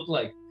does it look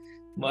like?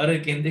 Maharaj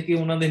ਕਹਿੰਦੇ ਕਿ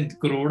ਉਹਨਾਂ ਦੇ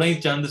ਕਰੋੜਾਂ ਹੀ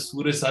ਚੰਦ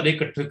ਸੂਰਜ ਸਾਰੇ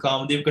ਇਕੱਠੇ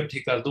ਕਾਮਦੇਵ ਇਕੱਠੇ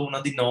ਕਰ ਦੋ,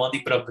 ਉਹਨਾਂ ਦੀ ਨੌਵਾਂ ਦੀ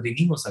ਬਰਾਬਰੀ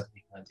ਨਹੀਂ ਹੋ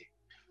ਸਕਦੀ. ਹਾਂਜੀ.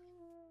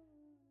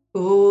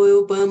 ਕੋਈ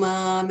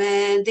ਉਪਮਾ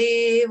ਮੈਂ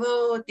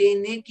ਦੇਵੋ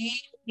ਤਿਨ ਕੀ.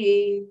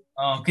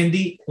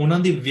 ਕਹਿੰਦੀ ਉਹਨਾਂ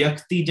ਦੀ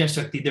ਵਿਅਕਤੀ ਜਾਂ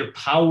ਸ਼ਕਤੀ, their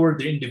power,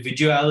 their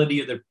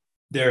individuality, or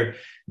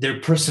their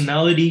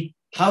personality,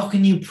 how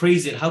can you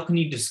praise it? How can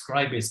you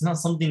describe it? It's not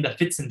something that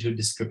fits into a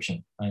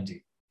description. ਹਾਂਜੀ.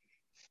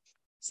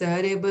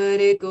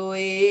 सरबर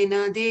कोई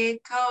न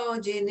देखो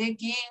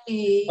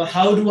जिनकी. But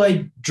how do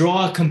I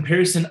draw a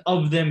comparison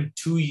of them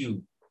to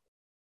you?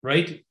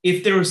 right?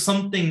 If there was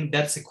something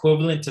that's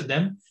equivalent to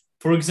them,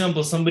 for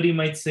example, somebody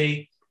might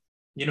say,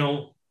 you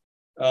know,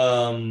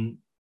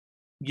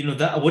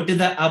 that what did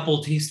that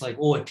apple taste like?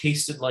 Oh, it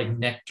tasted like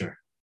nectar,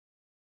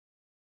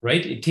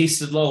 right? It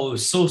tasted, oh, it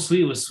was so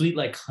sweet. It was sweet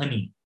like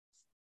honey.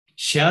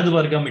 Shad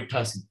varga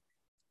mitha si.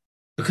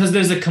 Because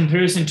there's a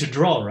comparison to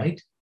draw,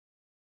 right?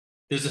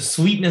 There's a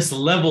sweetness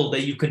level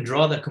that you can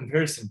draw that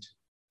comparison to.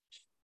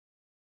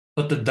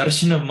 But the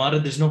darshan of Mara,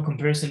 there's no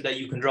comparison that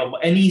you can draw.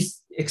 Any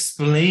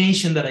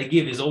explanation that I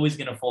give is always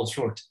going to fall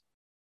short.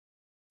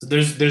 So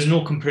there's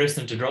no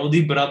comparison to draw.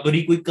 Udi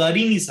barabari koi kar hi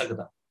nahi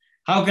sakda.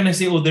 How can I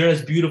say, oh, they're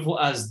as beautiful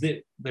as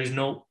this? There's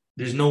no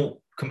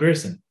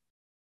comparison.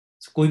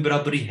 So koi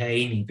barabari hai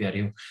hi nahi,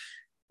 pyareo.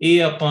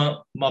 ਇਹ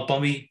ਆਪਾਂ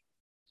ਵੀ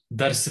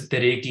ਦਰਸ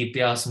ਤੇਰੇ ਕੀ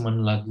ਪਿਆਸ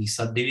ਮਨ ਲੱਗੀ,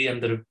 ਸਾਡੇ ਵੀ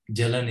ਅੰਦਰ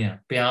ਜਲਨ ਆ,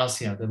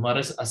 ਪਿਆਸ ਆ, ਤੇ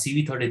ਮਹਾਰਾਜ ਅਸੀਂ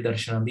ਵੀ ਤੁਹਾਡੇ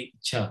ਦਰਸ਼ਨਾਂ ਦੀ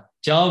ਇੱਛਾ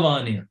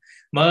ਚਾਹਵਾਨ ਆ।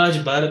 ਮਹਾਰਾਜ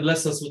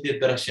bless us with your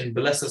darshan,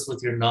 bless us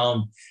with your naam,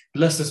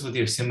 bless us with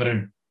your simran,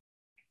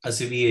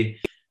 ਅਸੀਂ ਵੀ ਇਹ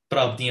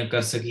ਪ੍ਰਾਪਤੀਆਂ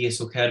ਕਰ ਸਕੀਏ।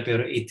 ਸੋ ਖੈਰ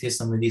ਪਿਆਰਿਓ, ਇੱਥੇ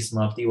ਸਮੇਂ ਦੀ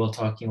ਸਮਾਪਤੀ। while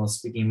talking, while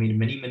speaking, made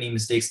many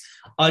mistakes।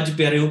 ਅੱਜ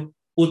ਪਿਆਰਿਓ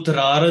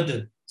ਉਤਰਾਰਧ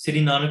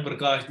ਸ੍ਰੀ ਨਾਨਕ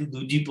ਪ੍ਰਕਾਸ਼ ਦੀ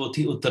ਦੂਜੀ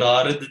ਪੋਥੀ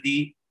ਉਤਰਾਰਧ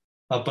ਦੀ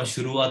ਆਪਾਂ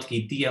ਸ਼ੁਰੂਆਤ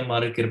ਕੀਤੀ ਆ।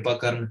 ਮਹਾਰਾਜ ਕਿਰਪਾ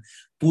ਕਰਨ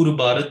ਪੂਰਬ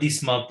ਭਾਰਤ ਦੀ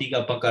ਸਮਾਪਤੀ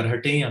ਆਪਾਂ ਕਰ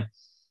ਹਟੇ ਆ।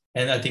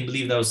 And I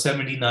believe that was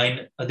 79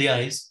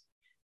 adhyayas.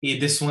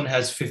 This one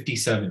has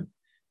 57.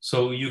 So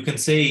you can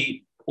say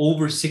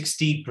over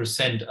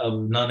 60% of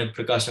Nanak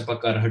Prakash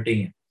Apakar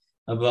hate.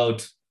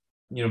 About,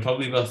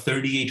 probably about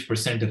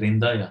 38%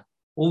 ਰਹਿੰਦਾ ਆ।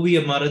 ਉਹ ਵੀ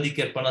ਹਮਾਰਾ ਦੀ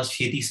ਕਿਰਪਾ ਨਾਲ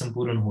ਛੇਤੀ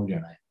ਸੰਪੂਰਨ ਹੋ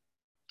ਜਾਣਾ ਹੈ।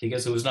 ਠੀਕ ਹੈ,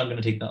 so it's not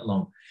going to take that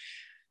long।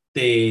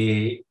 ਤੇ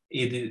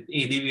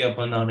ਇਹਦੀ ਵੀ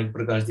ਆਪਾਂ ਨਾਨਕ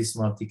ਪ੍ਰਕਾਸ਼ ਦੀ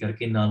ਸਮਾਪਤੀ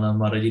ਕਰਕੇ ਨਾਲ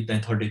ਮਹਾਰਾਜ ਜੀ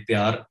ਤੁਹਾਡੇ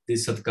ਪਿਆਰ ਤੇ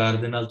ਸਤਿਕਾਰ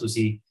ਦੇ ਨਾਲ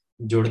ਤੁਸੀਂ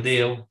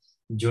ਜੁੜਦੇ ਹੋ।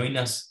 Join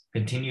us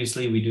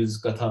continuously। We do this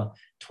katha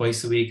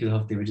twice a week।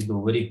 ਹਫ਼ਤੇ ਵਿੱਚ 2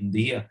 ਵਾਰੀ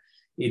ਹੁੰਦੀ ਆ।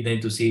 ਇੱਦਾਂ ਹੀ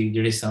ਤੁਸੀਂ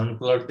ਜਿਹੜੇ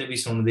SoundCloud ਤੇ ਵੀ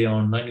ਸੁਣਦੇ ਆ,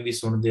 ਆਨਲਾਈਨ ਵੀ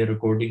ਸੁਣਦੇ ਆ,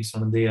 ਰਿਕਾਰਡਿੰਗ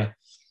ਸੁਣਦੇ ਆ,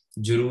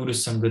 ਜ਼ਰੂਰ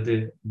ਸੰਗਤ।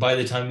 By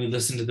the time you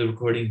listen to the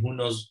recording, who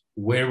knows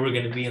where we're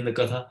going to be in the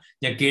katha,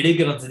 ਜਾਂ ਕਿਹੜੇ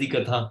ਗ੍ਰੰਥ ਦੀ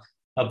ਕਥਾ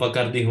ਆਪਾਂ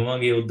ਕਰਦੇ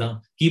ਹੋਵਾਂਗੇ। ਉਦਾਂ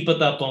ਕੀ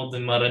ਪਤਾ ਆਪਾਂ ਉਦੋਂ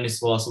ਮਹਾਰਾਜ ਨੇ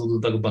ਸਵਾਸ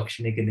ਉਦੋਂ ਤੱਕ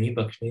ਬਖਸ਼ਣੇ ਕਿ ਨਹੀਂ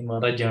ਬਖਸ਼ਣੇ,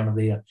 ਮਹਾਰਾਜ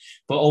ਜਾਣਦੇ ਆ।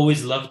 But always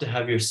love to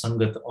have your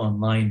ਸੰਗਤ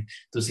online।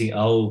 ਤੁਸੀਂ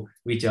ਆਓ,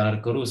 ਵਿਚਾਰ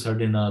ਕਰੋ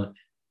ਸਾਡੇ ਨਾਲ,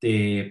 ਤੇ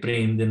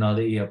ਪ੍ਰੇਮ ਦੇ ਨਾਲ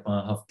ਇਹ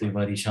ਆਪਾਂ ਹਫ਼ਤੇ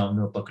ਵਾਰੀ ਸ਼ਾਮ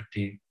ਨੂੰ ਆਪਾਂ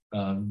ਇਕੱਠੇ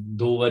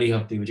 2 ਵਾਰੀ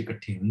ਹਫ਼ਤੇ ਵਿੱਚ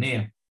ਇਕੱਠੇ ਹੁੰਦੇ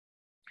ਆ।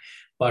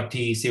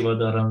 ਪਾਠੀ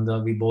ਸੇਵਾਦਾਰਾਂ ਦਾ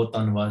ਵੀ ਬਹੁਤ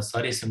ਧੰਨਵਾਦ,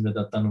 ਸਾਰੇ ਸੰਗਤ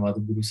ਦਾ ਧੰਨਵਾਦ,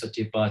 ਗੁਰੂ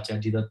ਸੱਚੇ ਪਾਤਸ਼ਾਹ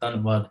ਜੀ ਦਾ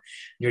ਧੰਨਵਾਦ,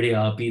 ਜਿਹੜੇ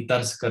ਆਪ ਹੀ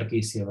ਤਰਸ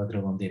ਕਰਕੇ ਸੇਵਾ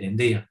ਕਰਵਾਉਂਦੇ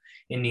ਰਹਿੰਦੇ ਆ।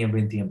 ਇੰਨੀਆਂ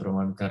ਬੇਨਤੀਆਂ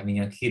ਪ੍ਰਵਾਨ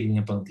ਕਰਨੀਆਂ।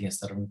 ਅਖੀਰਲੀਆਂ ਪੰਕਤੀਆਂ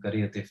ਸਰਵਣ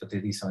ਕਰੇ ਅਤੇ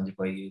ਫਤਿਹ ਦੀ ਸਾਂਝ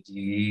ਪਾਈਏ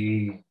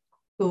ਜੀ।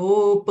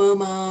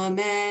 ਤੋਪਮਾ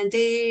ਮੈਂ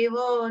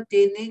ਦੇਵੋ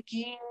ਤਿਨ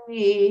ਕੀ,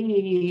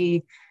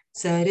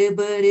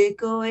 ਸਰਬਰ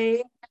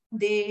ਕੋਏ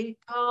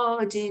देखो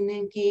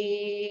जिनकी।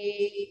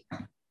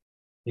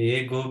 हे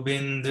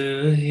गोविंद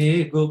हे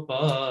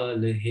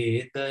गोपाल हे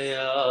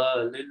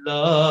दयाल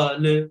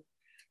लाल,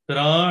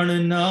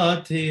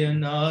 प्राणनाथ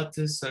अनाथ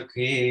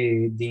सखे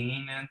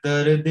दीन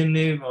दर्द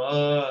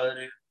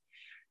निवार,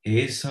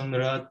 हे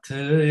समर्थ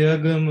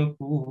अगम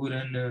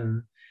पूरन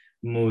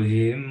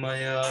मोहे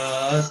मया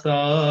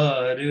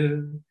तार,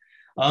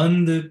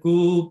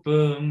 अंधकूप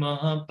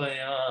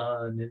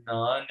महापयान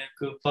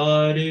नानक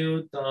पार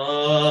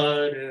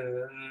उतार।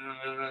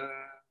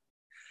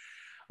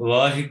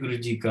 वाहिगुरु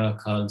जी का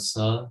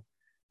खालसा,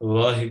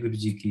 वाहिगुरु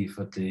जी की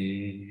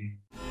फतेह।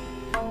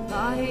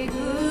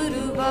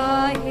 वाहिगुरु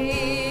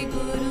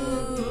वाहिगुरु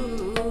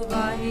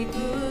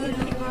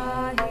वाहिगुरु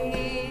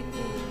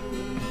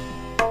वाहिगुरु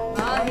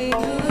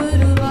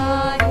वाहिगुरु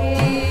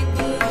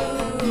वाहिगुरु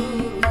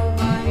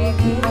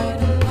वाहिगुरु।